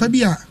papa bi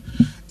a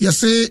ye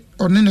say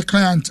on the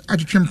client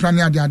atwetwe plan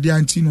ade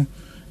anti no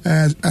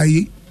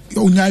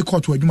onyai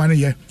court adwuma no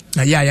ye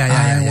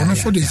yeah one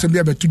for the say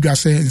bia betu dwa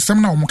say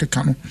nsem na o mo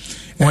keka no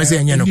won say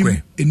enye no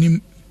kre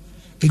enim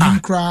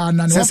kra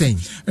na no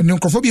and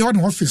nkofo bi ho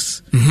no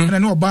office and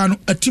na oba no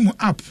atim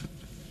up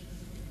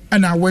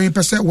and away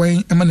pese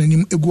wen ema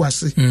nanim egu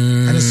ase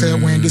and say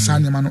wen this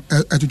anema no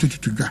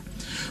atututu dwa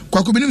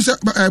Kwaku binim say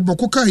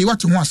bokoka yi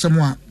wate ho asem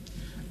a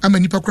ama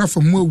nipa kra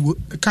from mu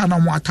ka na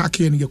mo attack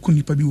ye no yakun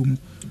nipa bi wo mu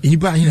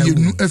nipa ahina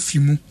nu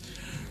afimu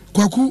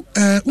Kwaku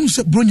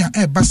unse bronya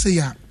ba say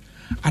ya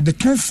ade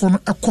tonfo no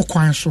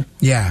ekokwan so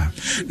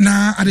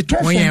na ade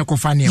tonfo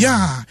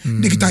yeah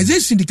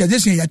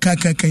digitization ya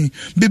kan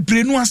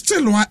bebre no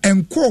still wa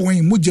enko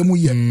wen mogemu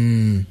ye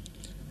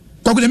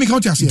Kwaku dem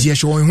count ase die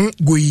show ho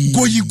goyi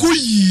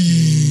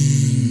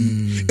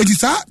it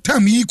is a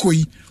time yi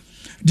koyi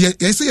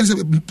de say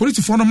police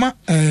for no ma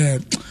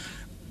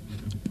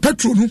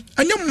petrol no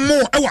anya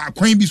mo e wa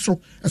kwan bi so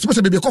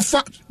especially be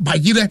kofa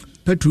bayire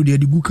petrol de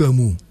guka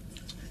mu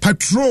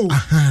petrol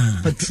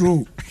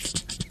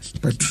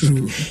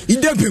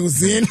ida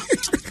peusen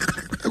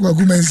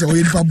Kwaku men say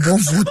we pa bon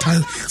full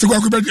time so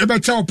Kwaku be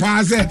chow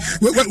pa say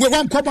we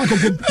wan come back go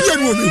bia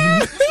no be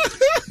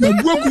na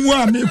buaku mu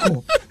a me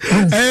ko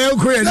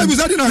okay na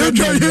bisa na you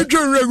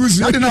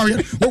regusu ade na we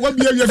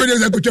bia we fe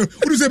say ko chow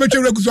we say be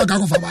chow regusu aka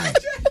ko fa bai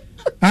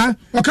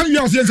o kan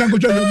you say say ko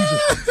chow regusu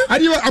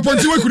ade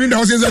aponti we kunu na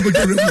o say say ko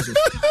chow regusu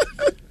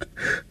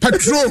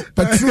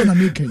patrol na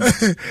make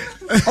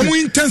omo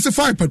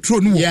intensify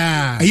patrol no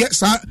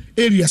yes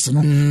areas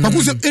no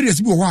because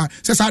areas bi ho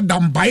say say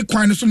dam by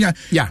kwan so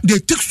they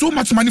take so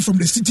much money from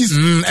the cities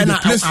and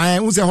I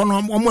say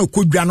hono omo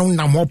akodwa no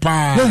nam ho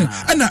pa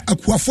and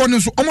akuafo no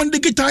so omo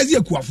digitize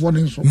akuafo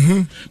no so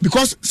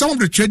because some of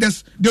the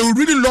traders they would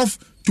really love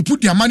to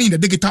put their money in the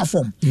digital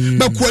form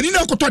but kwani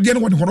na koto de no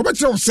won ho be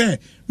say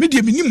me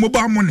de minim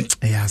mobile money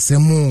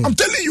I'm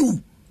telling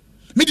you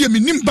media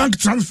minim bank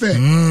transfer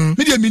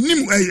media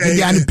minim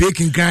and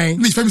baking kind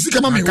me family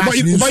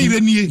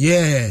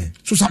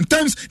so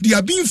sometimes they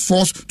are being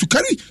forced to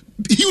carry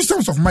huge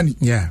sums of money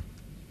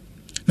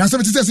now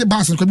some people say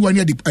bars and could be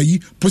near the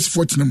post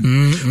fortune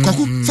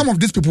some of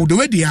these people the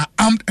way they are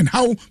armed and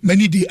how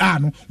many they are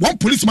no one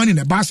policeman in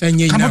a bus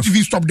cannot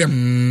even stop them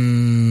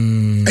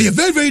and you're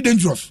very very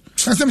dangerous.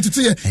 For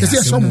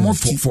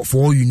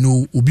you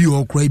know, Obi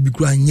or cry be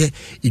crying,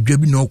 it be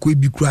no quay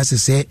be crass,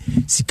 say,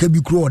 Sika be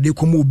crow, they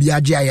come will be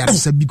a jay,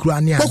 be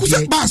crying.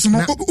 Bass,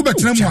 no,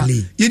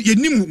 you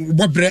knew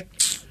what bread.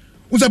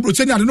 Was a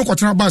Britannia, I don't know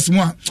what bass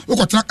more,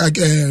 or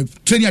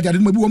training. I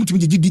didn't want to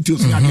give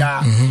details.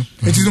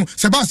 It is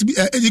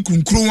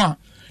Sebastian Crow.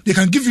 They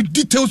can give you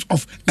details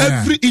of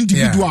every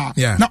individual.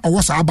 Now,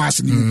 what's our bass,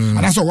 and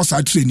that's what's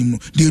our training.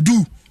 They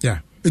do.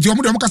 It's your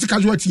mother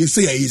casualty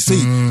say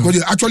because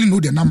they actually know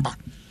the number.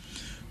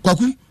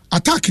 Kwaku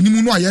attack ni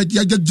mu no ya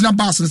gina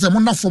bass and say mo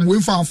na from we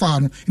far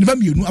no ni ba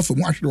mienu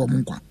afom ahwe wo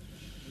nkwa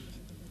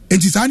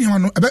enti sa ni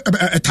no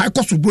e tai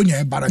koso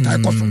bronya e bara tai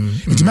koso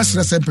enti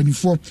mesere se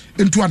mpanifo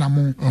entu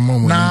anamo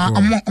na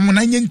omo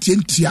na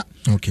nyentia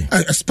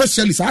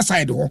especially sa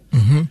side ho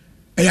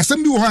ya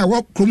sem bi wo ha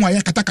wo kromo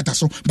ya katakata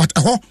so but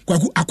ho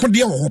kwaku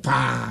akode wo ho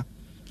pa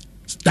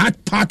that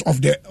part of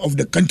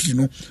the country,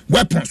 no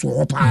weapons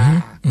were up.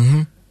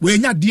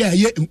 When you're there,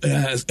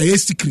 a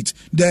secret.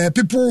 The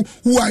people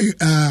who are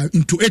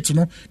into it,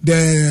 no,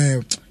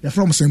 they're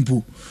from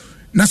simple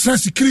national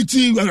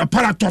security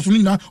apparatus.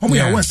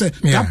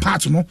 That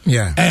part, no,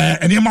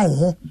 and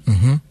you're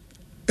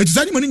it's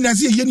any money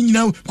Nazi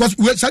now because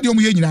we said you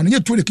and you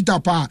told the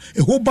kita pa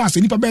a whole bus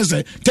and nipa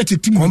 30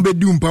 team on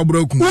bedroom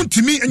pabro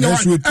to me and your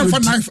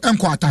knife and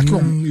quarter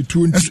it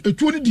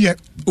 20 dear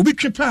obi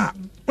trepa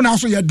when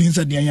also you didn't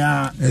say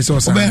yeah so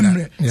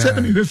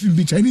me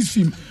be Chinese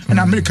film and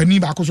American ni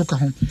ba so ka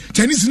home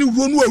Chinese ni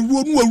run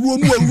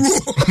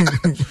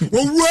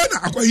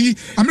akwai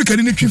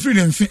American ni free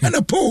dem fi and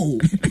a po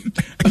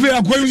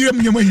akwai you I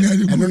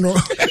don't know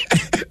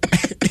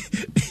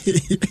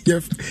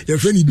your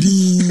friend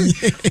D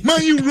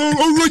man you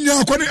roll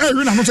nya kwani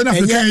na no say na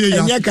Africa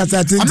enya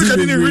kasate I'm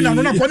telling you na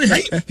no na kwani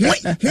hey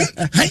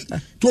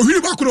to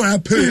hiri ba kuro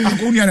pay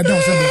akoni na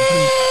down say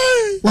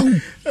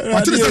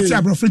what is that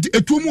ya bro friend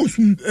etu mo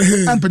sun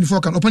ampani for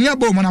kan opani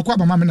aba mo na kwa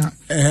ba ma me na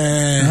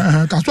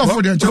ka so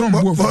for the nchero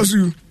mbo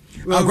fosu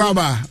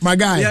akwaba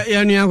magai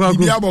ya ni akwa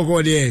bi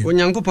aboko de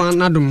onyankopon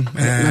nadum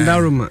na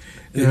daruma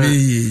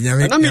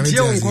nyame na me tie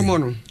onkomo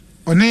no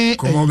one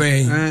komo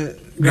ben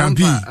Grand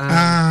P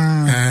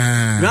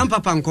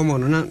Grandpapa nkomo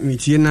no na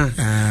metie na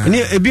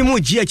ne ebi mo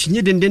ji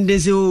akinye dendenden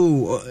se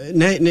o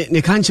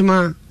ne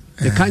kanchima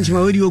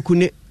wori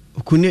okune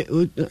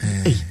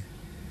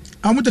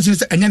amuta chine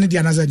enya ne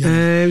dia naza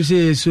dia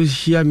se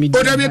social media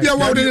o da bia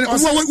wa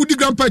udi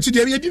Grandpa chi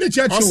dia di na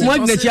church o mo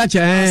di na church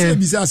say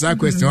bisa asa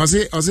question o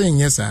say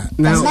nyesa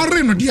na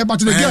worry no dia but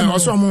the game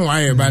also mo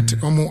why but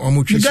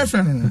omo twi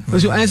girlfriend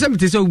so I say me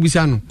say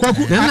obisa no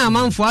na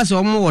amanfo ase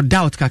omo wo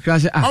doubt kakra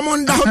say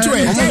omo doubt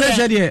we omo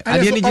pressure dia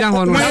ade ni gina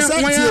ho no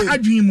wan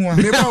adwin mu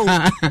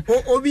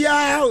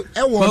obia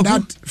e wo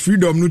that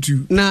freedom no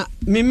too na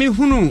mimi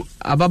hunu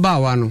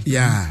ababawa no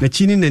na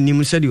chini na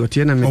nim say de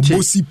ote na me che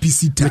obosi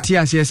pisita meti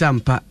ase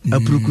ampa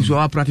apuruku so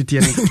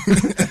apratete no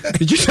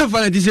ejusha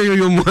fala di say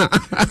yo mu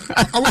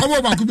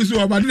awo ba ku bi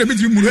so ba de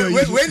meti mu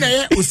we na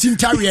ye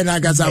osintare na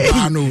gaza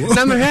ba no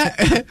na me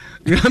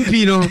Grand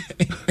P no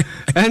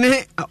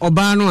ene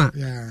oba no a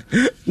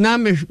na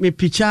me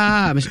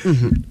picha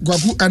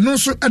gwagu eno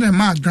so ene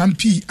ma Grand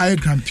P I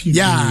Grand P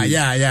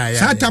yeah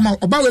satama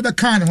oba we be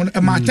kan ho e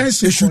ma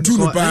attention shoot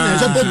no pa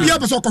so obia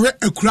be so ko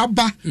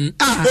akuraba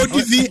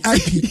odizi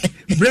IP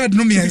bread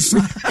no miensa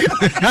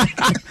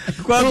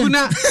gwagu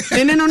na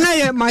ene no na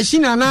ye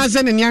machine na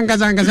se ne nyanga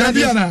zanga za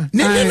no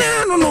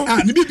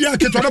ni bibia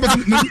ke to da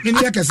ni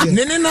ya kase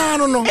ne na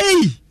no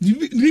ni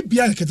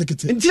bibia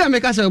kete ntira me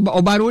kase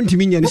oba ro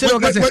ntimi nya se o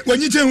kase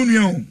wanyi che hunu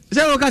yo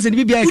se o kase ni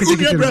bibia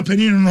kete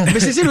no me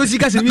se o si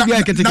kase ni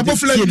bibia kete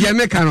ke dia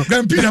me ka no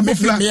Grand P na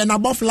bofla me na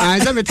bofla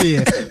za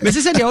mete me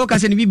se dia o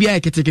kase ni bibia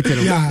kete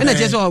no na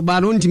che se oba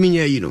ro ntimi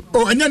nya yi no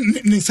o enya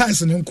ni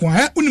size ne nko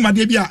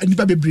unimade bia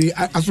nipa bebre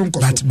asonko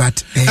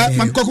but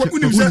man koko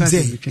unim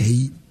say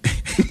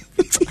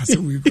ase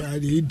we kwa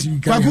de di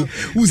ka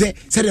who say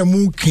the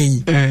moon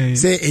king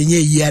say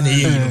enye yia na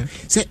ye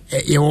say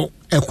yo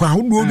ekwa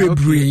hodo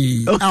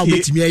bebre a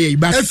obetimi aye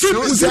ba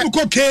say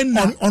cocaine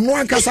ono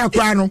ankasa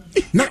kwa no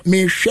na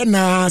me hwe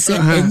na say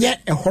enye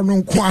ehono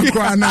nko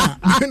akra na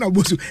na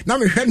bosu na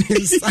me hwe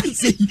ne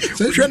say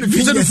hwe ne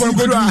fingers for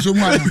go do so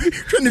mu ala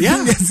hwe ne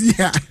fingers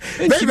ya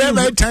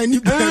be tiny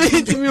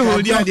me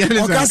hold ya dia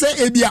le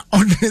say ebia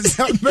on the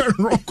summer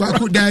kwa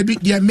ku da bi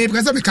dia me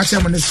because me catch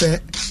am ne say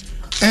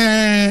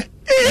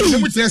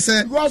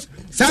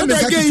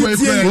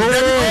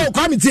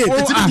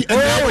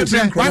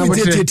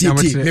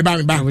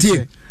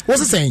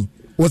what's saying?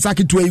 What's that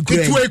to a good?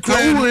 And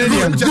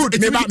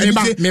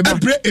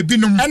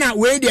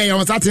where they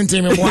are starting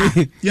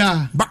to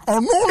yeah, but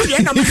on all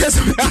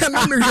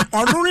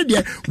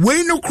the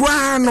way no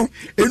crown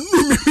and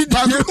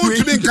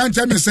can't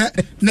tell me, sir.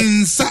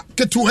 Nensa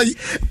Ketway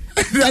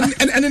and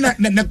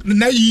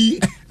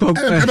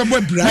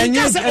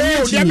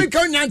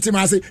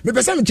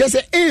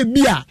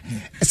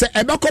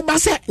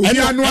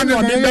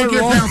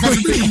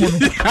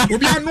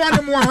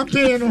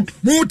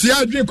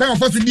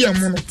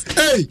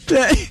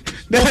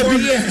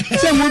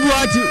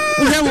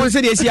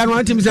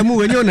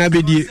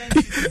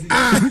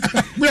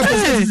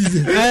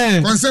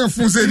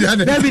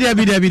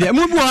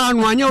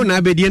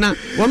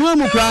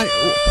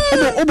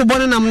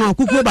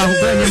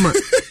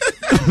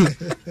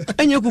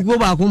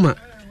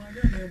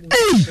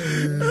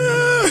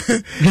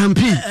Grand P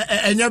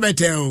and you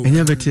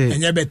better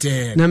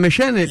na me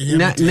hwe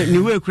na ni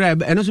we cry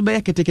and also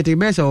be kete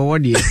be say o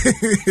de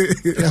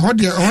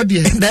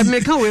that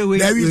me can we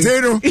that we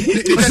say no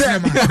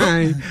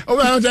o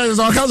ba just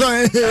so ka so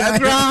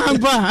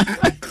grandpa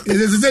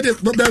is said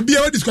the be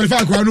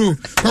disqualify kwa no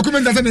kwa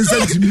comment that na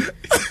send me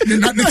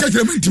na catch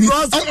me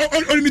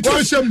on me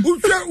to sham who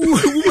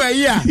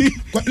here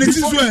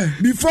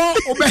before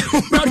oba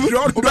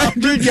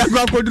drink ya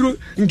kwa kodru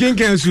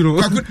nkenken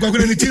suro kwa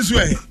ni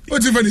tinswe o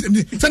ti fani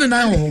send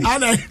na ho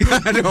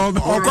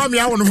o come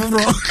ya won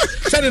foforo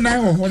send na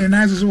ho on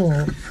nice so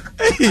and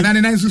na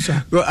nice so let's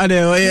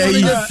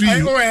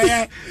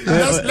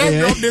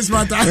drop this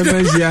matter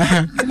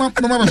mama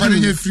papa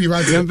dey free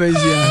wa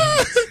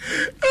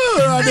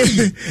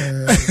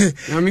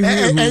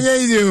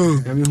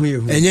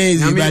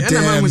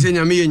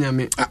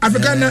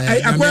African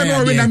akwa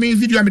no we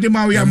video am dey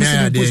ma we am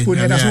postpone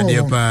that so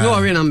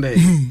no we number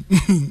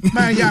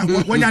man ya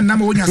wonya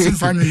nam wonya sin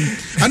family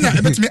and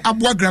na bet me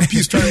abua Grand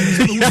P story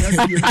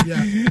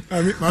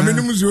ma me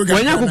num zo ga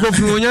wonya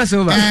kokofuru wonya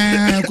silver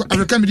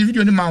African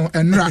video ni ma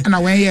enra na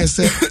wen yes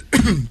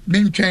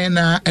ben twen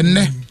na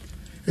enne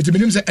eti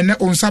benim se enne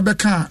onsa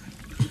beka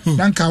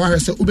danka wa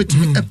hwese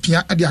obetimi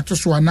apia ade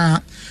atoso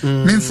ana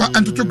memfa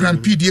antoto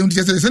Grand P die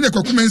unti se ne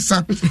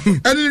kokumensa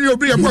ene ni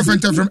obri abo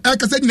fenta from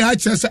akasa nyina a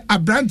kire se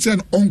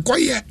abranchen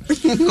onkoye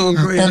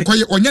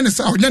onye ne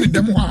sa onye ne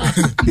dem ha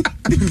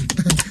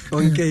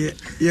onkoye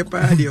ye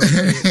pa di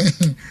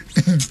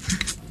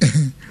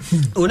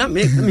ona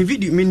me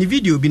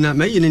video bi na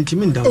me ye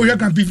ntimi nda o ya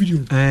Grand P video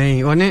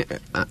one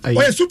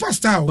o ye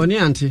superstar one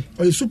auntie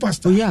o ye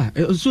superstar yeah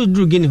so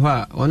dru gini ho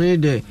a one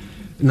the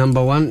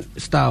number 1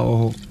 star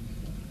o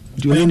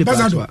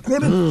ambassador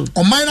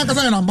o mine na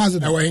kasa na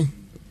ambassador away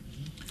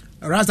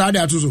rasta ade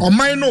atuzo o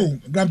mine no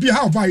Grand P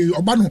how far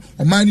oba no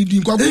o mine di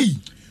nkwa go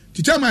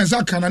teacher man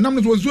sa kana nam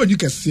no zo ni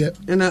kese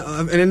na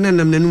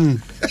nam nanu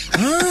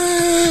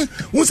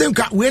won say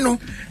nka we no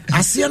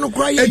ase no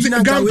kra ye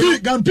na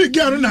Grand P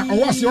garo na o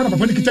wase ona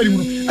papa ni kitari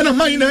mu no na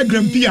mine na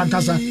Grand P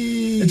ankasa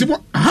etibo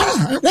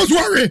what's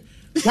worry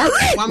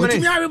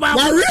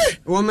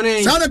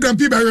sa na Grand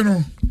P ba we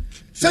no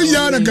say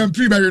ya na Grand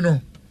P ba we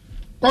no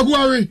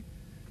kwagu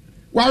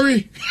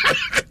worry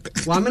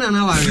wamena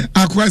na worry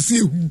akwasi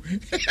hu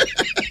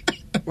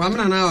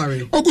wamena na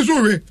worry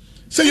okuso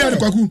say ya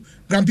kwaku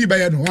Grand P ba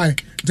ya no why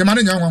te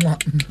mane nya nwa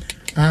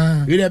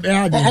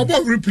obo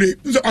replay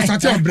so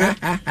asati obre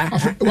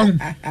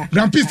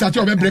Grand P start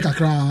obe break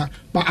akra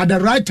but at the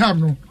right time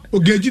no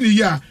ogeji ni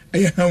ya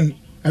hu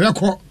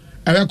abeko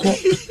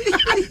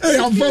hey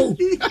I'm vote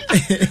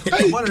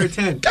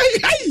 110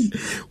 hey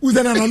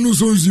uzana na no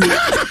so nzio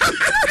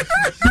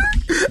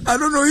I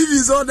don't know if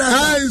he's on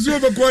that. He's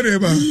over quarter.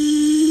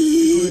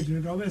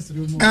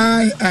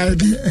 I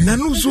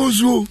no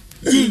so.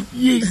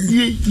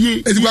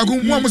 It's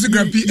going to almost a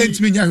Grand P.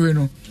 8 minutes.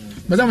 No,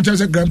 Madame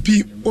tells a Grand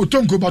P. O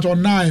tonko but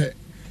on nine.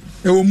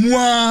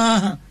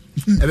 Moi.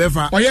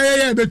 Oh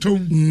yeah,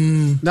 beton.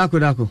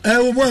 Dako.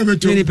 Moi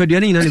beton. Ni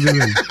pediani na ni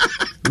bebe.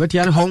 But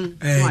you are home.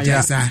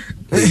 Yes, sir.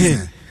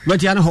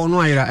 But you are home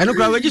no ira. Eno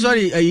kra we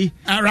sorry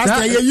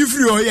Rasta you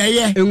free o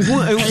yeah.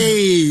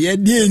 Eh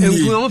dey ni.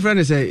 Enku my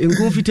friend say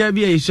enku fitaa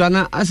bi ayisu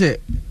na ase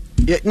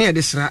na ye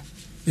desra.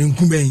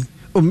 Enku ben.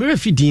 O mere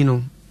fidin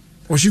no.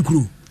 O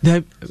shikuru.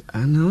 Da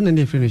ana ona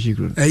ne friend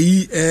shikuru.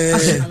 Ayi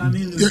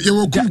ye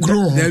wo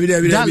kumkuro.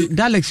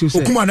 Dalex you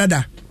say. Okuma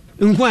dada.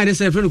 Enku ade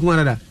say friend okuma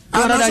dada.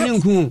 Dada ni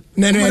enku.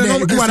 Ne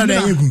okuma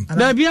dada enku.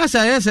 Da bi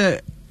asa yes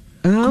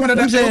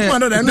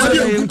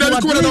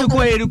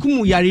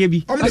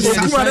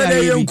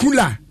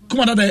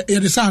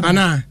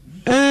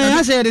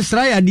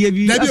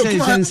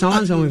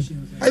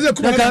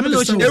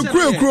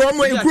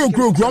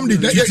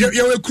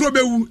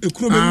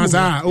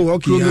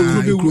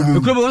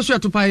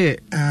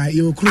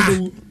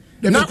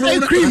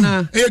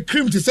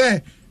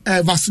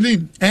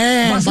Vaseline.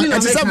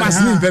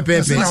 Vaseline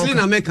pepe. Vaseline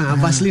American.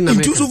 Vaseline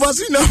American.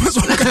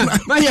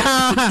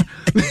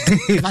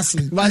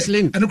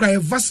 Vaseline. I don't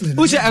Vaseline.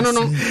 Who say I don't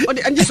know.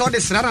 And just saw the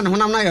Srara and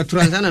Honamna ya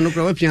Turazana no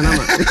pro piano.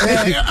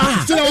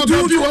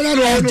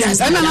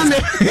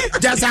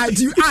 Just I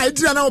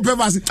didn't know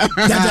purpose.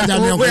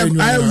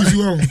 I was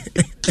wrong.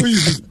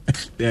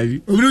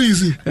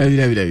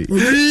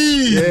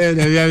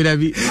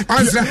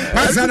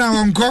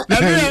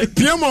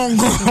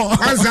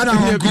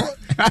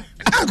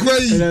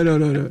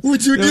 No.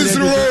 Would you this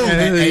row?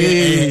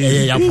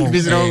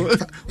 This row.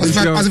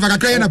 As if I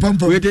can a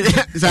pump. I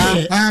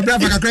have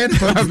a credit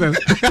pump.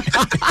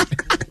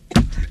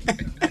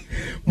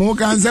 More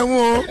can say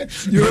more.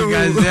 You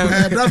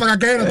have a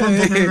credit pump.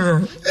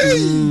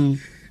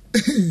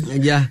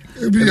 Yeah,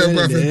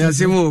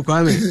 Simo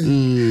Kwame.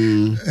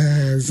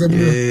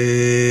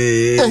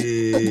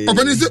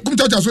 Open is come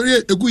to us a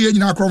good year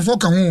in our Crawford.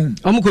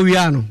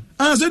 Omukoviano.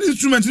 Ah, so the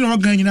instrument in our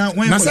gang now.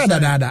 When I said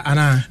that,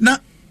 Anna. Now,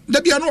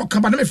 there be no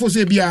company for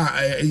say,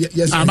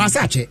 yes,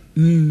 Masache.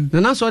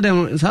 Then I saw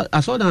them, I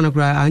saw them on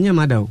cry, Anya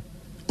Madao.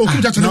 Oh,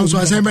 Kumtata was a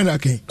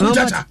Semenake.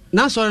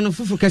 Now, so no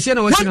Fufu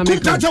Cassiano was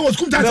Kumtata was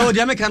Kumtata.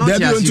 Jamaica. I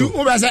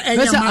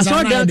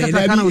saw them.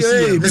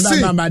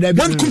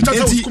 One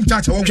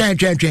Kumtata.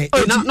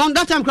 No,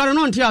 that time,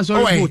 Claron, Tia, so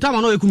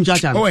Tamano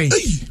Kumtata. Oh,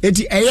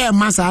 it's a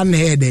massa and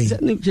head.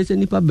 Just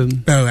any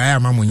problem. Oh, I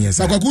am among yes.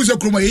 I got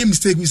a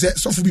mistake. We said,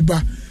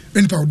 Sofubiba.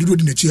 When power do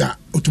in the chair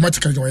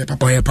automatically or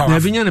papa or power.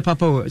 Vinyana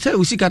papa. Say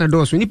we see kind of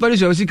doors. We need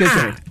police or see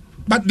can.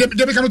 But they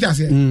cannot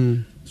say.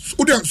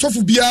 So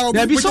for Bia,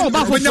 there be so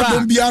about for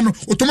Biano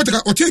automatic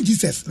or change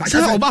Jesus. Like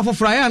about for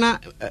Friana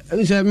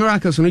is a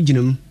miracle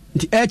originum.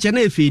 The H and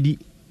Fedi,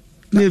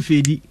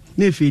 Nefedi,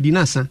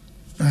 Nasa.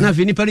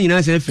 Nothing in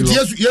Panina said,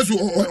 yes,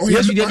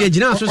 you did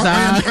Ginasso.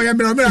 I am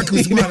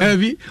miracles.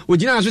 Would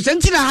Ginasso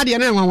send to the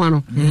Hadian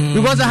one?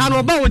 Because I had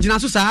about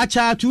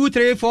Ginasso, 2,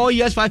 3, 4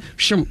 years, 5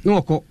 shum,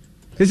 no co.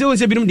 They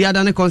always been the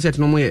other concert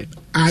no more.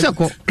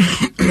 Sako.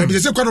 The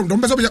second of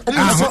them,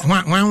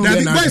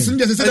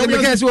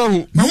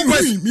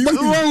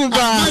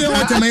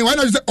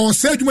 or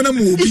said when I'm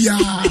Mobia.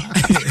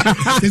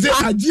 Is it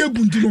a dear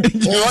Buntino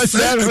or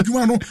said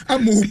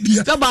I'm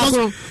Mobia?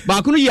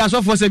 Bakunu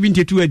Yaso for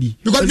 72 Eddie.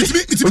 Because it's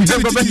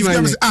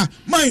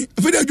my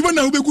Federal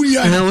Jumana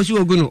Ubeguya. I was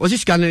you going to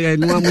Oscan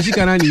and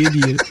Musicana.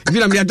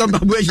 Villa Mia Don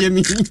Babu.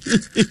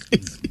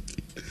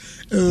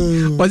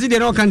 Was it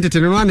no can't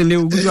tell one and they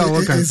will go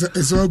work?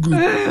 It's so good.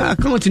 I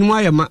come to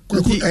my ma.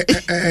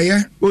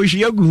 Oh,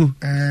 she a good.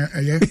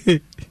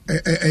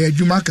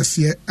 You mark us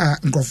here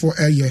and go for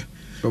a year.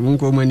 Won't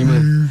go many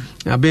men.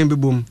 A baby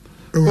boom.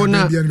 Oh,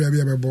 now,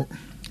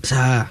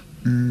 sir.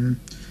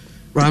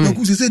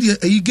 Ramu said,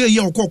 you get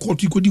your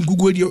court, you couldn't go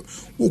with your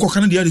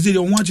Canada. They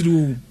don't want you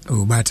to.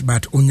 Oh, but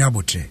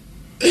Unyabotre.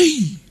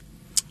 Eh,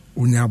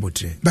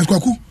 Unyabotre. But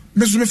Kwaku,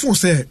 Mr. Before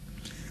said,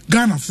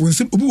 Ghana for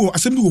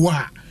assembly.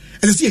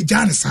 And see a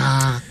Janus,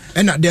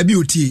 and at their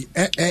beauty,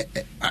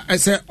 I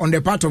say on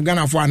the part of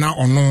Ghana for now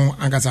or no,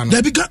 Agasana.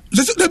 There be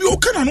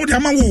Okana, no, the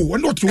Amawo,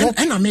 and not to walk,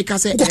 and I make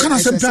us say, Okana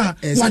Santa,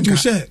 what you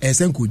say, a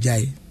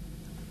Senkujai.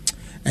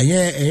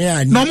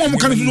 No more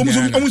can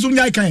almost on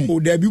Yakan.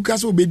 Oh, the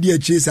Bucas will be dear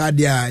chase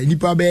idea,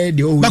 Nipa bed,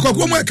 the old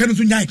Bakoma can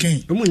to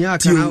Yakan.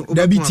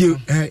 There be till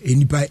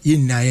Nipa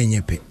in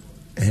Nayape.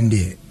 And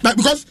but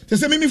because they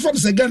say me from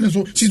the Ghana,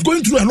 so she's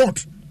going through a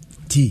lot.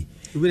 Tea.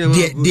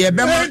 The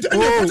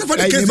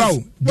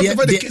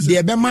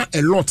Bema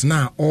a lot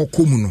now or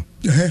Kumuno.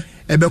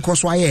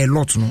 Because why a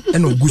lot no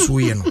and no goose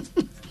way.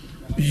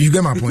 You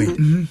get my point.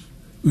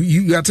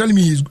 You are telling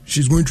me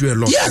she's going through a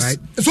lot, yes. Right?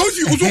 So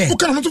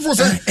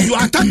you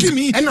are attacking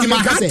me in my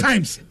hard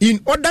times. In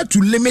order to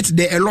limit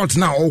the a lot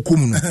now or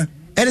Kumuno,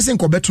 anything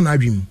go better to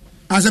dream.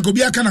 As a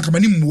Kobia can come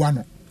in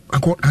Muano.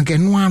 Anke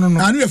no ano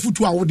no anu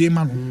efutu a wo de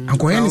ma no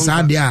anko ye ni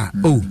sa de a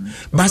oh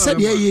ba sa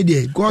de ye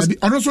de because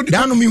also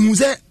da no me hu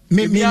se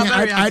me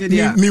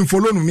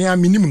follow no me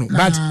minim no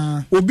but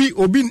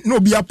obi no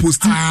obi a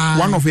post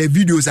one of her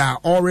videos are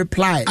all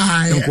reply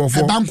enko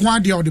for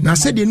na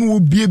se de no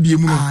obi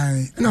mu no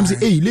and am say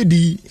hey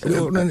lady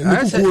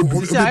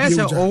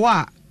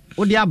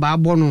o de aba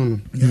abo no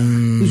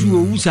nso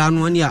owu sa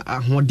no ani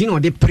ahode na o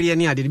de pre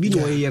ne ade bi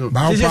no ye no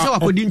se se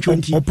wakodi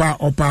ntwonti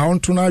opa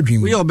onto na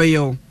adwin we obeye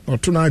o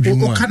oto na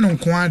adwin o ka no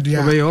nko ade a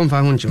obeye o mfa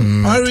ho ncho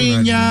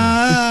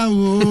orinya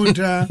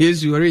oda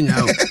yesu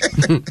orinya o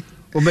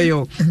obeye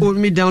o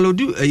mi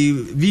download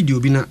video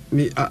bi na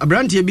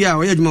abrantie bi a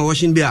o ye adwuma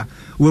washing bi a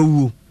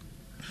wawu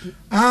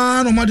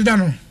no madeda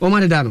no o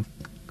madeda no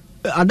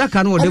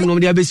adaka no dem no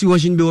de abesi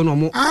washing be no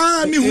mo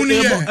mi hu ne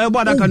e bo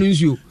adaka no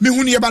nsuo mi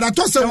hu ne but I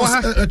thought it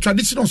was a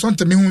traditional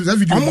something mi hu that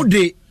video omo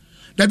de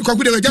that because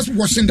they were just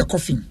washing the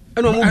coffin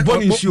and I'm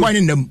born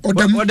in them. And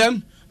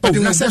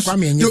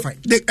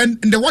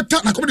the water,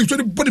 I come to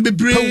the body be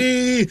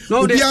brave.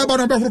 No, they are about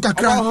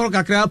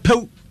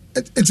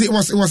it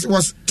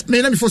was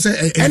me let me first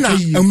say and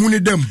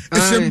them.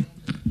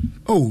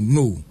 Oh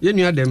no. You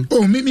knew them.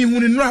 Oh, me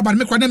wouldn't know about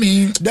me.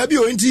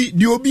 W NT,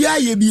 the Obia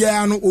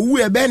Yebiano, or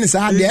we are Ben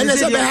Sad, and I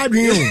said, I have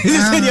you.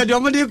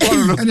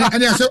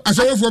 And I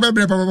saw for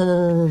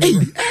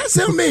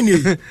so many.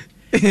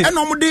 And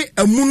normally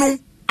a muno,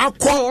 I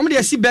call only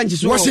a sea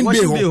benches washing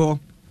bill.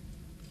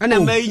 And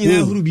I'm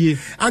making Ruby.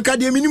 Uncle,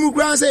 the minimum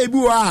grass, a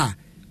bua.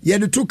 Yeah,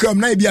 the two come,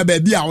 maybe a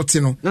baby out,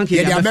 you know.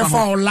 Yeah,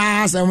 before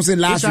last, I was say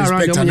last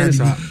respect.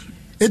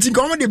 It's in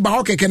comedy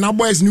Baoke can our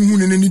boys new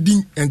moon and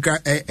anything and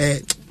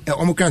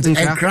Omocrans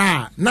and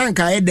cry.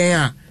 Nanka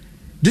there.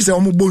 This is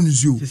almost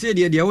bonus you. Say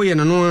the way and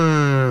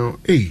no,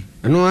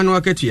 no one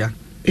work at you.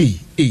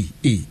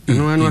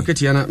 No one work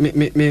at you.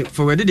 Me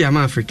for where did the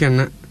African?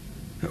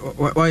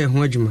 Why a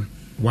Hojima?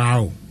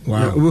 Wow.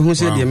 Who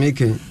said they're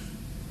making?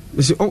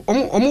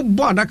 Omo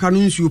board that can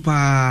use you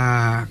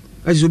pa.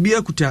 As you be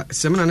a kuta,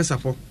 Semana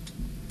Sapo.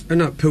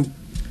 And a pill.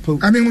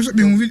 I mean,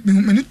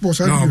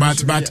 no,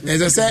 but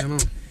as I said,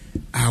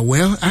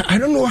 well, I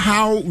don't know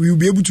how we'll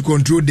be able to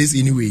control this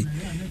anyway.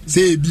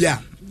 Say, yeah,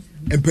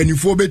 and penny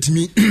for bet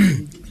me,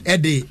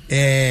 Eddie,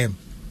 you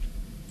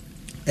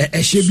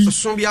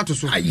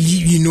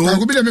know,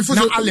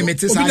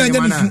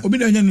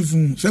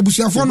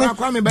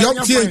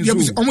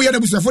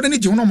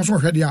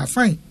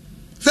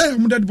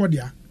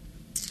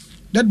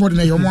 that body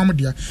na your mama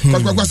dia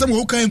because we say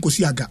we kan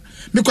kosi aga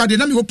me kwa de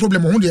na me ho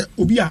problem ho de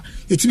obi a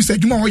etimi say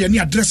djuma ho ye ni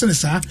address ne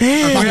sa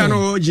ya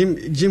no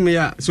gym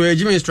ya so a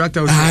gym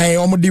instructor ai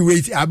omo di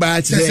wait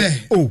about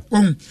say oh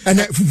and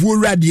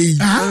fufu rade yi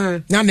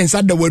na ne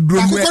sa da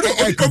waduro mu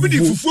obi di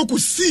fufu ko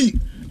si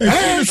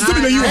so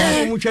be you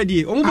omo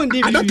twadi omo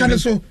bondi bi aka ne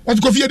so o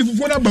ko fie di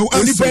fufu na ba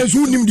oni pa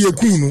so nim de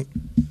ekun no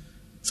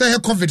say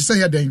covid say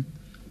ya den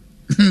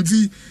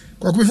ti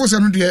kwa ko fo say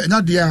no de na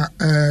de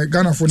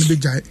Ghana fo no be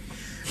jai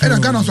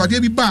and Ghana so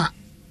ade bi ba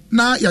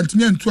na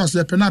yantimi antu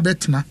ase pe na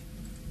betena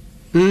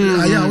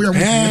aya wo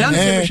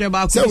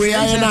ya so we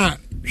are na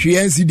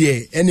hwiansi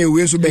de ene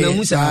we so be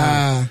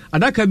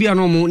adaka bi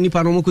ano mo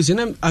nipa no mo ko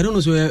na I don't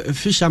know so a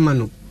fisherman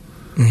no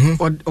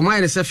o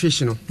my say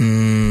fish no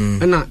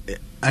na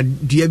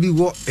adua bi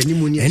wo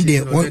animu ni and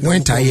they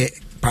went aye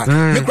pa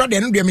me kra de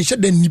no de me hye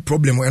da ni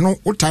problem eno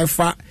o tai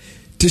fa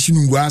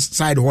teshinu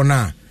side ho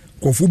na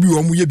kofu bi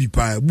wo mu ye bi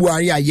pa bu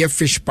ari aye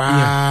fish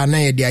pa na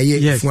ye de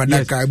aye fu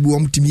adaka bu wo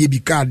mtimi ye bi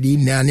card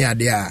na ne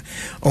ade a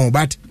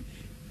but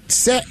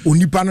se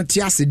onipa no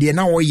te ase de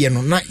na wo ye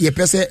no na ye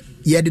pese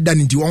ye de da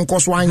nti won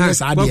koso anye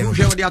sa de no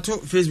hwe de ato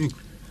Facebook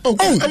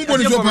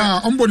omboni so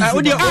pa omboni so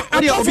obi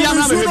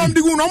ama me no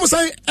ndigu no mo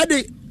say e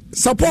de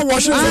support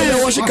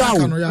washing cow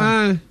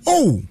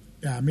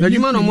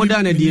Najuma no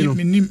moda na die no.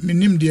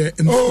 Minim de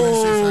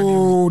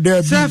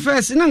influence. Say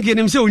first na nke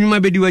nim say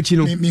onyuma bedi wachi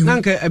no. Na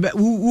nke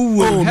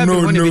wu have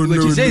one bedi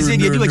wachi. Say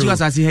die wachi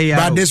wasase he ya.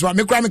 But this one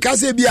me kwa me ka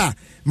say bia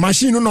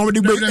machine no we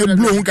de blow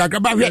hu kakra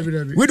ba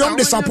we don't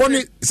dey support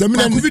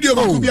seminar video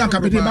ba ku bia ka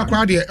bedi ba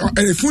kwa de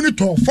funi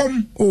to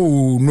form.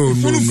 No.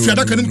 Funi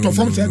fiada kanim to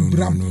form say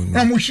bram.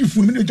 Na mo shi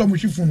funi me de to mo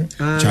shi funi.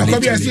 Ko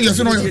bia say yes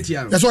no.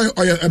 Yes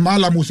o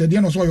mala mo say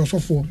de no so yo so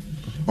for.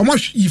 Omo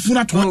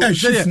ifuna to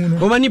shifunu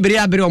o mani bere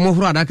abere omo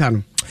huru adaka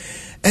no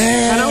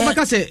ana o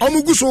baka se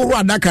omo guso huru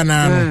adaka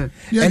na no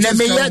ene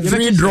me ya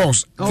 3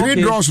 draws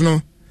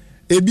no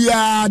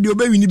ebia de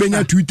obewini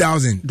benya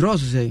 2000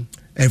 draws say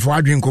e for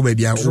adwen ko ba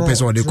bia o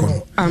pese o de ko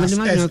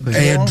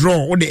no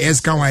draw o de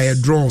s kan wa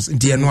draws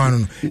nti eno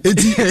anu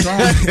eti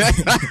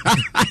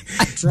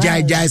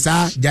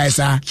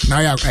jaisa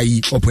na ya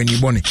ayi openi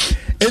bone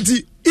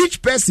eti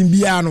each person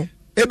bia no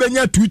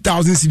ebenya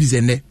 2000 cedis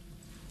ene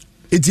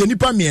eti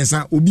enipa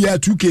miensa obia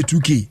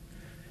 2k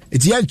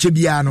eti ya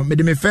chebia no me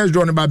de me first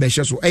draw no ba be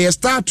hye so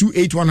star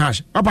 281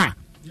 hash papa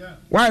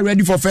why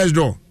ready for first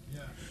draw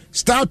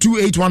star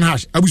 281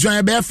 hash abusuan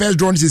ya be first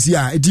draw no sesi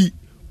a eti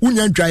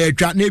unya ntwa ya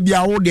twa na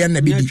bia wo de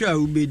na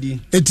bedi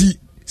eti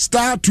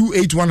star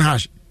 281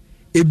 hash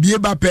ebie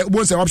ba pe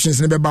bo se options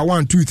ne be ba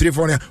 1 2 3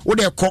 4 wo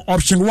de call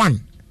option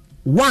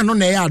 1 no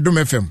na ya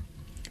Adom FM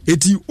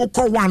eti wo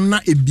call 1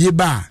 na ebie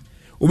ba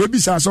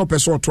obebisa so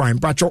person try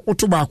mpacho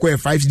oto ba ko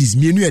 5 cedis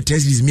mienu 10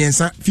 cedis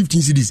miensa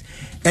 15 cedis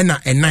ena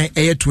 9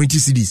 20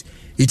 cedis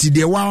iti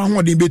de wa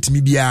ho de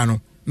betimi bia no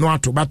no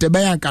ato but be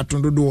yan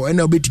katon do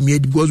ena obetimi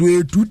edi because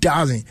we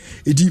 2000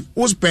 iti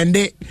o spend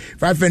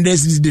 500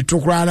 cedis de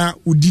tokra na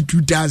udi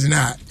 2000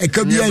 a e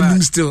ka bia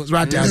nim still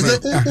right as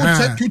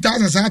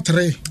 2000 sa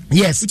 3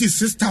 yes which is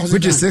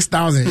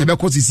 6000 e be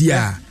ko sisi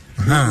a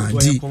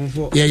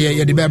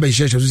yeah the baby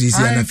church so is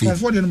here na fi ya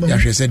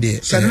hwe se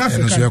de no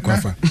so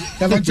yakwafa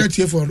ya don church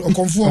here for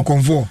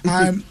okonfo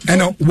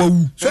and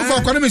wawu so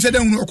for kwani me se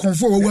den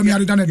okonfo wawu mi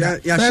adeda na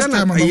first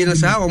time ayi na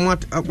sa o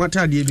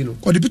mata de bi no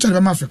o the picture be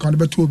ma Africa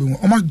be to obi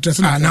o ma dress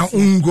na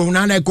ungo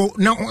na ko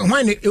na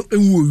why na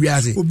enwu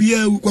owiase obi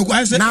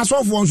kwa say na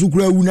so for nso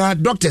kura wu na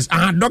doctors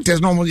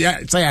no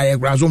say ya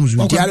kura so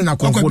musu ti ale na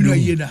konfo do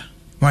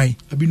why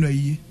abi no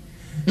yi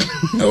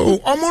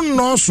Omo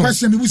no so.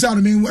 Question me busa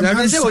no me.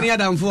 Say oni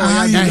adam for.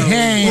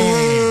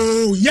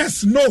 Oh,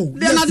 yes, no.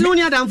 They not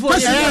oni adam for.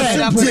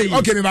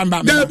 Okay, me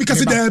bamba.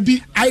 Because there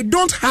be I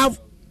don't have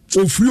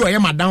ofri or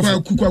yam down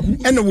for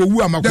and wo wu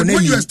amakona.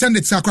 When you extend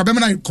it sakra be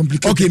na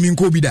complicated. Okay, me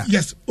nko bi da.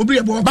 Yes. But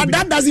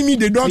that doesn't mean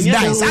they don't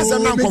die. Sasa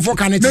na nkofo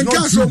kan it.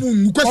 Question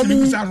me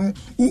busa no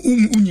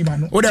unyima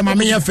no. O de ma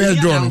me ya first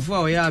draw.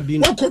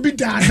 What could be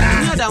done?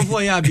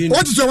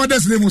 What is your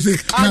name say?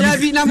 Let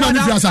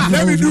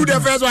me do the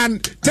first one.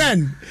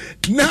 10,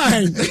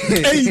 9,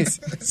 8,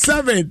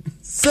 7,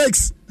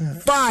 6,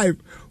 5,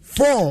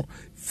 4,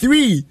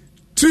 3,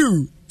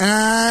 2,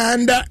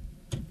 and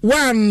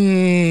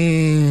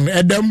 1.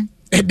 Edem.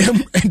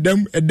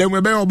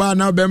 Ebe oba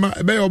na bema.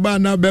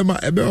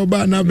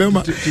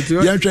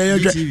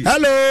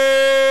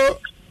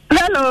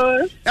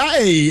 Hello.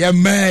 Hey,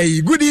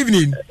 May. Good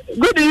evening.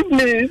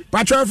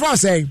 Patron for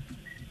say.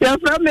 You're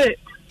from me.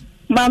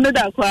 Mama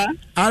Dakwa.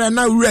 I don't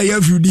know where you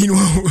have you.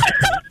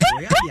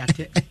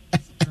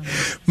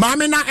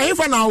 Mami na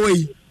for now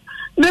way.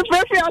 The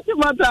first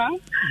mother.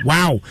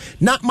 Wow.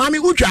 Now, Mami,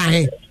 who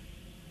trying?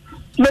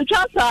 Me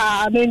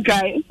chasa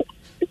guy.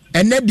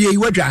 And that day you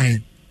were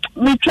trying.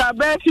 Me try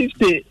bear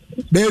 50.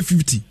 Bear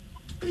 50.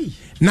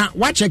 Now,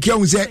 what check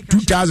you say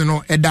 2,000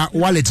 or at that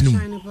wallet no.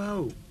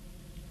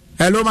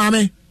 Hello,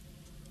 Mami.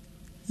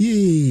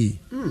 Yeah.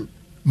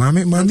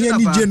 Mami, and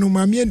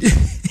Mami and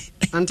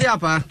Auntie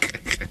Apa.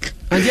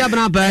 Auntie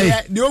Abna Bay.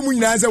 The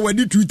only answer was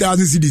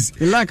 2,000 cities.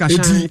 Like a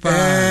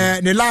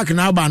the lack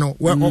now, Bano,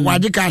 where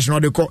the cash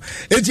not the call.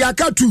 It's your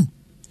cut 2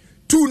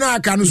 now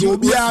can so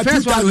be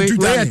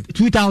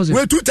 2,000.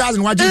 Well,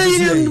 2,000. What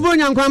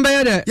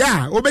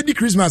yeah, obey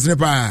Christmas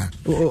nepa.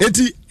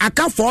 Eti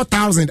aka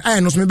 4,000. I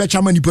know some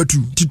better money per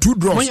 2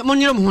 draws.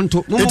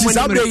 It is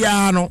up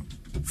there, no.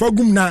 For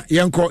gumna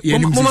yanko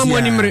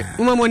money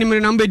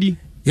nambedi.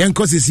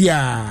 Yanko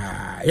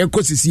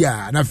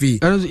sisia na fi.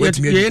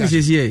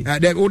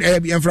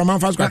 Yɛn from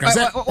fast kwa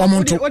kase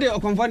omonto. What dey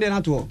confond na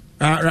to?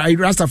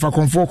 Rasta for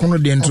confo kono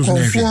de nto so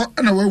na fi.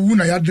 Confo na wawu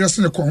na ya address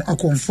ne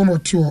confo no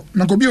tio.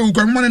 Na ko bi owu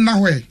kwa money na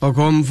hwe.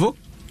 Confo.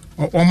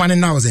 O money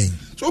na ozai.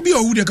 So obi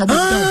owu de ka bo.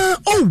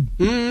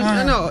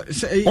 No.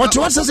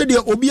 What say de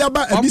obi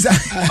aba abisa.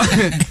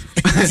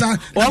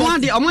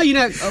 Omo yi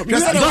na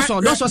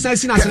doso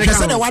sense na sense.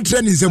 Kase de what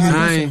train is emu.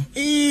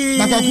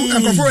 Na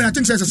confo I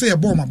think say e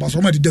bomb but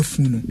so ma de dafu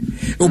no.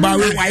 Oba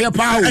we waye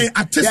pa o. Yen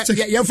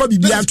fa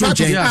bibia to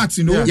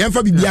nchen. Yen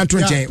fa bibia to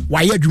nchen.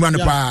 Waye adwuma no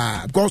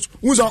pa because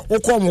who so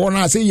okom ho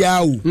na say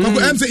ya o.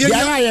 Em say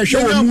ya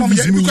hwe o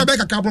movies mi ko be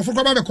kaka profo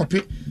ko ba be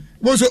copy.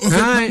 Wo so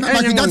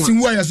but that's in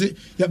where I say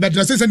ya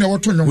better say na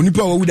what to no.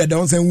 Onipa wo da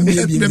don say wo mi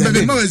bi.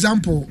 No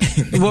example.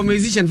 What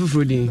musician for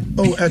Friday?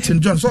 Oh,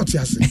 Elton John so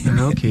tiase.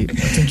 Okay.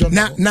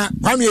 Na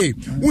kwame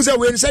who say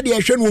we say dey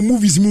hwe no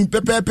movies mu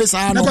pepe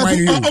sa no man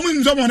you. Omo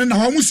nzo mo na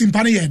ho mu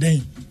simpa ne ye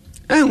den.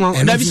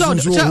 Da bi so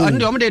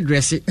ndo omo dey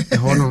dress e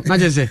ho no. Na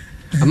je say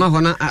ama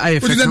hona I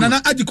effect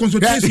na aji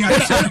consultation na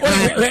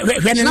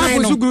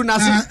for su guru na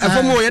se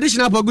efom o yede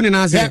shina pa guni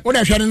na se wo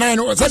da hwene nan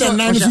no se da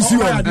nan su si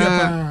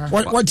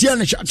what tie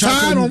na cha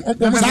no yo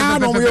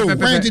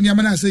when did you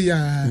na say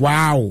ya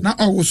wow na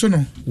o so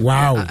no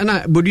wow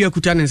na bodu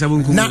akuta ne nsabo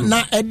nkum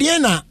na ede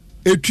na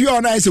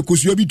etua na ese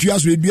kosuo bi tua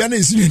so edua na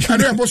esi ne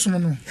ade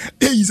bosom no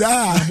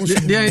eiza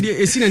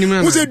de esi na ni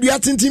mu wo se dua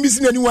tintin bi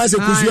si na ni wa ese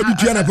kosuo bi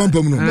tua na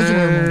pampam no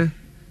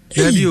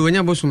Ebi o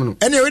nya bosum no.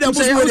 Ene we dey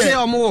bosum dey. Say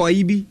omo wo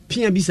yi bi,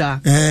 pia bi sa.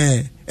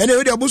 Ene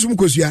we dey bosum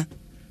kosua.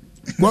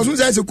 Bosum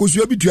say se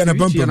kosua bi tua na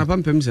pampam. Tua na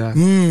pampam sa.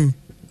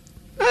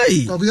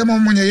 Ai. Ko ye mo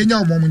nya ye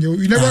nya mo nya.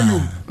 You never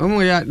know.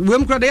 Omo ya, we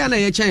mkra dey na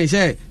ye chen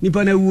say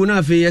nipa na wu na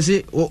afi ye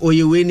se o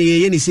ye we ne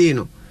ye ni sei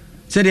no.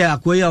 Say dey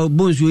akoya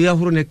bonsu ye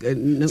horo ne.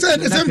 Say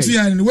the same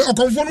thing we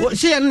okonfo no.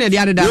 Say ne dey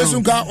ade da. We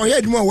sun ka o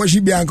ye dimo wo shi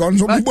bi anka on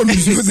so bubo no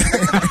su.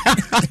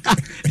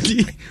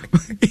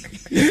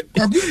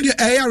 Agundi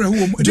ayare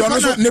wo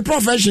ne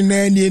profession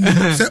na ni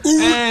se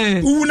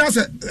u na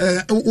se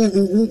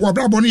wo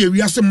brabo no ye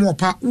wiase mo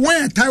pa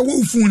when tai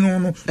wo fun no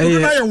no na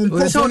ye wo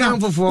nkofo na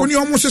oni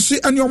omo sese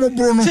ani omo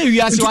bro no se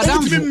wiase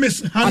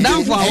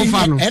wadamfo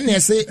awofa no ene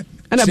se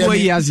ana boy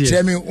yiase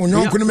chemi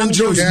onyon kunu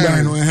menche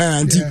osugban no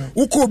anti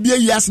uko bia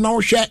yiase na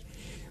wo hwe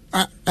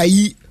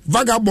ayi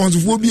vagabonds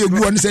fo bi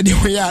egu on say dey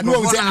ya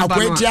no say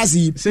akwenti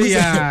asi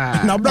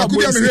na bra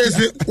boy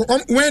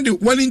when the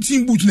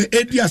Wellington boot na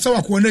edia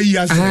sawa ko na yi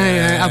asi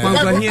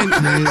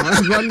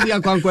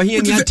akwankwa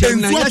hie ni atem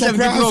na ya se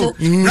bro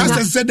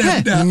rasta said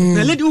that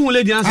na lady who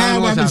lady na sa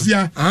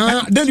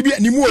then bi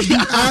ni mu obi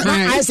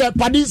I say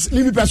padis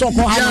live person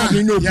ko ha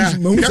ni no push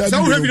me say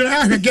so we video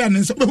na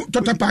again so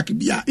Total Park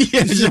bia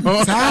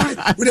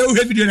sa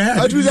we video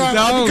na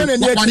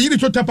kan ni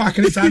Total Park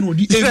ni sa no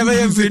di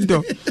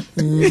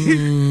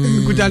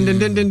kutan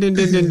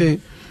den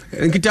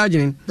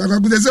nkitaje baba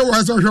gudese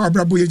wa so hwa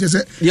brabo ye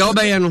se ya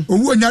obaye no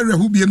owu onya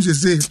rehu biem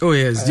se oh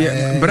yes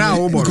bra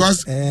wo bo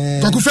because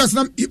koku first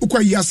na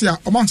ukwa yiase a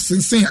o man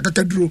sensen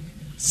akakaduro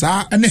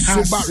sa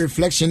sober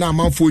reflection na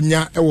manfo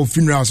nya e wo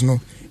funerals no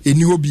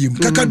eni ho biem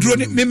kakaduro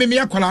ni me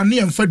akwala na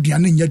emfa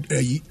duane nya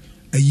ayi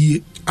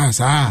aye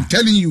I'm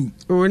telling you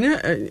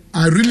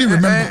I really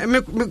remember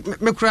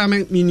me cry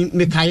me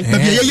kai na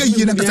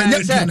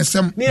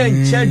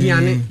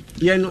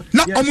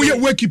omo ye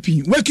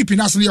wakekeeping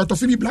as the out of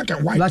black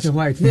and white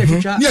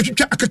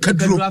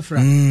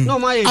no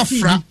my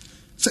afra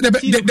so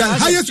the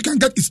highest you can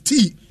get is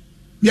tea.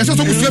 Yes, so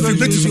we feel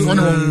British one.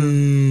 Na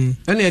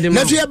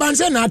fi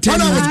banse na ten.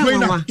 When I was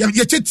growing up,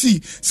 you tea.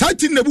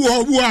 Sighting the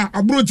who are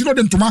abroad to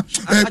them toma.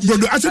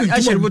 Brodo actually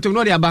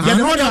no they are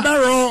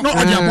no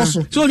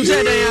apostle. So you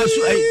say they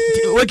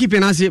are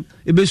keeping us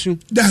ebesu.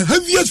 The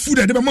heaviest food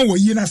that the man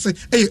was na say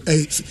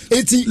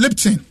 80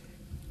 Lipton.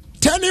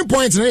 Turning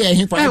point na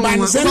here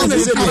because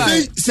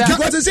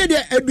say the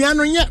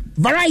aduano nya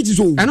varieties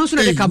o. I know so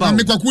dey kaba.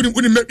 Me kwaku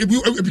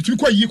between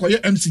kwa yi kwa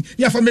MC.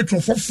 Ya fa metro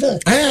for 4.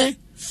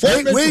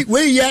 We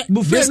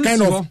this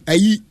kind of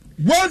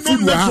one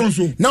non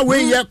so. Now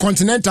we here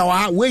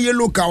continental we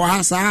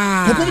local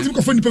sa. Ko ko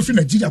ko fa ni perfect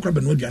Nigeria kwa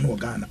be no aduano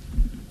Ghana.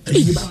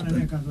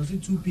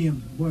 2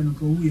 p.m. boy no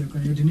ko wi ka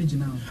ye de ni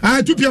gina.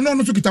 2 p.m.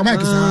 no so kita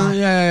mic sa.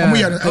 Omo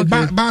ya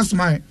bass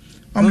mic.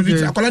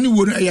 Akola ni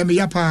wo ya me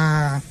ya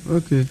pa.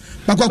 Okay.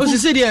 Bakwa ko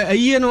se dia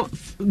ayi no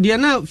dia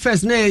na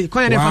first na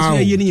kwan na first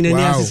ayi ni nyina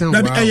ni asesa.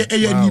 Na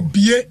ayi ni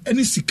bie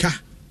ani sika.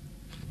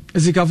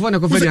 Sika fo na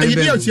ko fa dia be. Ayi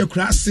dia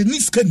kra se ni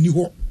sika ni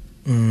ho.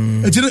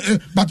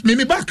 But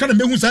me back kana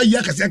me hu sa ayi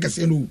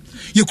akase no.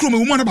 Ye kro me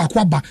wo na ba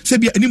kwa ba se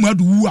bia ani mu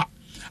adu wu a.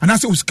 Ana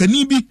se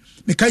uskani bi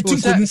me kai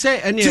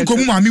tinko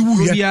mu ma mi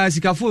wu ye. Bia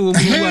sika fo wo mu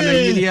wu na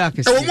ni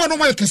akase. E wo mu no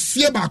ma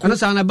kase ba ko. Ana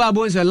sa na ba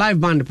bo se live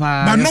band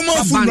pa. Ba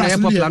normal food na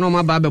popular no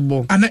ma ba be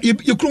bo. Ana ye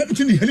kro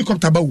mutini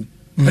helicopter ba wo.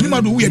 Ani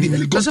ma do wu ye di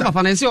helicopter. So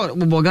papa na se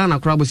bo Ghana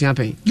kra bo sian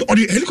pen. O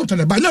di helicopter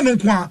na ba nya no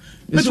nko a.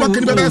 Me so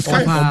kan ba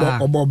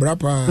 5 obo bra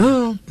pa.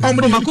 O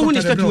ma ko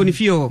ni statu ni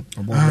fio.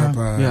 Obo bra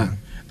pa. Yeah.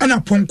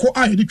 Ana ponko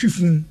a ye di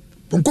twifun.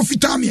 Ponko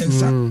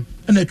vitaminsa.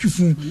 Ana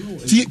twifun.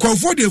 Ti kwa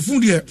for the fun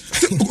there.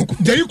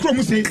 Jerry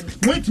Chrome say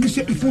when to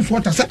say fun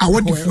water say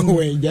award the fun.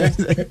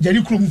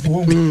 Jerry Chrome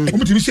for o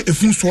to say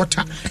fun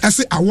water. I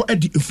say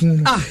award the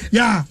fun.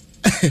 Yeah.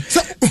 So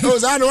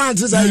those are the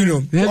ones say you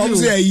know.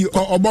 Obviously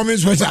obomi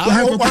sweater.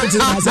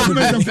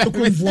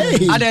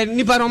 Ada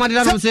nipa no ma de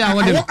no say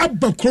award them.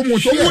 Abba Chrome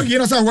so wo ye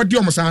na say award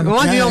them say no.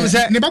 Award them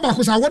say ne baba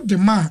ko say award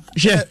them ma.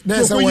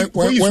 There's when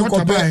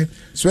compare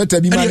sweater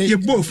bi ma ye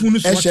bo fun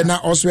sweater na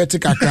o sweater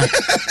kakra.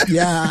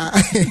 Yeah.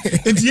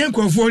 Enti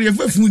ko for ye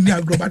fun ni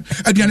agro but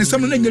aduane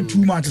sam na nya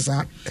too much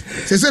sa.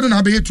 Say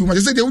na be too much.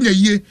 Say de unya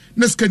yie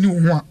na skani wo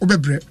ho a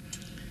obebre.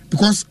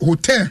 Because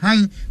hotel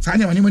high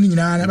sanya mani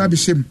nyina na ba be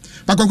shem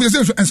bakwa ku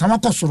say ensama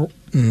kosoro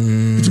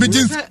it be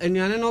jeans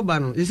enuane no ba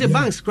no say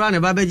banks cry na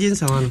ba be jeans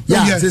sama no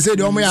yeah say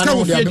de omo ya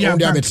no de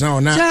abetena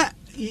ona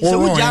so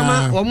wo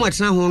jama omo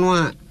etena ho no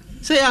a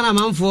say ya na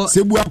manfo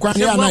say bu akwa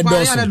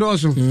na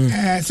doso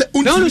say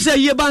no say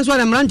ye ban so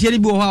na mrantie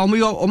bi ho a omo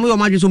yo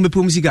madwe so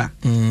mepom sika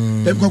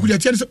bakwa ku dia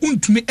say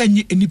untumi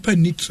enye enipa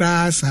ni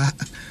trasa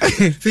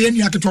say ye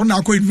ni aketo na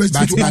akọ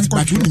university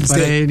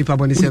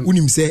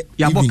unim say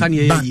ya boka ne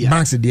ye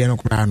banks de no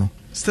kra no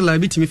still a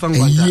bit me fan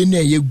gwanta ye na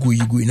ye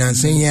goyi na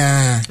nsan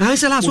ya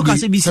say la so ka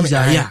say bi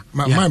sisa ya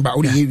man ba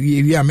o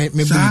ye me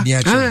bu ni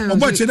acho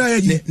obo che na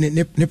ye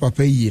ne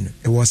papa yi no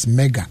it was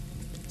mega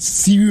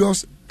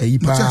serious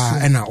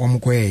ipa ena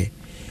omkoye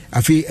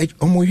afi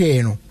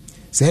omohwe no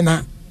se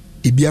na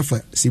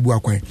ebiafa sebu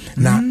akwan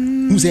na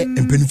muse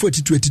empanifo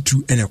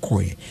 22 ena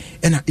koye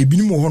ena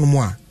ebinim ho no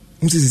mo a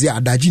muse se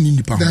adaji ni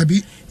nipa ho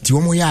ti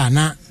omo ya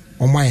na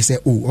omo aye se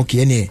oh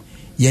okay ene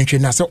yenhwe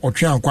na se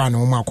otwe ankwa na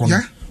omo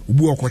akono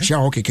obu okochia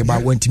okeke ba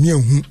wantimi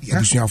ehu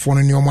abusuafo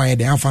no ne omo aye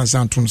de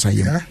afansa nton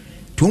sayem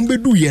to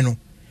ombedu ye no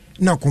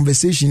na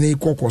conversation na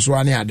kokoso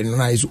ane ade no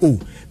na is oh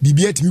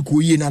bibia timi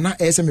ko yie na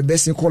ese me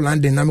best call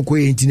London na me ko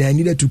yie ntina I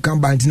needed to come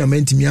back ntina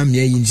mentimi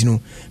amia yi ntino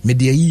me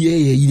de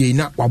yie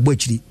na wabo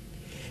akiri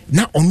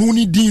na ono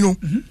ni din no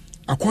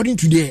according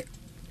to the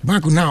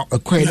bank now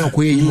akwai na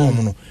ko yie mo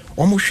no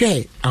omo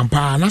hwe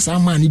ampa na sa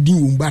ma ni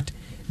din wo but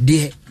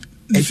de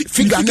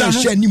figure na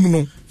share nim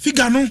no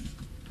figure no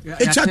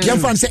echaki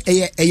amfa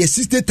say eye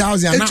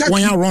 60,000 na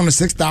one around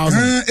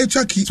 6,000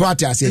 echaki so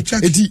ati ase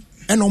eti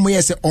eno mo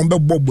yese ombe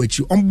bobo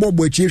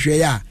echi hwe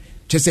ya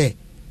che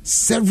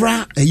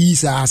several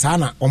ayisa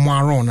asana omo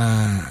aron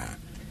na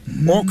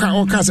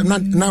oka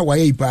na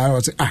waye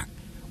ipa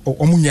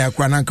omunya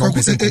akwa na nka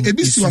opese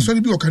ebisi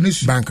wasori bi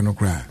okanesu bank no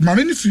kra ma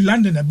me ni free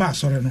land na ba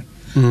asore no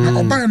na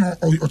oba no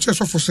o che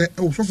sofo se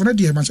sofo na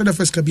die man se the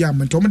first ka bi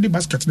am to me di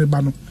basket ne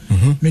ba no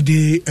me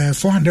di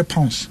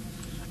 £400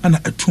 ana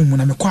atum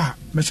na me kwa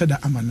me se da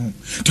ama no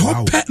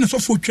to pet na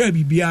sofo twa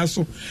bibia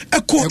so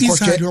eko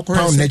inside your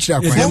pound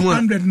natural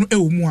 400 no e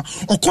mu a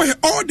okoye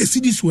all the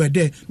cities were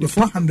there the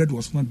 400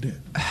 was not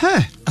there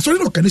asori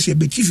no okanesu e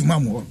be chief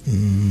mam ho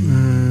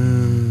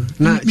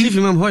na chief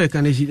imam hoye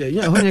kaneshi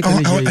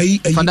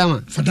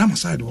fadama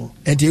side ho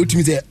and you to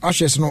me say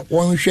ashes no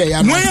one share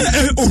ya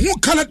who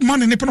colored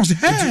man in the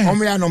hey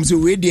omo ya no say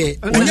we dey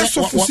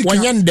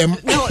onye dem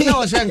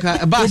no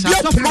senka ba sa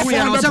so we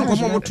ya no senka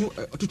mo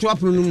tutu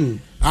apno no mu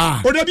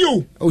odabi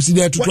o si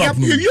dey tutu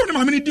apno you no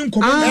ma me di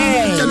nkomo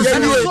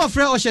so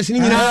frɛ ashes ni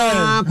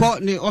nyina ko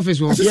ne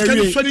office wo so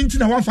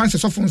na one fancy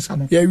so phone sa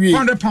no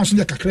 £100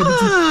 ne kakra bi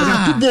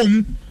to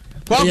bom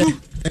kwaku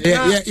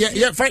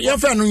yeah,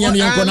 no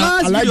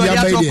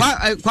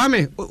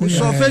Kwame,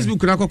 so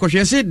Facebook na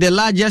kokoshe say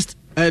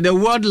the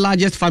world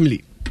largest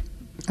family.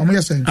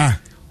 Omo saying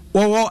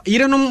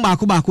yire no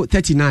baako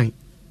 39.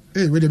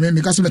 Wait a minute,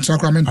 because me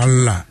sacrament.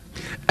 Allah.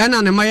 And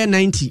an Maya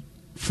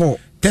 94.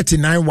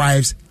 39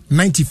 wives,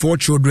 94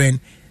 children,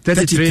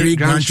 33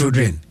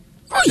 grandchildren.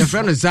 The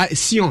friend is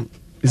Sion.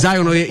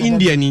 Zion or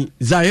India ni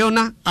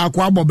Ziona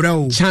akwabo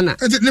bro China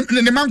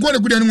ne man go the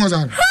good animals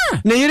are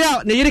na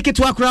yire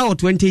ketwa kra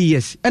 20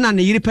 years and na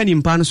yire pani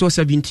mpa no so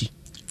 70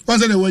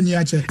 once na wani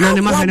ache na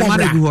ne ma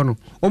gu ho no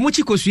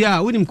omuchi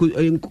kosua woni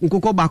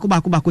nkoko baako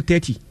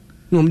 30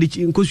 na omde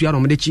nkosua no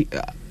omde chi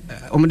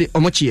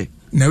omochie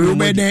na we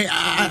be dey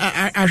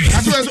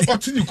aso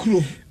otini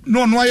kuro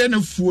no aye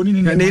na fuo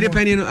ni na yire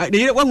pani no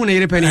yire wahu na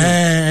yire pani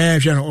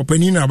hwe no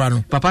opani na ba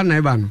no papa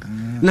na ba no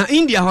na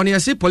India ho ne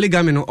say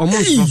polygamy no omo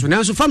so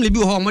na so family bi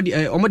ho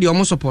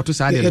omo support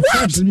sa de and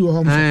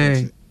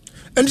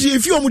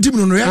if you omo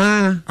tim no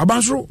ya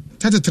abanso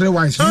 33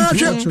 wives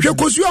hwe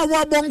kosu omo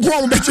abonko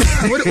omo be che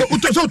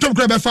so to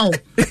kra be fa o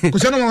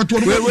kosu no to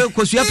we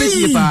kosu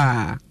apesi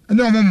pa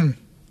ene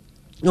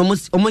omo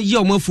yi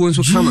omo afuo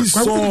nso kama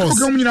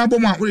ko nyina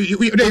bom a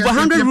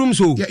 100 rooms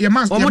so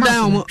omo dan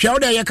omo hwe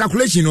oda ye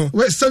calculation no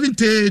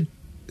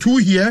 72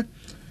 here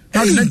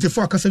and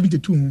 94 ka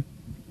 72.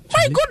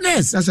 My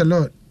goodness, that's a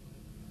lot.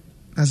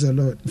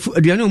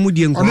 Aduane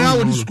omudie nko. Ono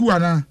awo school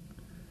ana.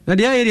 Na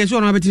dia area so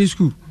ono abeti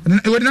school.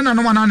 We na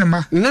no ma na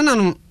ma. Na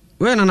no.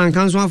 We na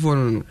nkanso afo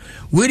no.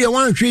 We dey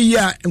wan hwe yi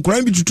a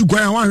nkora bi tutu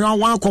kwan wan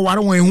akọ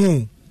ware wan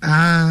hu.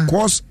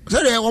 Cause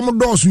say dey omo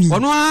dose ni.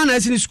 Ono na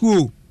asini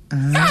school.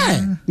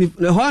 Ni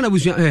ho na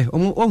busu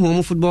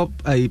omo football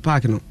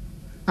park no.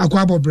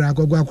 Akwa bobra.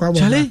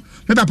 Chale.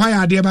 Me papa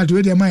ya ade ba to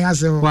we dey man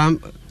ase ho.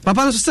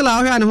 Papa no still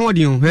ahwe an ho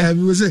di ho.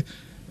 We say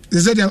they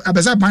said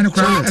abesa ban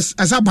crowd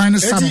as a ban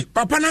some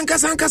papa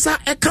nankasa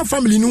eka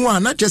family no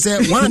one na chese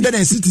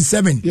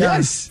 167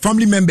 yes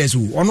family members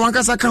who ono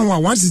ankasa kan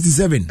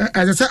 167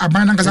 as say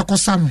aban nankasa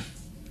kosa no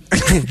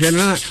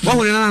general wa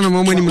hu na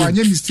mo mani mu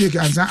anya mistake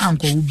anza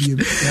anko wo biem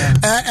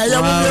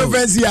ya mo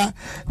fancy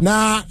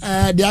na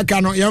de aka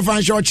no ye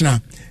fan church na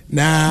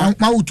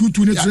ma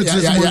ututu ne tire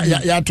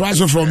ya try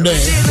so from there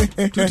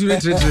tutu ne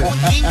tire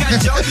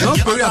no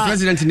Korea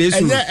president ne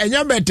su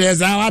enya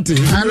beteza wate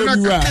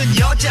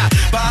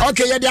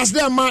okay ya just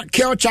there ma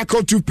Kel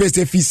Charcoal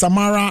toothpaste fi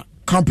Samara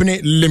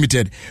Company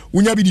Limited.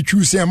 Unya bi di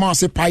true say ma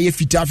say paye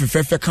fita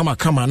fefefe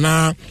kama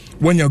na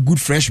when you good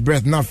fresh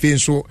breath na feel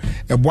so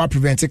e boa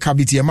prevent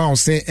cavity e ma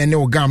say any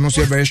organ no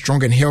so very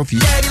strong and healthy.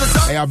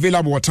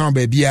 Available town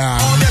baby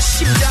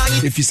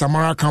if you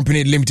Samara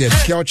Company Limited.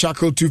 Kel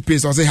Charcoal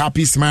toothpaste or say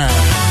happy smile.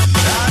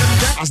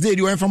 As they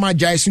do from my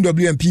Jason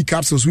WMP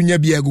capsules when you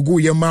be a go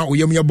yema or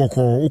yem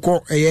boko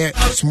oko a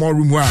small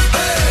room wa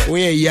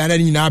oye ya na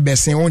ni na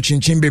besen on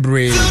chinchin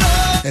bebre.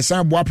 And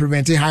some boy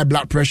preventing high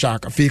blood pressure,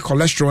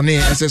 cholesterol,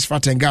 excess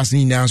fat and gas.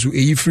 Ni now so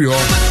e free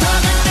all.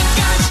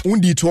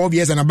 Undi 12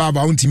 years and above,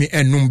 untimi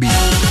and numbi.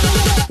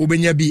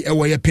 Ubenya bi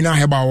ewa ye pina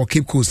heba or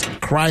Cape Coast.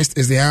 Christ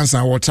is the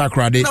answer. Or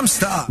Takrade.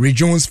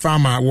 Regions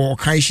Farmer or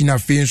Kaishina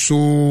Fin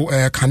so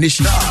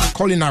Kanishi.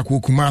 Colina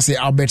Kumase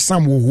Albert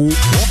Sam wo.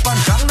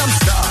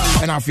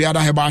 And our other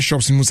heba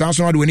shops in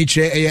Musanso do any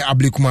chair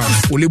Ablikuma.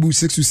 Olebu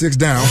 626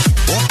 down.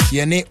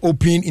 Yene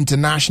Open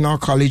International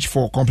College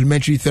for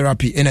Complementary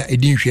Therapy in a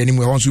edinhwe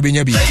anywhere on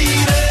Subenya bi.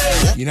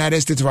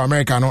 United States of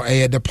America no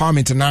the Palm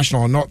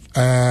International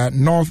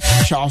North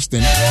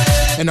Charleston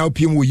and now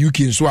PM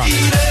UK so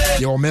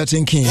your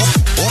Melton King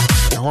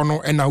hono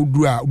and now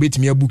do a bit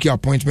me a booking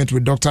appointment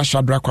with Dr.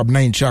 Shadrack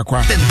Kwabna in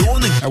Chakwa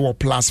our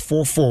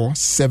 +44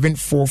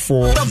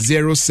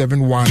 744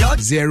 071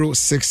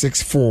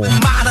 0664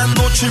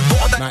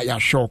 na ya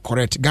sure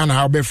correct Ghana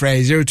how be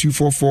fry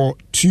 0244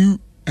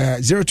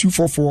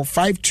 0244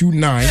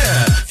 529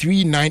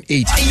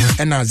 398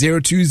 and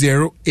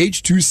 020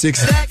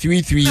 826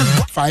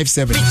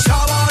 3357.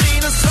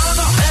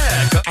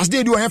 As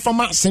they do a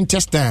format center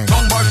stand.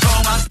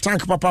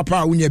 Tank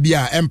papa unya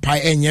bia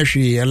empire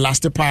enye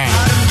last pa.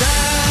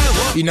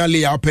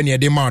 Inali open your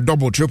demand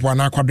double triple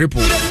and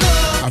quadruple.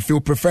 I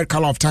feel preferred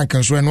color of tank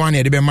and so and one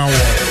de ma.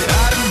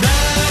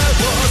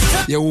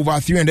 There are over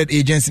 300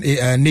 agents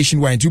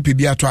nationwide to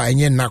PBA to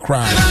Enyen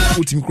Nakra.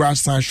 Ultimate Crash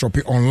Sign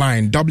Shopping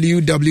online.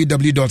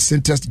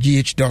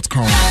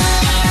 www.centestgh.com.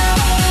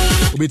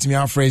 Obit me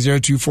out phrase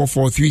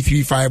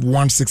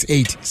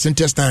 0244335168.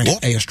 Centest Tank.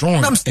 A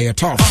strong, a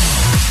tough.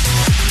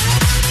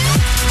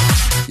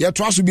 Yeah,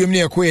 trust will be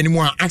near Quay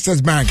anymore.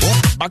 Access Bank.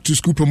 Back to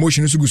school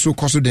promotion is so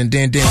cost than.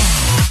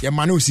 Your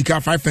Manu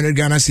Sika 500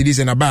 Ghana cedis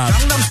and above.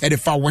 At the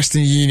Far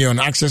Western Union,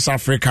 Access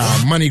Africa,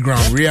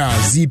 MoneyGram, Ria,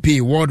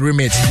 ZP, World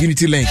Remit,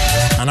 Unity Link,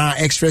 and our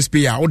Express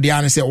Payer. All the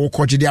answer all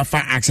coach their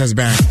Far Access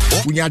Bank.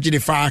 We have the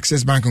Far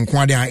Access Bank and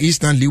Quadia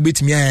instantly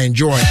with me. I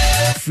enjoy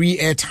free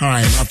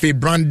airtime. I pay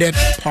branded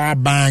power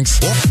banks,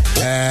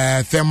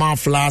 thermal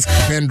flask,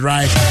 pen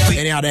drive,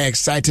 any other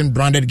exciting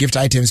branded gift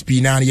items.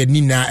 Pina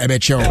Yednina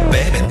Ebecho.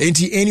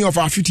 Any of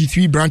our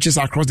 53 branches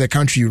across the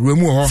country.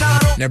 Remu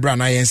Nebra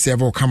na yen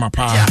servo kama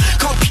power.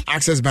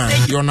 Access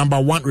Bank, your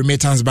number one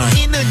remittance bank.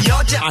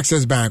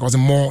 Access Bank was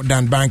more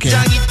than banking.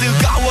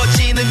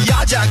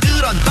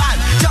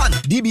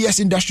 DBS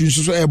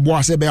Industries so e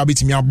boss e be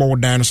abitimi aboard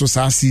down so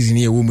sa season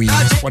here wo mu yi.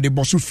 For the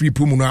boss free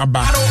promo no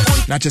aba.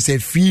 Na che say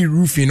free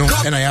roofing no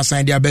and I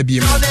assign their baby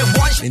mu.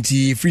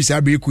 Enti free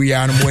sabre ku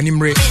ya no mo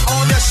animre.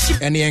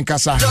 Ene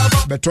enkasa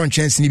beton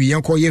chance ni bi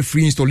yen call ye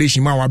free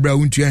installation ma wa bra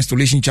unto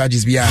installation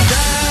charges bi ya.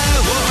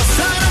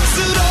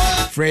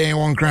 Frey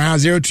one crown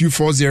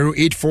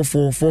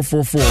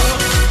 0240844444.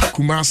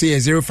 Kumasi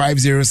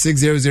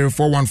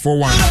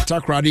 0506004141.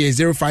 Takradi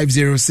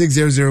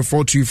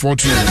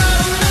 0506004242.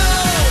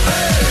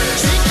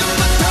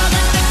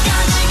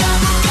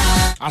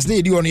 As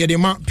they do on here, the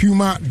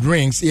Puma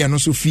drinks here no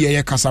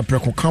Sophia Casa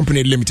Preco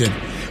Company Limited.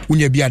 When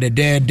you be at the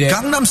dead,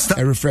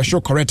 a refresher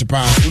correct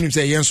power. When you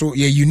say yes, so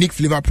your unique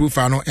flavor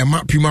profile, no, and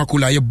Puma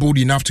Cola, you're bold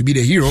enough to be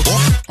the hero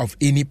of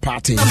any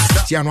party.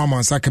 Tiano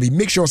Mansakabi,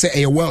 make sure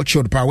say a well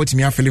chilled power with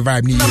me, I feel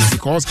vibe need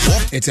because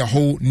it's a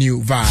whole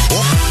new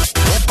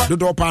vibe. The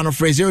door panel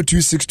phrase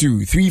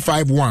 0262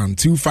 351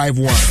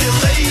 251.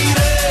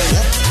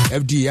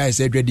 FDI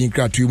said, ready in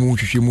crowd to moon,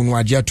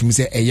 Shimunwaja to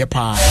say a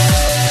yepa.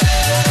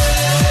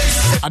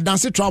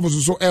 Adanse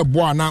travels so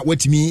airborne now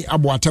with me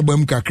about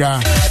tabam kakra.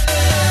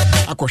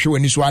 Akosho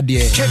when so ade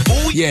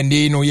yeah and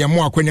they know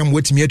more aquarium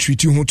with me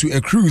treat you to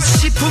a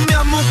cruise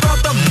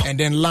and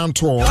then land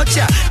tour.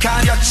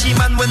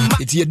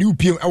 It's a new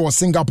PM our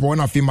Singapore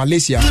and in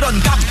Malaysia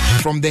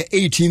from the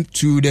 18th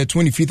to the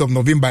 25th of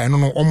November and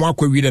no omo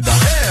akwa read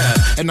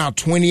that and now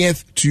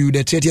 20th to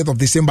the 30th of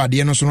December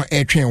the no so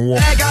air train war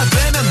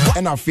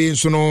and I feel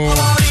so no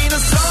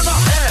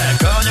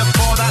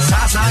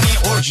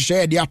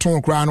share the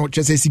aton crown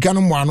just say sika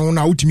no mo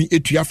na utimi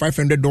etua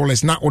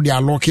 $500 na o de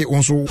aloke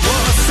onso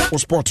o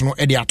sport no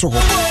e de ato ho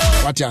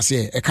what you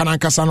say e kana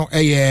nkasa no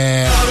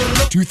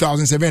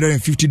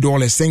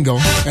 $2,750 single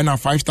and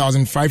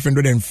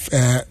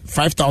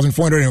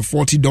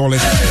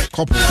 $5,440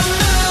 couple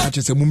that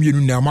is a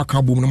mumienu na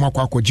maka bom no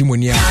makwa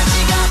akogimonia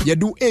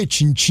yedu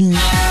chinchin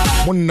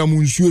monna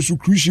munsuo su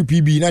cruise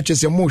PB na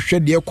chese mo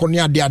hwede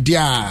ekone ade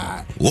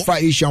a fa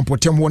Asian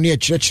potem woni e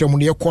kirekire mo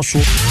ne ekoso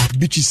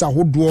beaches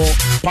ahodo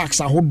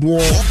parks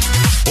ahodo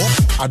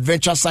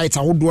adventure sites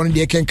ahodo ne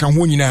de kenkan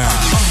ho nyina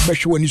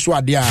behwe wani so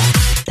ade a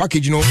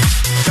package no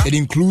it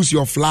includes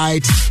your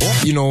flight,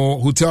 you know,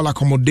 hotel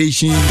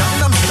accommodation,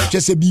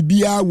 just a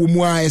bibia wo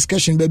mu a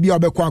excursion baby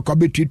obekwa akwa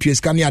betwetwe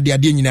scan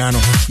ade nyina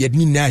no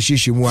yedni na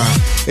hyehyɛ mu a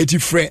eti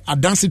frɛ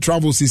Adansi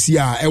Travels is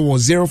here it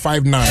was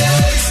 059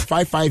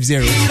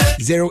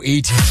 550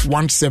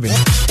 0817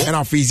 and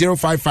our fee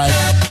 055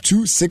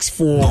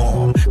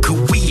 264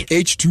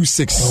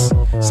 826.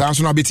 Sounds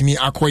na betimi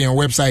akwa your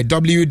website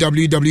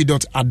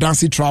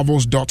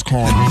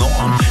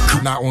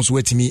www.adansitravels.com. Now on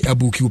wetimi a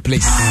book you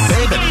place.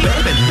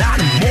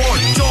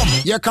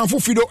 Yeah, can for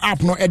Fido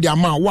app no edia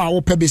ma wa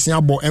wo pe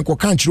besia bo enko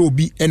kan kire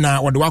obi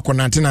na wode wa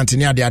konante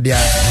ne ade ade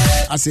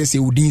asese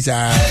udin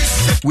sa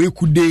we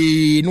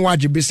kude no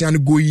age besia no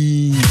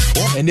goyi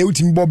and they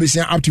ultimate bo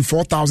besia up to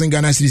 4,000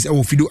 Ghana cedis e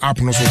wo Fido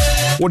app no so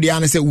wo de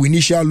an say we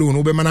initial loan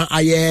wo be mana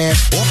aye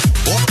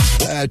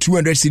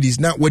 200 cedis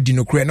na wadi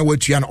no kre na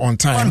watu an on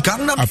time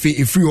afi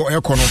e free o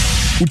ekono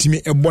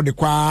ultimate e body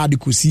kwa de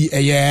kosi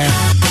eye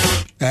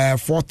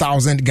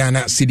 4,000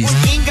 Ghana cedis.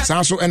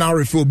 So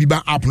NRF be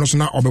back up no so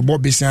na obebo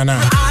besia na.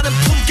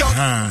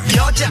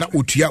 Na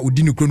otua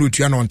odini kro no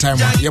otua no on time.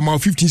 Ya ma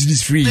 15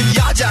 cedis free.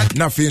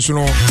 Na fe so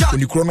no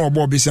oni kro no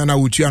obo besia na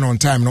otua no on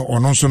time no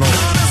ono so no.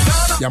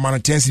 Ya ma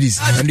 10 cedis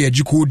and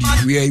the code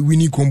we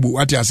winning combo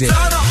what you say.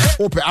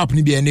 Open app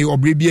ni be ni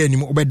obre bi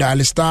anim obe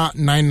dial star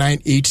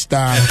 998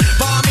 star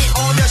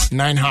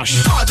 9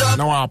 hash.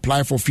 Now I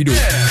apply for Fido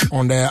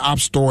on the App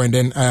Store and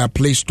then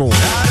Play Store.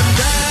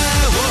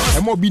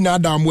 Emo bi na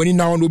adam wani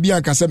na ono bi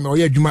anka se me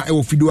oye adwuma e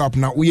wo Fido app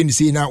na oye ni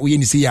sei na oye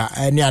ni sei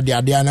a ne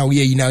ade na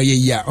oye yi na oye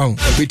yi a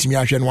betimi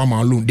ahwe no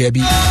one loan there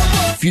be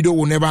Fido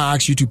will never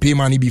ask you to pay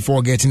money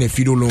before getting a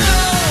Fido loan.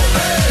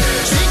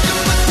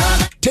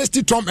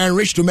 Tasty Tom and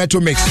Rich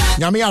Tomato Mix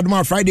nyame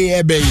adoma Friday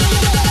ebe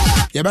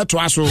ye beto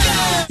aso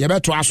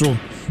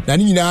na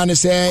ni nyina ne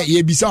se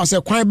ye bisa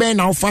se kwan ben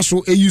na ofa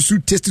so e use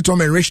Tasty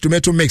Tom and Rich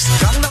Tomato Mix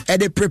e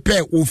dey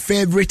prepare your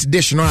favorite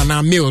dish no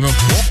na meal no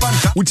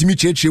utimi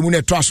cheche mu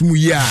na to aso mu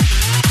yi a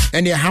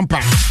ene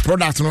hamper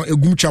product no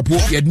egum chapo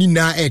ye ni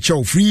na e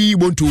chow free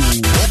bonto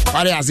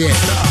pare aze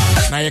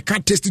Now you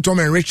can't taste it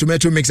and rich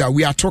tomato mixer.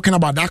 We are talking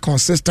about that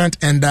consistent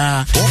and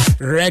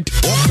red,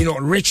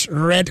 rich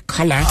red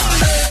color,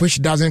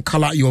 which doesn't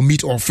color your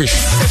meat or fish.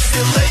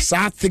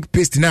 So thick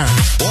paste now.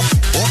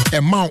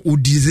 Amount or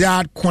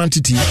desired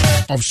quantity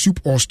of soup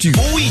or stew.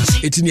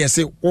 It's in here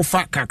say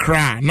offer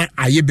kakra na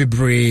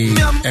ayebebre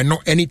and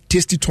not any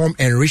tasty tom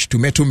and rich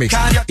tomato mix.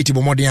 It's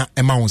more than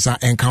amounts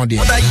and count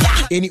there.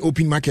 Any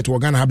open market we're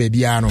gonna have a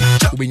piano.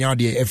 We'll be out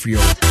there every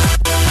year.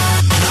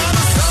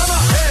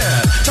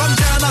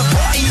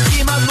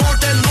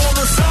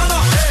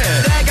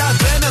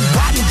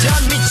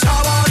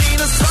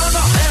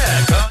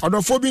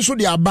 Odofo bi so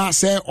de aba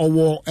say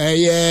owo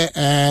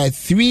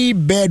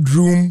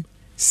 3-bedroom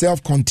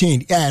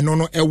self-contained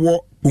no ewo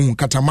pun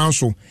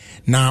katamanso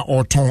na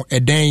oton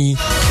eden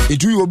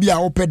etu obi a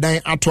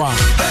opedan ato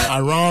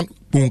around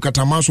pun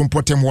katamanso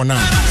potem wona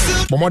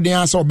bomoden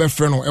asa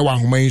obefre no ewa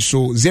homan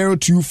so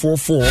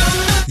 0244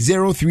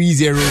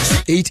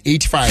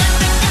 030885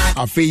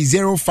 afi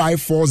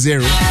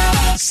 0540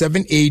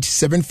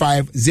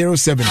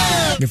 787507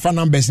 the phone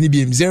numbers ni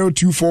bi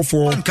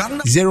 0244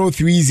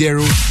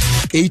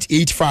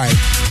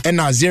 030885 and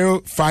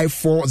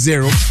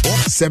 0540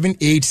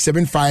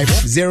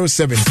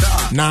 787507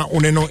 na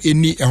oneno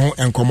eni ehon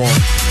enkomo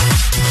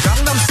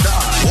Gangnam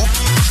Style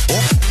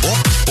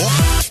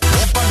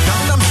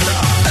Gangnam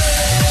Style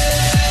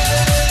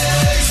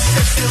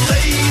sexy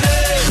lady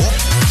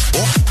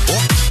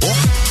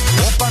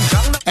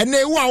and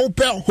they will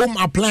open home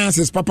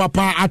appliances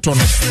papa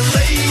atono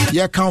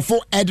ye can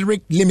for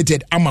Edric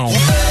Limited amount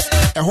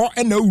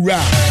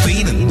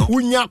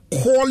unya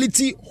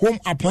quality home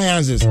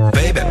appliances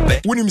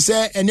unim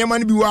say enyama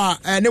bi wa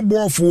ne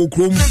boofo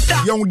krom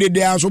young de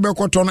there so be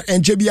koton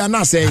enche bia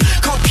na say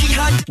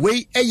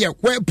we eye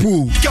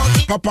Whirlpool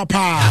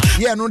papa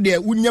ye no de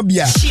unya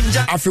bia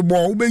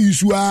afebo we be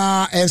use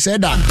and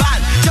said that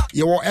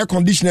ye air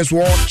conditioners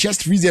war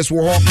chest freezers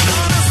war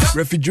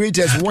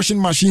refrigerators,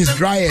 washing machines,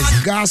 dryers,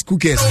 gas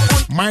cookers,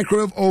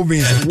 microwave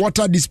ovens,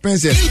 water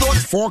dispensers,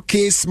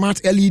 4K smart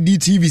LED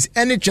TVs,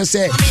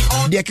 NHS,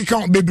 the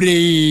account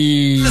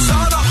bebre.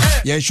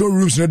 Yeah,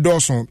 showrooms no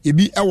Dawson. It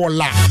be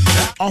Ewola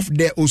off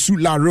the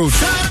Osula Road.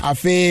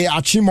 Afe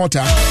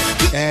Achimota,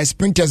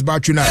 Sprinters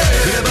Batuna,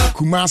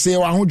 Kumase,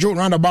 Wahojo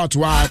roundabout,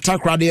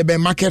 Takra de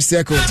Market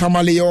Circle,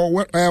 Tamale,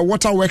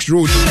 Waterworks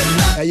Road,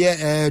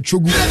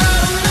 Chogu.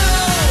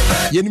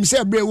 Yenim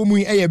say bre wo mu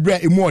bre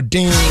emu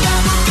odin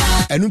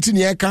enu ti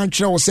ne kan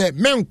kire wo say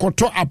men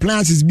koto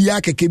appliances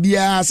bia keke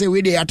bia say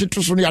we dey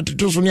atoto so ne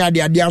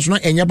ade aso na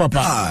enya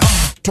papa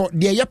to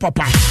de ye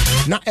papa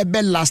na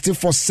ebe last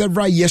for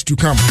several years to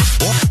come.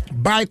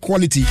 Buy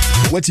quality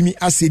what me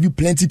save you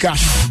plenty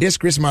cash this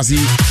Christmas.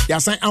 You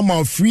assign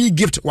a free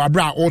gift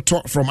wabra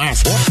auto from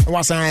us.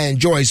 Was I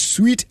enjoy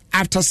sweet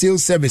after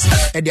sales service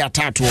at the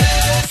tattoo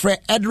for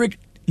Edric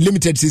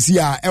Limited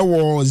CCR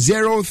Ewo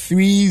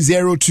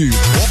 0302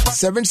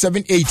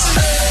 778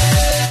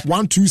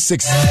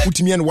 126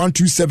 Utimian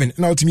 127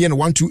 and Utimian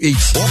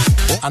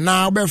 128 and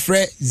now be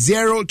free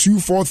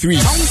 0243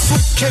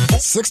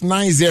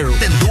 690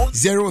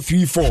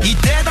 034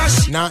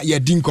 na ye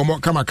din komo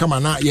kama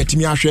na ye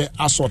timi ahwe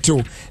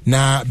asotew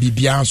na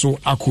bibia so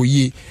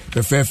akoyi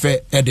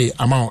fefefe ede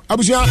amount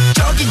abusia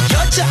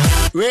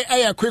we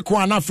eye quick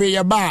one na fe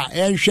ye ba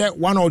enhwe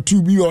 1 or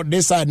 2 bi on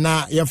this side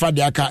na ye fa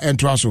de aka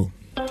entro so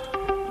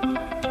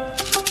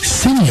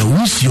Senior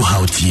who's you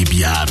how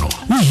Tibiano.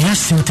 We hear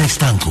Syntax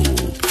Tanko.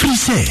 Free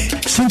say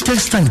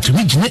Syntax Tank to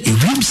me jine a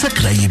rim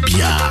sakraye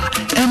bia.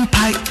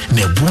 Empire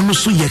ne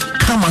bonus ye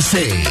kama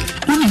say.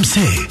 Unim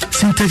say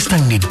Syntax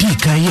Tank ne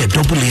dika ye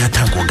double layer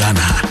tanko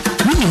Ghana.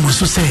 Unim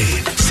also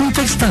say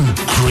Syntax Tank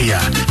Korea.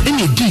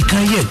 Any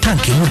dika ye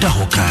tank muda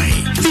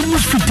hokai. Imu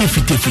fite.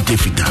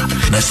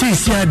 Na say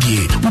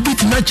siadie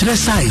ubit natural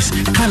size,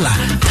 color,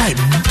 type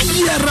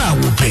biara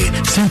upe.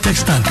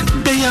 Syntax Tank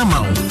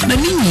beyamau. Na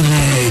nini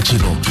ne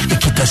chino.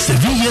 Ikita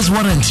 7 years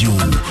warranty you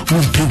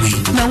won't pay we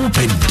now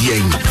open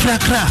dien kra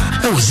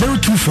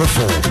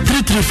 0244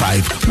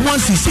 335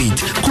 168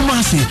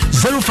 Kumasi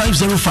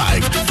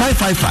 0505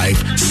 555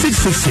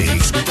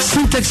 666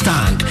 Syntax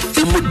Tank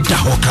imuda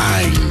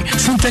hokai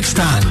Syntax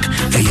Tank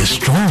a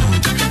strong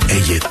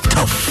a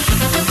tough.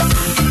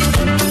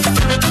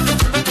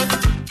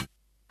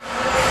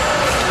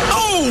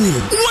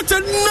 What a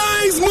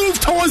nice move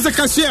towards the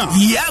cashier.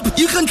 Yep,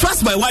 you can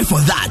trust my wife for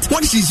that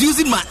when she's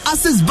using my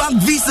Access Bank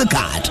Visa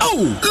card.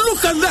 Oh,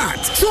 look at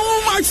that. So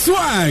much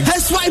swag. Her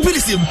swiping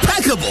is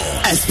impeccable,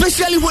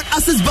 especially when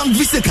Access Bank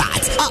Visa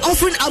cards are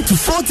offering up to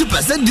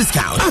 40%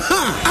 discount.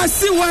 Aha, I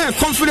see where her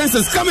confidence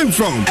is coming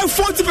from. A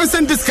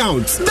 40%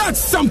 discount. That's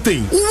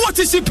something. What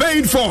is she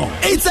paying for?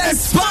 It's a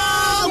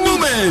spa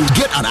moment.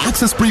 Get an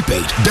Access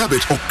prepaid,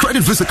 debit or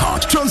credit Visa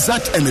card.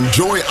 Transact and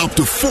enjoy up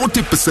to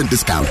 40%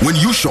 discount when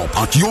you shop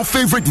at your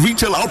favorite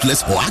retail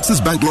outlets or Access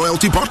Bank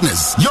loyalty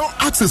partners. Your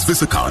Access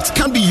Visa cards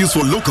can be used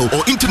for local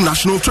or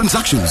international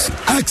transactions.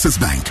 Access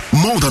Bank,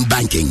 more than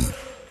banking.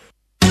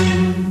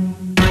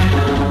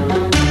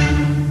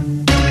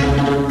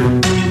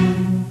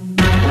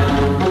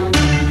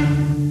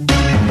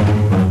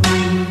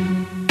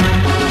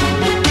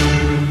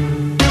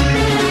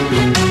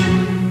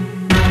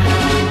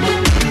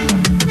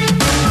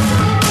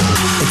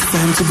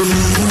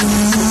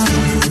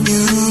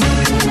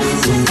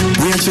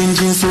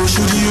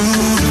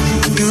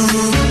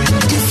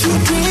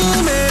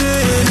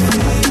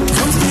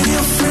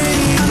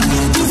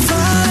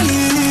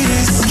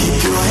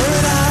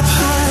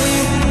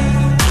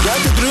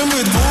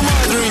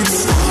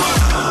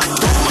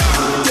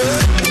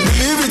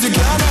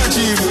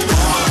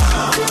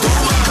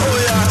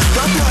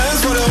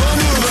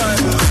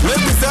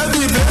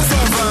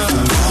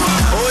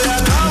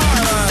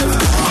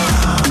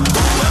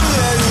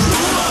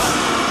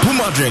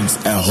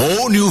 comes a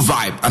whole new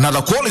vibe.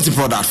 Another quality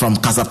product from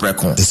Casa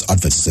Preco. This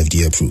advert is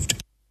FDA approved.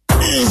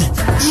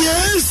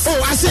 Yes.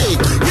 Oh, I say, you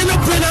know,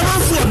 when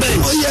I'm for Ben.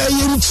 Oh, yeah,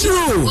 you're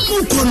true.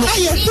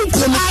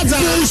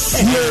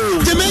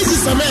 The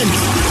Macy's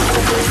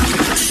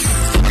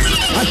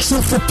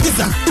action for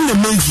pizza in the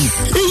Macy.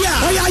 Yeah,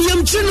 I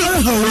am General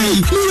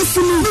Hawaii.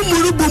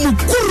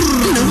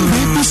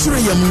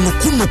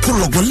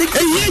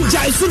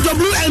 Jaisu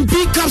WMP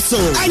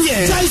capsule.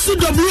 Jaisu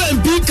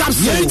WMP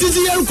capsule. It is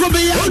here.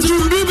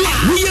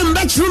 We am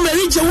bedroom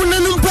marriage. I want to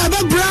know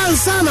brand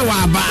sana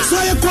waba. So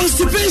I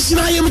constipation.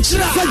 I am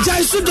Chira.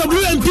 Jaisu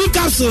WMP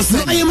capsules.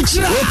 I am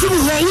Chira.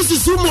 This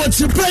is so much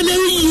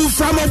preparing you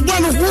from a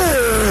one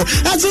hole.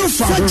 As if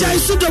for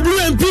Jaisu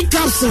WMP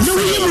capsules. No,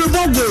 we am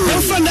Robogo.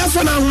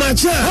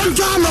 Much. One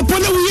time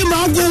upon a week,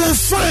 I'll go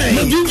fine.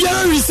 But you get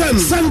a reason.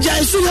 Some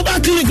Jaisu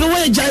clinic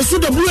away Jaisu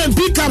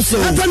WMP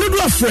capsule. I'm going to do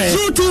a friend.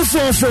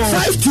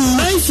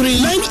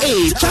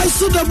 2244-529398.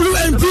 Jaisu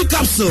WMP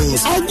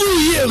capsules. I'll do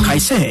you. I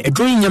say, a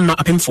drawing yama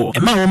up him for a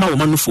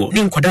mama for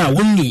being quadra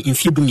 1 knee in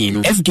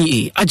Fibumino.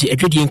 FDA, Aji, a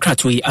gradient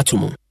cratway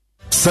atomo.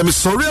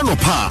 Semisoriano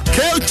pa,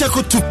 Kale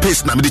Chaco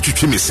toothpaste na me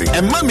de missing.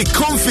 And mommy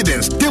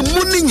confidence, the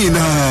morning in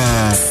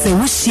Se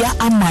wishia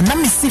ama na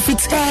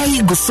misifit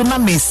gusuna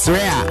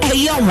mesrea.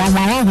 Eya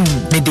wawa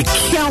me de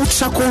Kale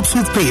Chaco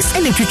toothpaste.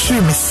 Ele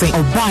twitwi missing.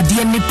 Oba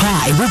de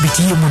nipa e wo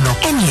biti mu no.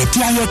 Ene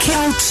dia ye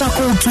Kale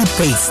Chaco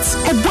toothpaste.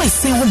 E boy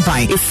sin ho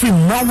bai e free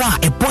mwawa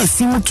e boy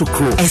sin mu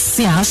tokro. E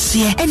se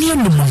ahye ene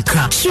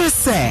numunka. Sure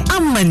say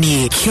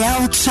amani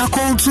Kale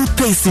Chaco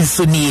toothpaste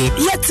so ni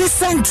yeti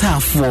center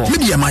for.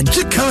 Media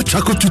magical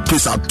Chaco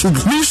toothpaste at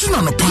tube. Me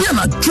shina no pa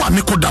na dwa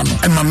me kodano.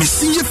 E ma me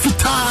siye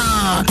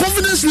fita.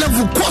 Confidence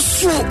level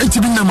kwaso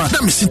etibinama.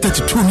 Na me sin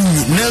 32 ni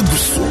na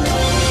guso.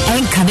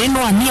 Enkane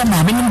no ani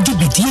ma me nim di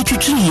bidie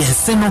twitwi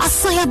yense no.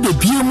 Asaya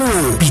bebie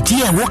mu.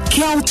 Bidie wo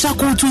Kale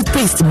Chaco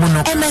toothpaste mu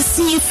no. E ma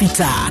siye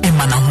fita. E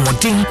ma na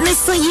hoden. Ne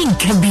sayi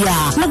nkabia.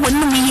 Na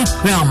wonum yi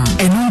ram.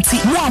 Enunti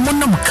mo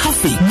amonam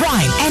coffee,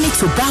 wine, any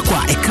tobacco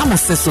e kamo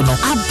seso no.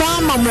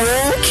 Abama mo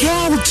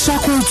Kale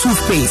Chaco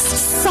toothpaste.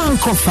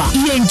 Sankofa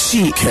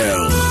yenchi.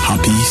 Kale,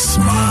 happy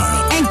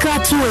smile.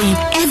 Enkatui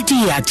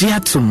FDA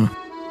ajiatum.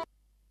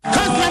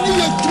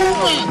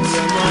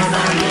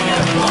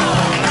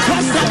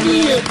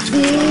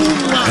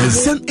 And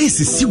some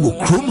ACC will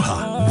chrome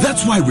her.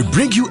 That's why we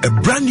bring you a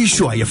brand new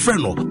show. Your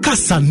friend,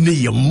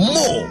 Kasane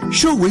more.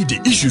 Show where the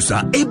issues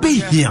are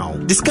ebe here.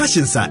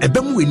 Discussions are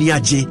ebemu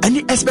eniaje.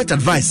 Any expert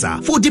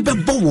advisor for the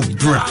bebo of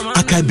bra.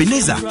 Akai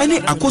Beneza. Any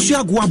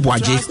Akosia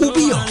Guabuaje will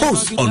be your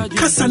host on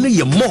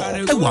Kasane more.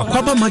 Ewa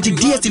Kwaba Magic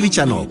DSTV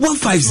channel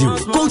 150,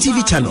 Go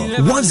TV channel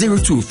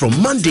 102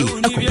 from Monday,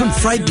 Ekopem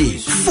Friday,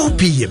 4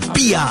 p.m.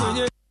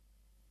 PR.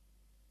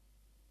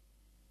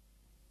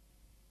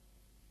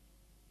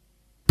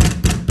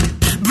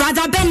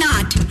 Brother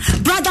Bernard.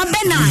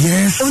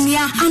 Yes.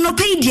 Onia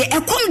anope die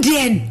ekom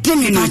die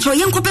demi no. Pacho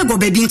yenkope go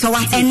baby nto wa.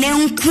 Ene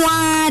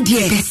nkwa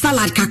die. The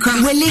salad kakra.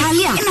 Wele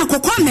halia. Ina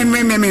kokwa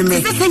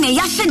memre. Se ne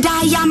ya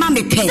sheda ya ma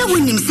me pe. Se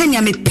wonim se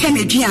ne me pe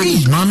me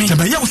duane. Mami,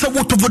 taba ya usa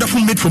what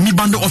Vodafone made for me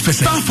bando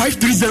officer. Star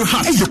 530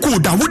 hash. E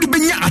code da wodi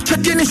benya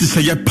achade ne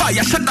sese ye pa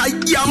ya sheda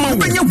ya ma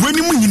benya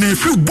weni mu nyina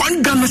free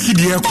 1 Ghana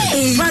cedi e ko.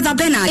 Hey, Brother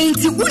Bernard.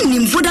 Enti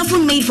wonim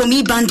Vodafone made for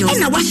me bando.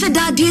 Ina wa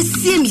sheda de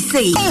sie mi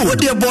say. Oh, what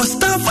the boss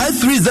star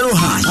 530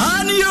 hash.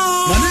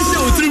 Anio. Manese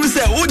otrim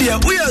say odia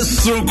we are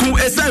sroku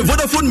esai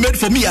Vodafone made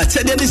for me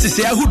achede ne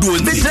sese ahudu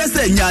nti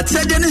say nya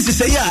achede ne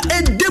sese ya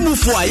edemu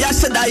fo a ya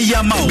sheda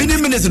ya ma. Bini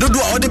minutes dodo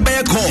a ode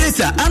be call.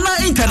 Data ana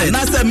internet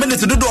na say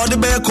minutes dodo a ode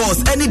be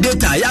calls any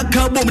data ya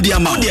kan bom dia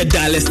ma. Odia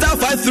dial star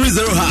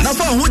 530 hash. Na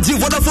fa ho ji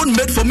Vodafone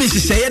made for me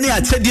sese ne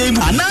achede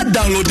mu. Ana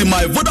download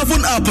my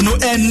Vodafone app no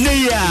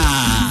enne ya.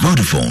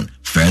 Vodafone,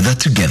 further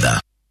together.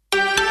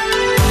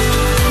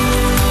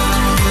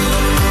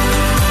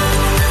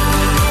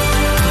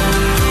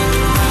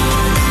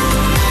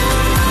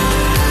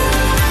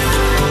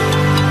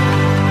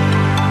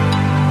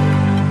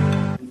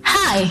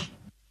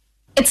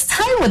 It's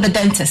time with the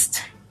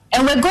dentist,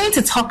 and we're going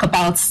to talk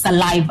about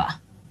saliva.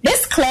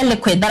 This clear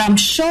liquid that I'm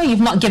sure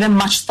you've not given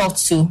much thought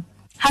to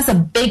has a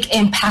big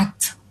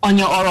impact on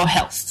your oral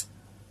health.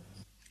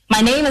 My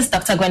name is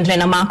Dr.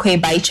 Gwendolyn Amakwe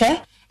Baiche,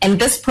 and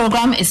this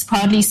program is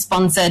proudly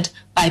sponsored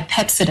by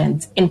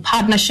Pepsodent in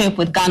partnership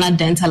with Ghana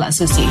Dental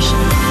Association.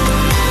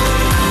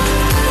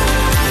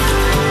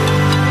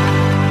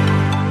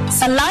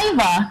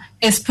 Saliva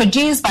is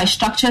produced by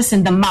structures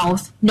in the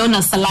mouth known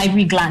as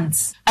salivary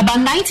glands. About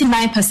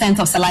 99%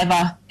 of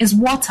saliva is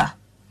water,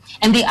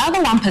 and the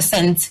other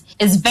 1%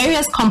 is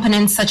various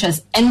components such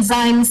as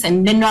enzymes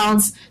and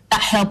minerals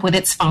that help with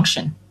its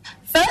function.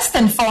 First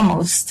and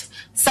foremost,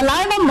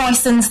 saliva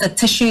moistens the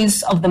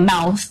tissues of the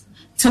mouth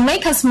to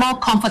make us more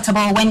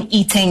comfortable when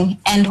eating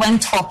and when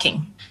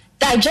talking.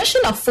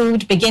 Digestion of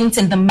food begins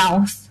in the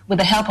mouth with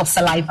the help of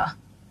saliva.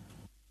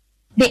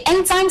 The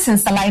enzymes in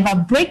saliva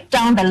break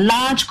down the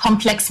large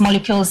complex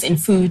molecules in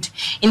food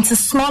into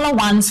smaller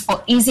ones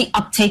for easy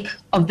uptake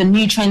of the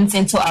nutrients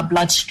into our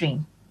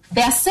bloodstream.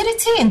 The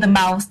acidity in the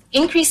mouth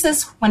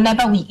increases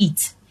whenever we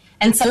eat,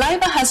 And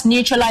saliva has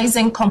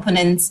neutralizing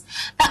components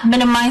that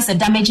minimize the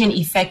damaging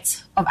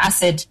effect of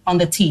acid on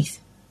the teeth.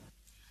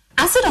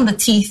 Acid on the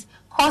teeth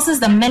causes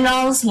the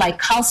minerals like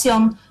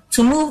calcium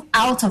to move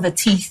out of the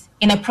teeth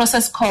in a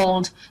process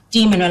called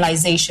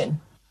demineralization,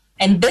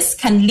 and this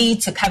can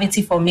lead to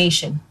cavity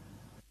formation.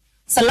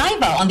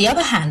 Saliva, on the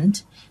other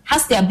hand,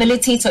 has the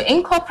ability to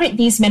incorporate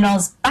these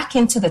minerals back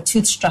into the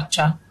tooth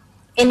structure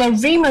in a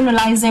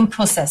remineralizing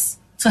process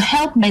to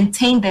help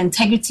maintain the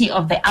integrity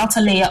of the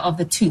outer layer of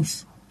the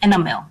tooth,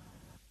 enamel.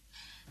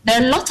 There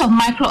are a lot of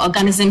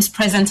microorganisms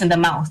present in the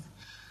mouth.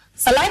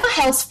 Saliva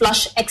helps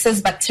flush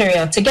excess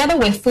bacteria together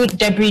with food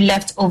debris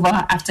left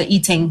over after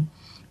eating,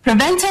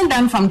 preventing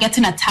them from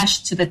getting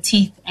attached to the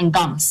teeth and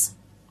gums.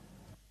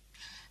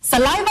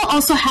 Saliva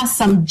also has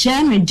some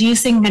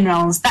germ-reducing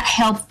minerals that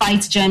help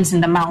fight germs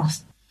in the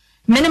mouth,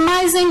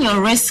 minimizing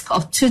your risk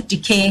of tooth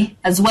decay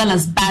as well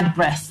as bad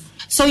breath.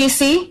 So you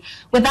see,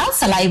 without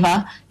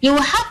saliva, you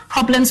will have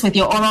problems with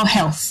your oral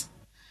health.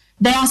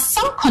 There are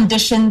some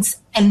conditions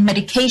and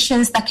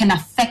medications that can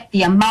affect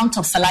the amount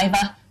of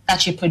saliva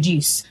that you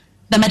produce.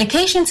 The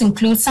medications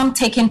include some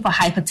taken for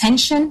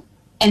hypertension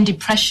and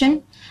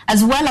depression,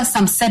 as well as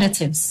some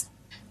sedatives.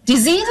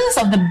 Diseases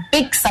of the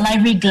big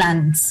salivary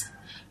glands,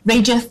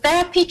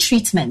 radiotherapy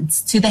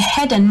treatments to the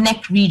head and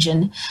neck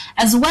region,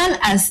 as well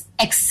as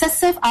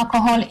excessive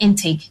alcohol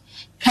intake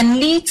can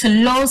lead to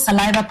low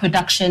saliva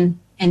production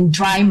and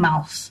dry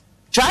mouth.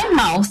 Dry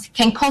mouth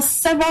can cause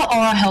several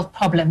oral health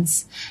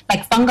problems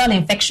like fungal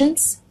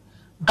infections,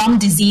 gum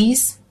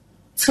disease,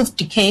 tooth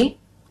decay,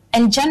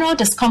 and general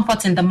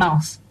discomfort in the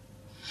mouth.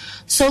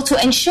 So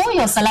to ensure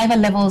your saliva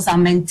levels are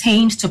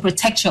maintained to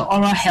protect your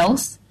oral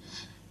health,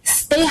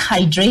 stay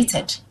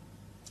hydrated,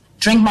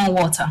 drink more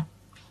water.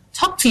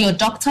 Talk to your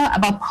doctor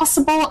about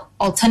possible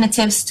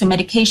alternatives to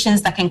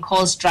medications that can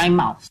cause dry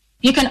mouth.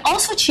 You can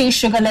also chew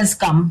sugarless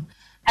gum,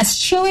 as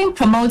chewing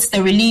promotes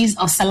the release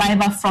of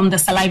saliva from the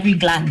salivary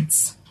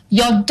glands.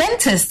 Your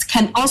dentist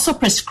can also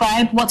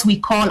prescribe what we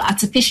call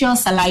artificial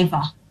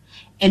saliva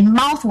and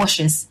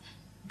mouthwashes.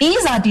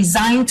 These are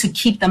designed to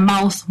keep the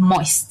mouth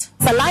moist.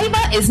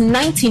 Saliva is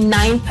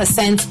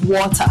 99%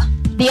 water.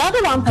 The other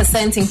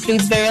 1%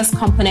 includes various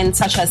components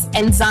such as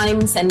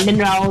enzymes and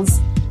minerals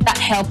that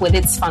help with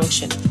its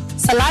function.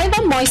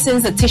 Saliva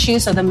moistens the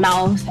tissues of the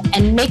mouth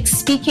and makes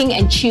speaking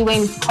and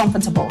chewing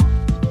comfortable.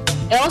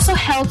 It also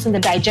helps in the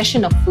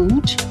digestion of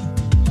food,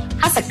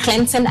 has a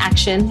cleansing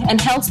action,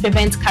 and helps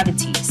prevent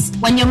cavities.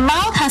 When your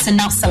mouth has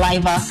enough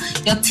saliva,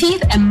 your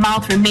teeth and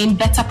mouth remain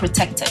better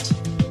protected.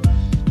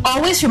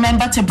 Always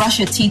remember to brush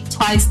your teeth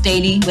twice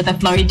daily with a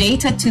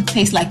fluoridated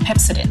toothpaste like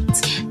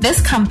Pepsodent.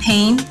 This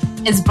campaign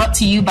is brought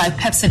to you by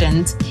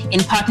Pepsodent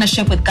in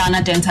partnership with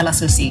Ghana Dental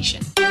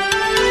Association.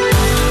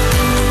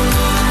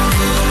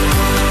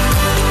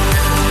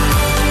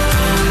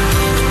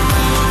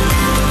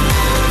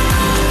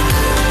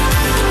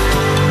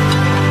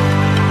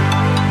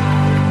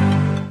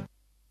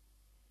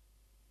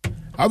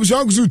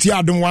 Abushangu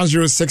Tiadum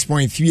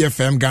 106.3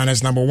 FM,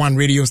 Ghana's #1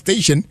 radio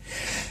station.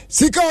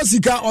 Sika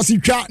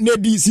ositra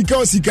nedi, sika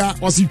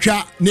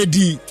ositra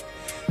nedi.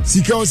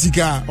 Sika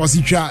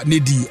ositra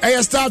nedi.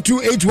 Aya star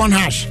 281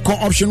 hash, call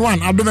option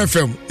 1, Abdom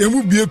FM.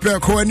 Emu biepe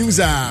ko news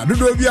a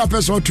dodo bia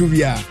person to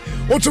bia.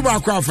 Otuba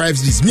kwa 5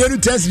 cities, mienu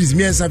 10 cities,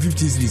 miensa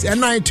 50 cities,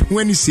 and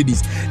 20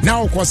 cities.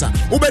 Now kosa,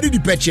 obedi di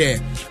peche.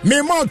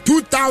 Me more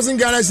 2,000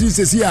 Ghana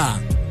cities here.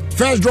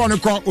 First draw no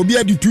call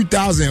obi di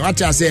 2,000.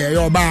 What I say,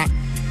 yo ba.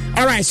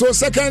 All right, so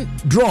second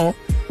draw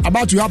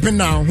about to happen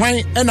now.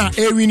 When Enna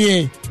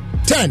Ewini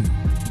 10,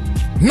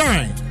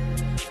 9,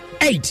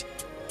 8,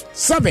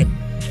 7,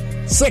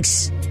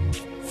 6,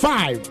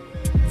 5,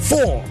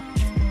 4,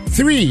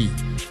 3,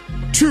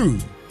 2,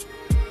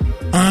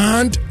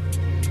 and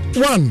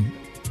 1.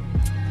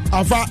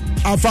 Alpha,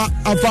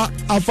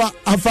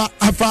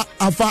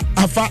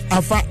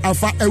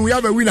 and we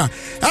have a winner.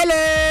 Hello.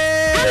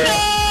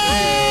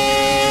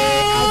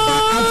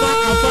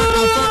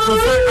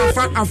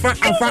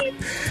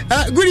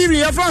 Good evening,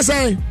 your friend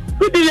say.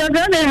 Good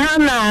evening,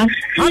 Hannah.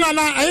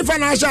 Hannah, I'm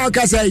financial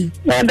say.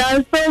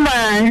 That's so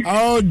much.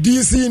 Oh,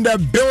 DC in the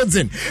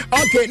building.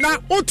 Okay, now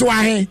what do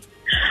I?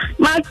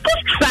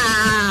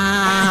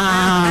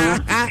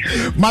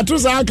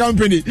 Matusa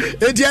company.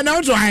 It's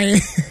now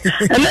trying.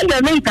 And then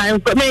the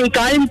meantime,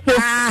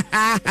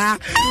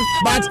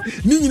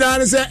 but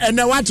Nina say, and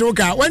now what you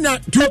got? When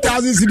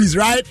 2,000 cities,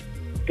 right?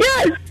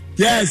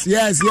 Yes.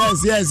 Yes.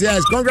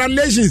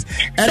 Congratulations.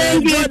 And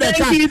thank you.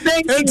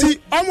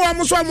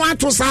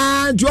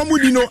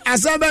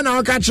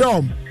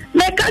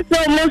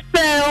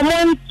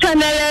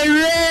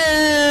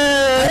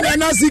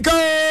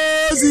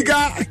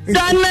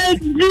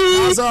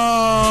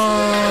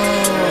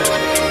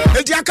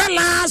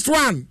 Last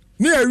one.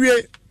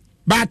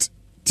 But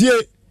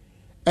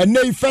and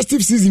now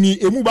festive season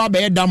emuba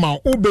be dama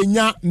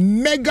obenya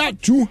mega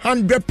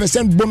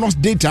 200% bonus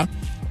data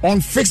on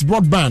fixed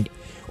broadband.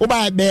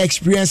 By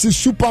experiencing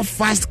super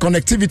fast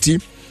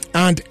connectivity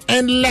and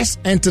endless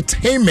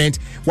entertainment.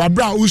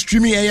 Wabra who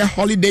streaming a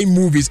holiday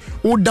movies,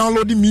 who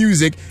downloading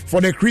music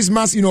for the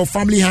Christmas,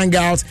 family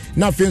hangouts,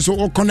 nothing so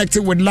all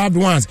connected with loved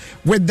ones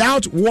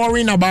without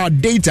worrying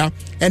about data.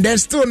 And then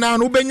still now,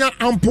 Ubenya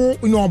ample,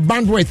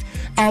 bandwidth.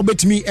 I'll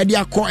bet me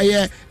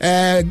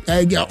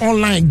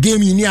online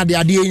gaming near the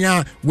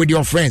idea with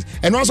your friends.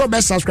 And also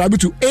best subscribe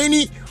to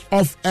any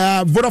of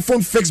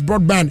Vodafone fixed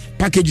broadband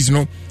packages,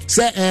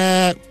 say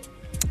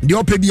the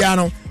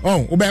Opebiano,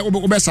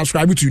 ube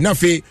subscribe to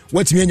Nafe,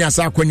 what's me and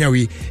Yasa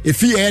Kwenyawi.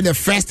 If you are the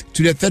 1st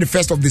to the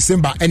 31st of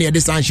December, any other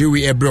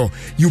we bro,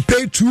 you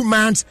pay 2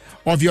 months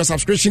of your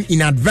subscription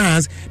in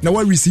advance. Now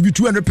we'll receive you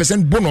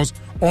 200% bonus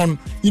on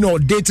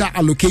data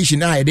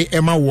allocation.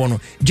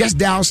 Just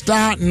dial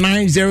star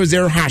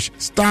 900 hash,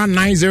 star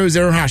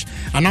 900 hash,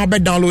 and I'll be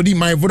downloading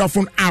my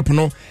Vodafone app,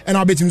 and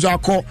I'll be to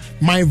call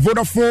my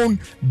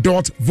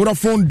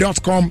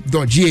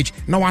Vodafone.vodafone.com.gh.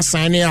 Now I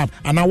sign up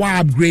and now I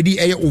upgrade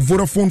a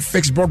Vodafone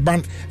fixed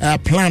broadband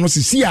plan. Was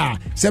here,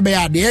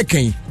 Sebea the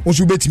Eken,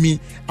 also bet me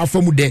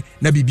Afomude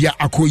Nabibia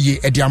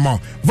Akoye Ediama.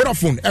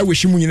 Vodafone, I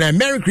wish you a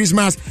Merry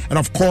Christmas and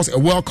of course a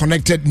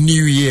well-connected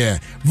New Year.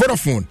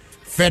 Vodafone,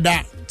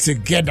 further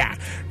together.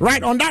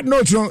 Right, on that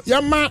note,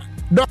 Yama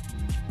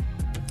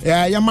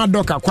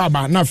Doka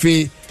Kwaba,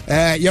 Nafi,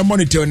 your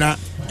monitor na.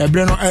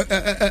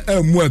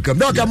 Welcome.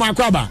 Dr.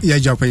 Makwaba. Yeah,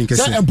 Japan. Good.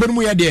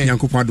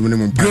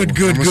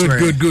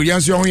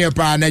 Yes, you're here,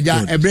 pa.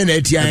 Naja,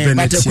 Ebrenetia,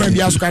 but the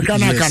Quambia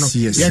Scacana Cano.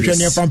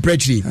 Yes, from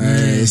Pretty.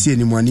 See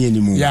any money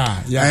anymore.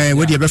 Yeah.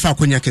 What you ever found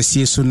Quenya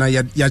so now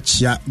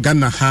Yachia,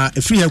 Ghana,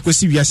 a free help with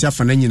CBS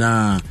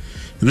Fanina.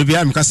 Maybe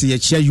I'm casting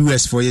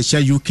US for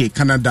UK,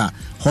 Canada,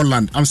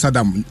 Holland,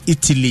 Amsterdam,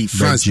 Italy,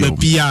 France,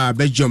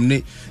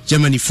 Belgium,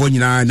 Germany, for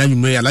now you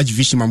know a large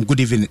vision. Good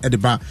evening,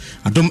 Edinburgh.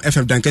 Adom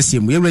FM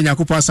Dankesim. We are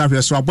Yakupa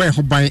Savia, so I buy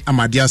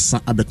Amadias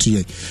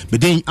Abetuye.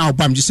 But then our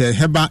BAM just a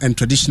Heba and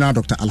traditional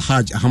Dr.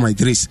 Alhaj Ahmad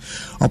Idris.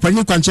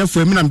 Opening Quancha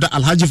for Minam da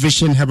Alhaji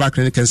Vision Heba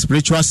Clinic and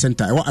Spiritual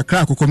Center. I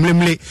crack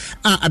Comlemle,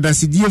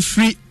 Adansidia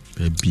free.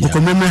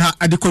 Okomeme ha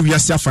adiko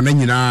wiase afana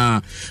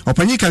nyina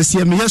opanyi kan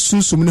sie me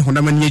yesu so me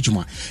honama ni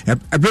adwuma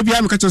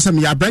ebrebia me ka tso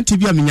me ya brand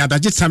bia me nyada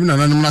gitsam na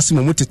nanom nase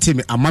mo motete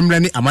me amamre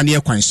ne amane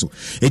ekwan so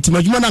eti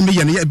madwuma na me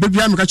ye ne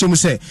ebrebia me ka tso mu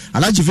se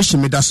alaji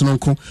vision me da so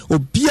nko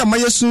obi ama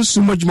yesu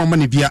so madwuma ma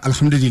ne bia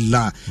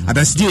alhamdulillah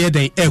adasidi ye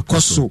den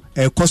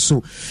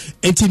ekoso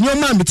eti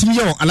nyoma metimi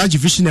ye alaji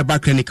vision e ba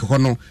clinic ho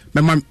no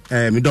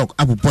me doc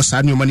abubo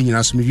sa nyoma ni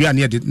nyina so me wi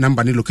ne de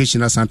number ne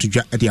location asanto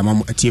dwa e de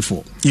amamo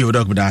atiefo yo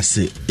doc da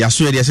se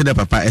yaso ye de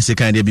papa ese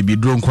kan de bibi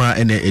dro nkwa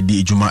ene edi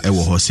ejuma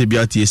ewo ho se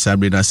bia tie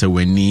sabre na se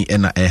wani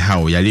ena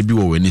ehawo yare bi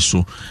wo wani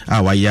so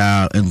a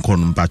waya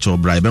nkon mpacho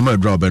bra be ma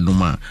dro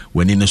benuma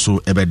wani ne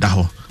so ebeda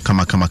ho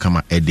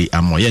kama edi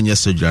amoye nye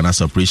surgery na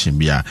operation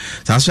bia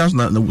na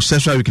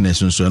sexual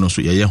weakness so eno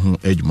so ye ho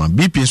ejuma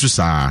bp so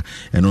sa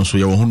eno so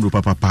ye wo hundru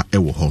papa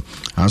ewo ho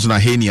anso na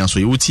henia so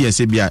ye wuti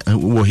ese bia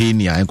wo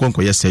henia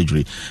enkonko ye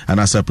surgery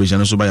ana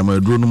operation so ba ya ma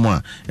dro no mu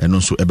a eno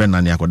so ebe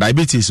nane akọ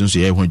diabetes so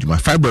ye ho ejuma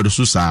fibroid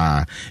so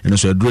sa eno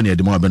so dro ne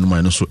de mo abenuma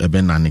eno so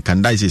ebe nane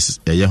candidiasis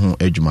ye ho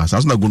ejuma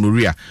sanso na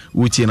gonorrhea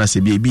wuti na se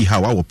bia bi ha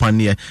wa wo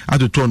panne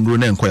atoto ndro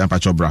na enko ya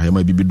pacho bra ye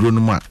ma bibi dro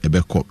no mu a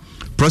ebe ko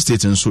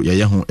prostate nso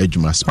ye ho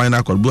ejuma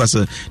spinal cord bu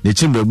ase ne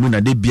chimba mu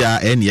na de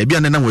bia ene ye bia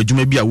na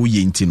wadwuma bia wo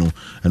ye nti no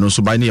eno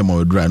so ba ne ye ma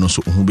wadura eno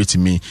so ho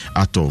betimi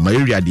ato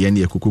malaria de ene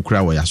ye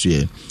kokokura wo yaso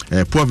ye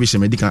poor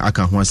vision medical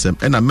aka ho asem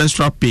ena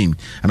menstrual pain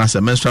and as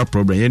a menstrual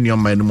problem ye nyo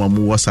man no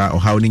mu wasa o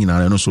how ni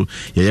nyina eno so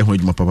ye ho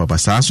ejuma papa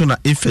sa so na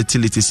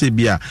infertility se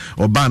bia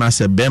oba na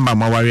se bemba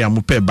mawari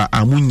amupeba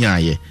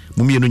amunyaye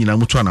mumienu nyina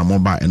mutu ana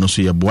moba eno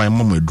so ye boa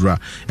mama adura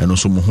eno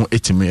so mu ho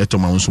etimi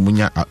etoma nso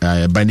munya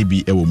bani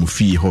bi ewo mu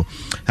fie ho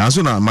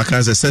anso na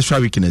maka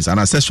sexual weakness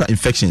and sexual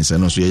infections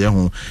eno so ye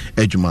ho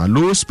adwuma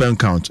low sperm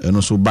count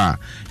eno so ba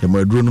ye mo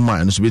aduro no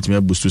ma eno so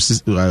betimi boost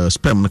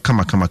sperm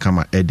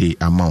kama ede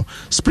amount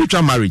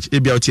spiritual marriage e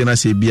bia otie na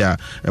se bia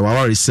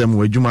wawari sem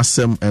wadwuma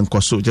sem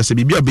enkoso je se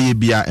bibia be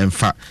bia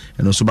emfa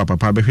eno so ba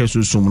papa be hwe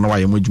susum na wa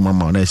ye mo adwuma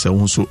ma na se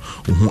ho so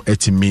ho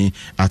etimi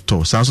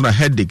ato sanso na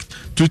headache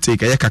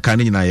toothache ye kaka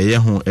ni nyina ye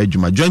ho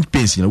adwuma joint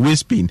pains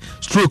waist pain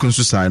stroke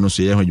nso sa eno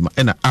so ye ho adwuma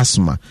ena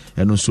asthma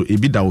eno so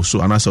ebi da wo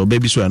so anasa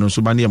obabi so eno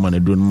so ba ne ma na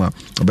duro no ma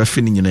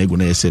obafi ni nyina egu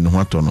na ye se ne ho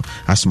ato no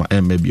asthma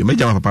emma bi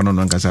meja papa no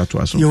nkasa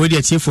ato aso yo we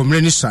dey tie for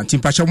mre ni so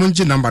timpacha mo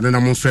ngi number no na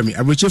mo frɛ me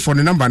abroche for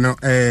the number no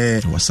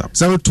WhatsApp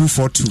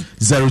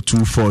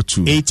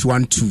 0242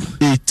 812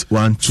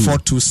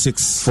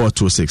 426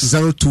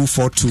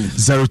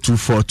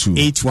 0242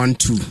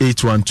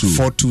 812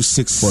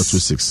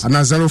 426 and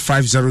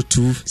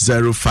 0502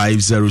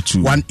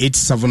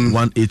 187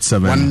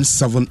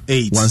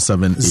 178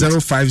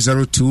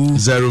 0502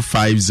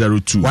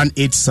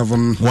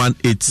 187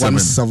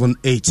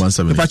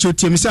 178 Pacho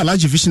tie me say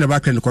large vision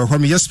about can ko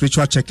me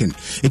spiritual checking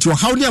it will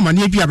how near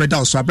mania bia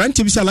breda so brand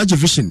tie me say large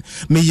vision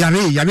me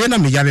yare na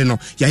me yare no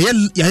ya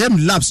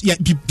labs ya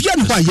bibia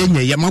no ba ye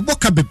nye ya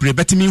maboka bebre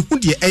bet me hu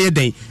de eye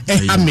den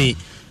e ha me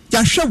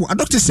ya hwew a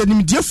doctor said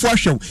nim die fo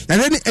hwew ya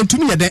ne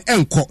entumi ya den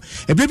enko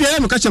ebrebia ya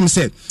meka chem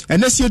se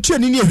enesi etu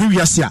ani ne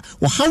ehwiase a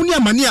wo haw ne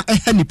amane a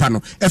eha nipa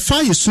no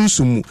efa ye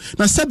sunsun mu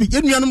na sabi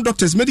enuanom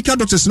doctors medical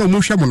doctors na omo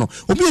hwe mo no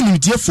obi anim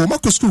die fo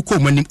makọ school ko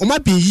manim o ma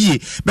be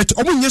yie but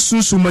omo nye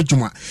sunsun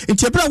madwuma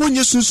enti ebra wo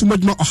nye sunsun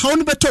madwuma o haw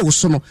ne beto wo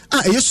so no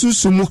a eye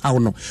sunsun mu haw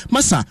no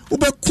masa wo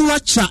be ku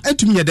acha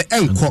entumi ya den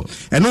enko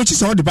eno chi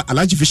se wo de ba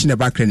allergy vision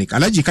ba clinic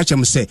allergy ka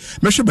chem se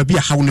mehwe ba bi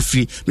a haw no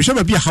free mehwe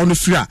ba bi a haw no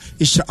free a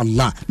insha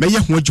Allah meye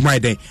ho adwuma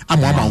den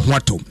ama ho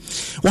ato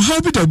wo haw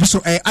bi da obi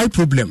so eye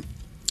problem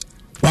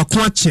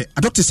wakwache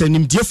a doctor say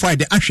nim die for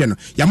the ahwe no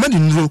yamani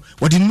nro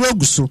wodi nro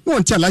guso no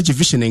nti allergy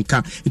vision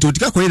nka it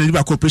odika ko yele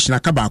liba corporation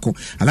aka baako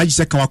allergy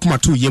say ka wakoma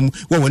to yem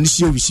wa woni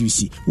si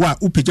owisi wa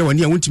upeja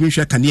woni a wontimi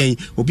hwe kanea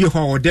obi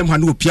ho odem ha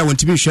no opia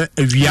wontimi hwe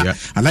awia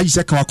allergy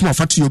say ka wakoma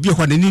fato obi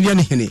ho na ninia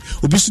ne hene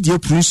obi so die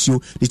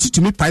prunsuo ne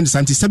titumi pine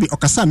santi sabi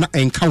okasa na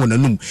enka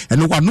wonanum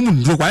eno wa num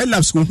nro wa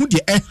labs ko hu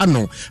die ha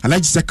no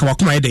allergy say ka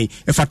wakoma yeden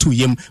e fato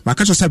yem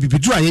maka cho say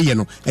bibiduru ayeye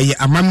no eye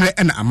amamre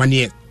na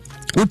amane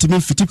wotimi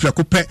mfiti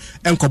prako pe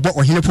enkobo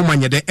ohene poma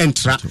nyede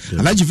entra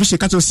alaji fishe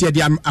kato sie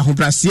de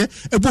ahobrase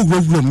ebo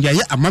wurawuram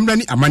ye amamra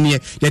ni amane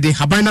ye de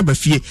haban na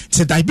bafie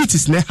se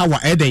diabetes ne hawa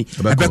eden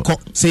ebeko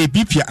se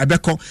bp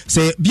ebeko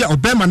se bia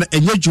obema na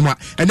enye dwuma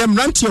ene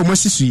mrantie o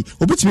masisui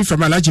obetimi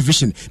from alaji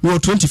vision me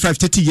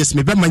 25-30 years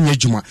me be manya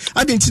dwuma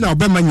adenti na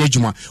obema nya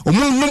dwuma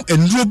omunum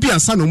enuro bi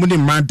ansa na omune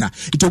mada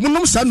ito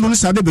omunum sa no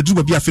sa de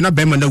beduru bia fe na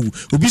bema na wu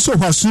obi so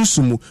ho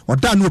asunsumu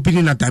oda na obi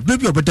ni na da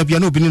bia obeda bia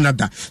na obi ni na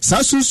da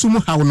sa sunsumu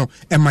hawo no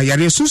ema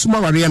yare susuma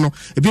ware no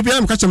ebibia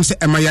am ka chem se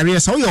ema yare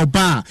sa wo yo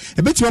ba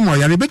ebetima mo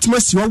yare ebetima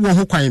si wo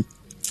ho kwan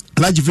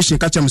allergy vision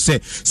ka chem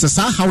se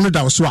sa haw no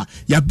da so a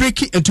ya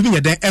break entumi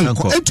nyeden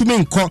enko entumi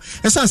nko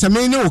esa se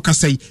me ne wo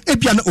kasai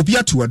ebia na obi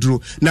atu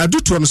aduro na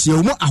aduto no se ye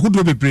wo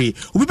ahodo bebre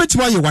obi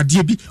betima ye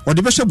wade bi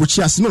ode be hwe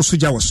bochi ase no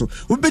soja wo so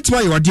obi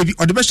betima ye wade bi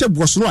ode be hwe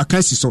bo so no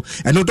akansi so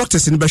eno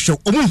doctors ne be hwe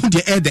omo hu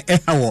de e de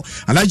hawo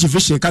allergy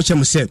vision ka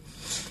chem se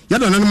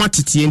yado nanu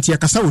matiti enti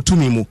akasa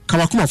wotumi mu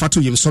kawakoma fato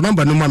yim so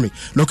number no mame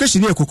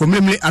location e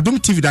kokomlemle Adom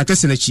TV da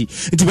kase na chi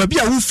enti ba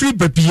bia wo free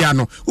ba bia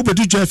no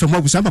obedu joy fm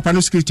abusa papa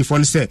no security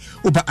phone say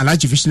oba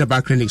allergy vision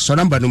ba clinic so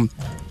number no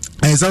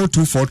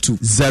 0242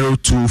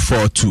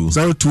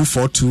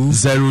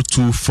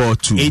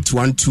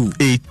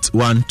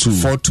 812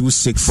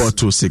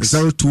 426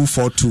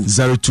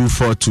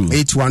 0242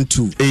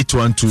 812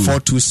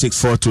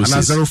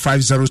 and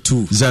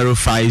 0502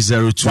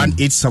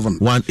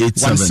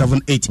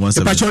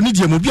 187 Pacho ni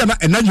die mo bia na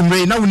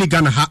enanwumre na woni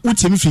Ghana ha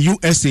utemi fi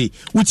USA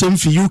utemi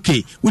fi UK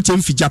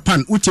utemi fi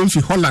Japan utemi fi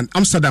Holland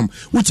Amsterdam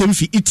utemi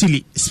fi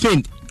Italy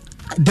Spain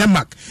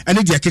Denmark and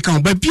the akeka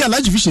ba bia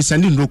large vision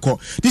sending no call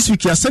this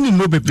week you are sending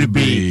no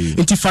bebrebe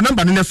enti fa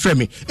number no na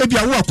frame e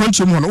bia wo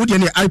akonche mu ho no wo de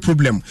ne eye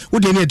problem wo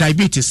de ne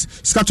diabetes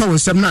scatter won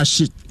sem na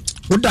shit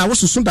oda wo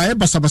susun da e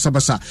basa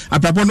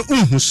abrabo no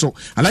unhu so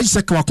alaji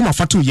se ka wakoma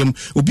fato yem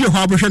obi ho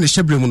abohwe ne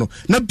hyebre mu no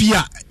na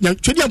bia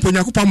twedi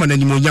amponya ko pama na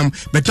nimonyam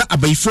beta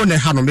abaifo na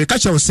ha no me ka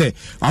che wo se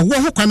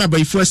awo ho kwa na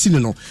abaifo asini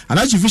no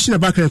alaji vision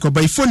ba kren ko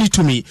abaifo ni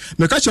to me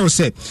ka che wo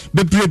se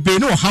bebrebe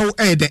no how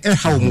e de e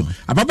hawo mu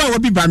ababa wo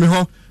bi ba me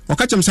ho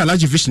okachem say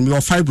allergy vision me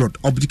or fibroid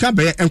obdika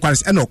be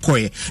enquiries and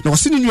okoye na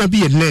osini nua bi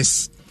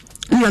nurse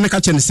nua ne ka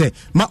che ne say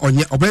ma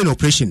onye obey no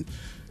operation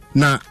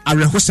na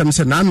arehosem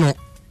say na no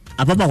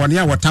ababa wane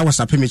ya wata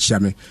wasape me chia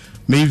me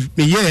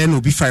ye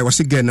no bi fire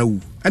wose ga na wu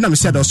na me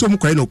say da so mu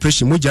koye no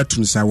operation moja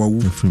tun sa wa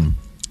wu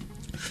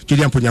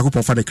kidi amponya ko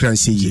pon fa de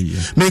kranse yi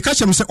me ka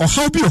chem say o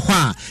how bi ho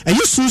a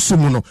eye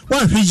sunsumu no wa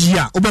hweji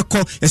a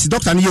obekọ esi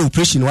doctor no ye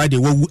operation why dey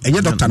wu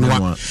enye doctor no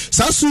wa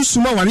sa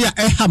sunsuma wane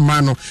a ha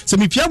ma no se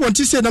me pia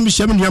wonti say na me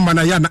hye me nua ma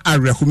na ya na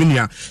areho me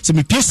nua se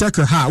me pia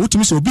circle ha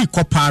wotumi se obi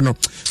kopa no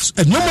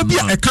enyo bi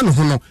a eka no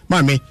ho no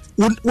ma me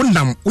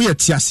wonam woyɛ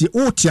tiase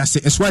o tiase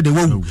eswa de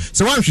wo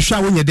se wan hwehwa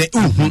wonye de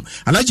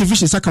allergy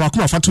vision saka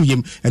wakoma fato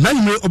yem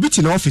enanime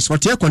obiti na office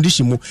what air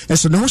condition mu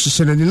eso ne ho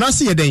hyehyɛ ne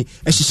nase yɛ den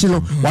ɛhyehyɛ no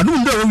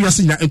wadom ndo wo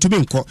wiase nya entumi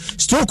nkɔ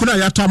stroke na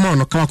ya to ama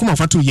no wakoma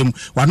fato yem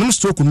wadom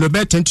stroke no be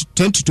 10 to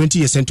 20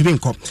 years entumi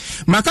nkɔ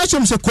maka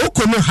chem se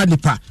koko no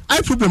hanipa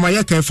ai problem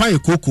aye kan fa ye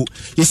koko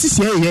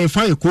yesisi ye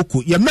fa ye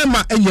koko ye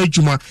mema anya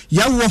adwuma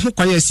ya wo ho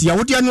kwa yesi ya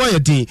wodi anu aye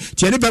den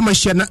tie ne be ma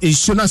hye na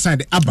esu na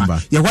side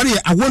aba ye ware ye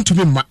awontu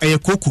ma aye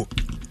koko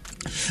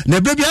na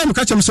brebia am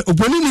ka chem se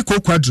oboni ni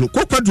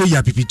kokwadro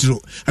ya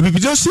bibidro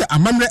se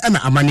amamre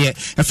na amane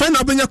e fa na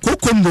obenya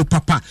kokombo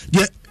papa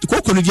de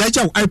koko no dia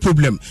ja eye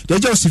problem dia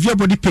ja severe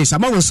body pains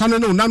ama won sano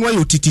no nanu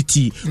ayo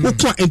tititi wo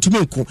ko entumi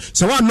nko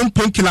se wa no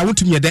painkiller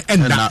wotumi de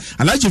enda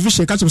allergy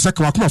vision ka chem se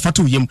ka wakoma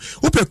fato yem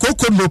wo pe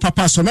koko no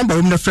papa so number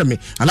wo na frame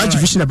allergy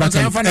vision about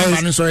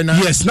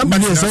yes number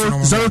is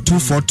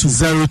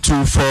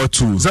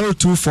 0242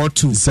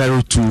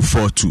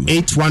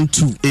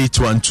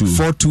 812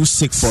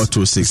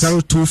 426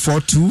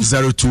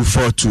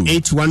 0242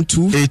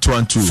 812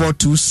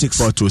 426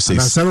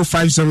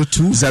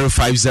 0502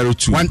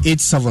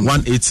 187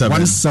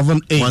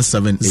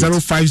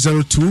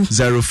 0502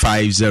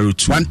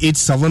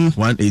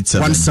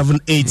 187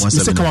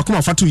 Mr.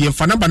 Kawakuma fatu ye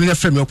fa number ne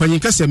frame opanyin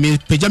kase me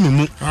pagya me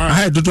mu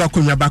aha dodo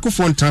akonwa ba ko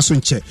phone transfer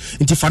nche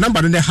nti fa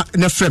number ne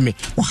frame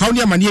wo haw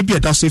ne amane bi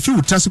eda so efi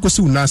wo transfer ko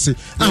si unase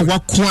an wa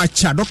ko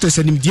acha doctor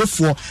sanim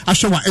diefo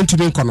ahwe wa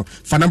entumi nkono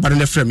fa number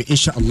ne frame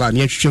inshallah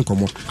ne ahwehwe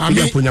nkomo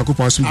ya ponya ko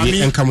pon so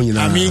bi enka mu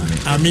nyina ami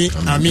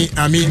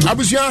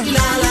abusia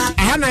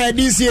aha na ya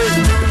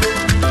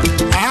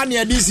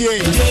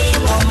DCA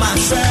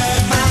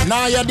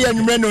na ya de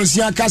anwumre no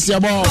nsia kase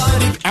abo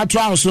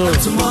atwa so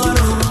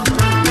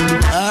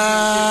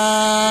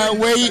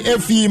way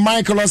Efi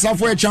Michael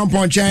Osafo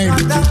champion chain.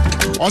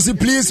 Also,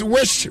 please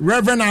wish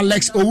Reverend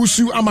Alex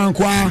Owusu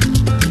Amankwa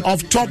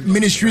of Top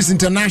Ministries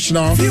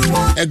International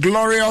a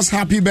glorious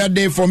happy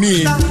birthday for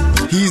me.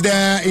 He's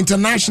the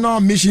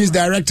International Missions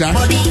Director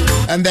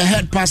and the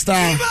head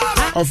pastor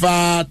of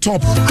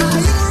Top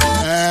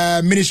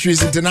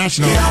Ministries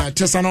International,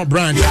 Tessanot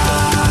branch.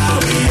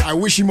 I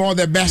wish him all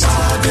the best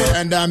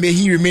and may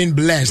he remain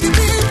blessed.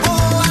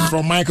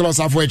 From Michael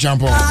Osafo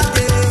champion.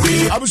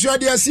 Abusua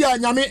dia sia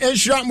nyame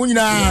enhira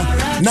munyina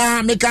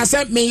na meka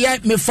se me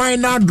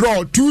final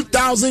draw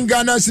 2000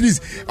 Ghana cedis.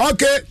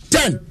 Okay,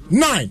 10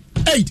 9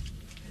 8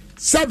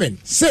 7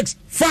 6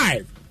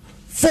 5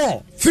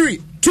 4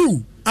 3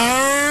 2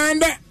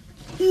 and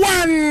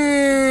 1.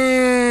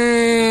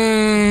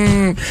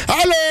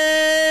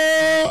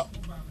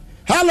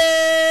 Hello.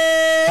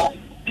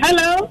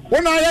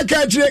 When I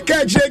catch it.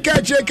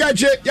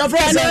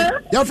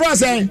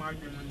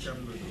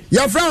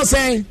 Your friend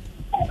saying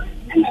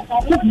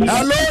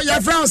hello,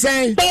 your friend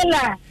saying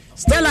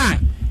Stella.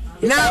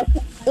 Now,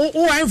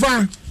 who I'm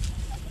from?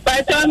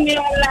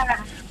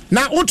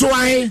 Now, who to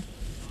I?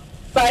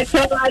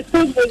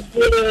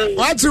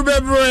 What to be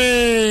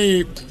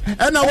brave?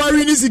 And now, what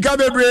we need to come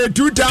brave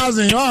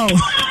 2000. Oh,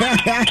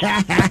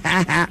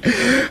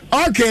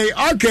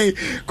 okay.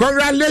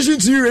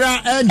 Congratulations to you.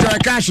 Enjoy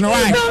cash now.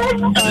 I've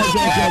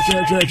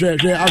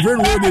been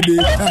waiting.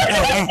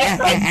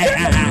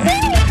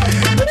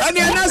 And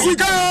then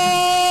Zika.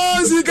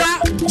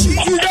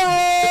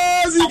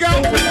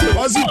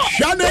 Was it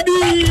Shanedy?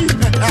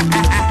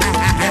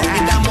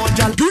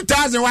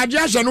 2000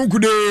 wajesha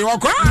nukude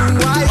okwa.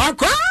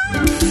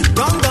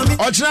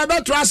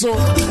 Ochina traso.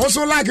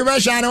 Also like a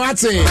version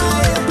what's it?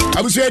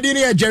 I was ready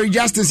near Jerry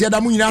Justice. Yada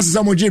Munina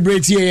Samoji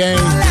Brady.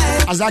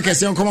 As I can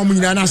say, on common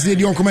Munina,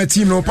 the on common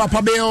team, no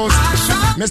Papa Bills.